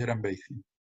Precordilleran basin.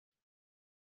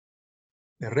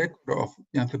 The record of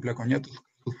Janseplaconiatus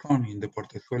zone in the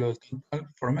Portezuelo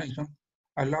Central Formation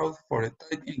allows for a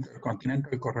tight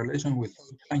intercontinental correlation with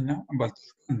South China and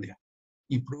Baltuscandia,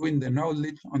 improving the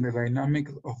knowledge on the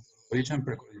dynamics of the Ordovician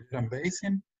Precordilleran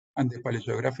basin and the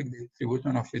paleogeographic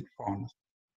distribution of its fauna.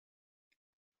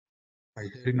 By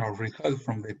sharing our results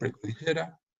from the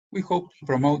Precordillera, we hope to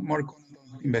promote more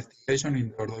investigation in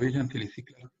the Ordovician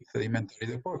siliciclastic sedimentary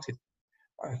deposit,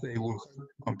 as they will help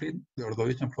to complete the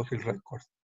Ordovician fossil record.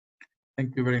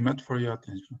 Thank you very much for your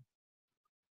attention.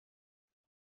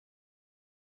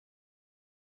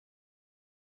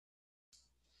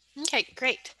 Okay,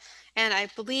 great. And I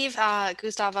believe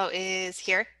Gustavo is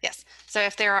here. Yes. So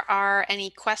if there are any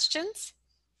questions.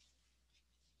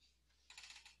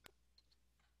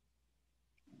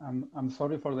 I'm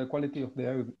sorry for the quality of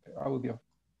the audio.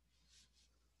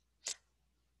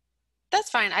 That's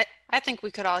fine. I think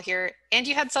we could all hear it. And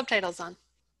you had subtitles on.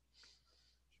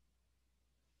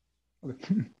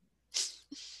 Okay.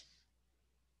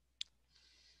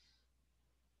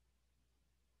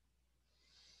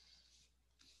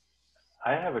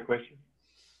 I have a question.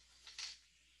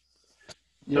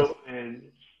 Yes. So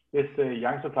this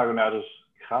Janseplaconiatus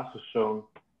crassus zone,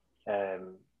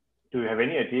 do you have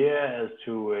any idea as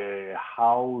to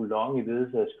how long it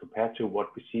is as compared to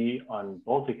what we see on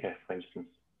Baltica, for instance?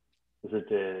 Is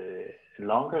it a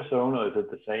longer zone or is it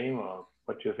the same, or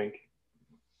what do you think?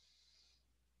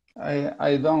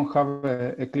 I don't have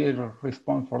a clear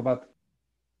response for that.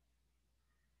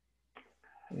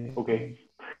 Okay.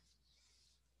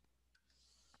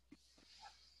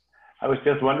 I was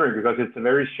just wondering because it's a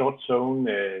very short zone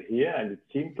here, and it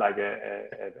seems like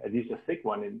at least a thick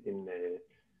one in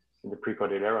the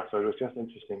Precordillera. So it was just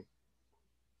interesting.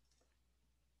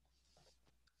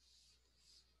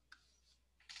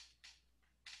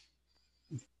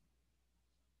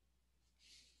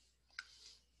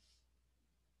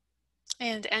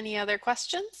 And any other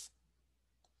questions?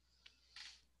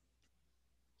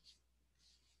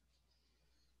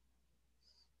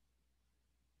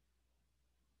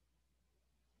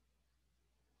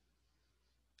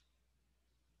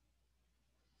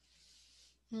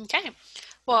 Okay,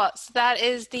 well, so that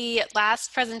is the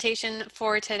last presentation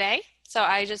for today. So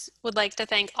I just would like to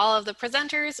thank all of the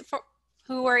presenters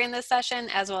who were in this session,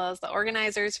 as well as the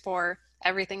organizers for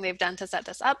everything they've done to set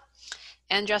this up.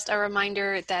 And just a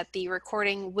reminder that the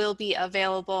recording will be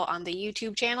available on the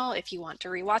YouTube channel if you want to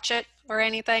rewatch it or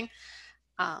anything.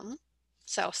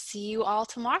 So see you all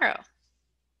tomorrow.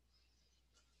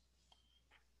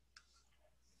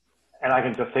 And I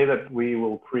can just say that we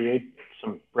will create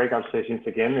some breakout sessions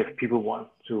again if people want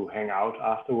to hang out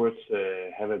afterwards,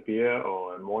 have a beer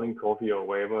or a morning coffee or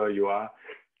wherever you are.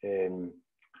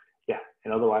 Yeah,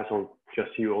 and otherwise I'll just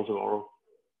see you all tomorrow.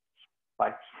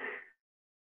 Bye.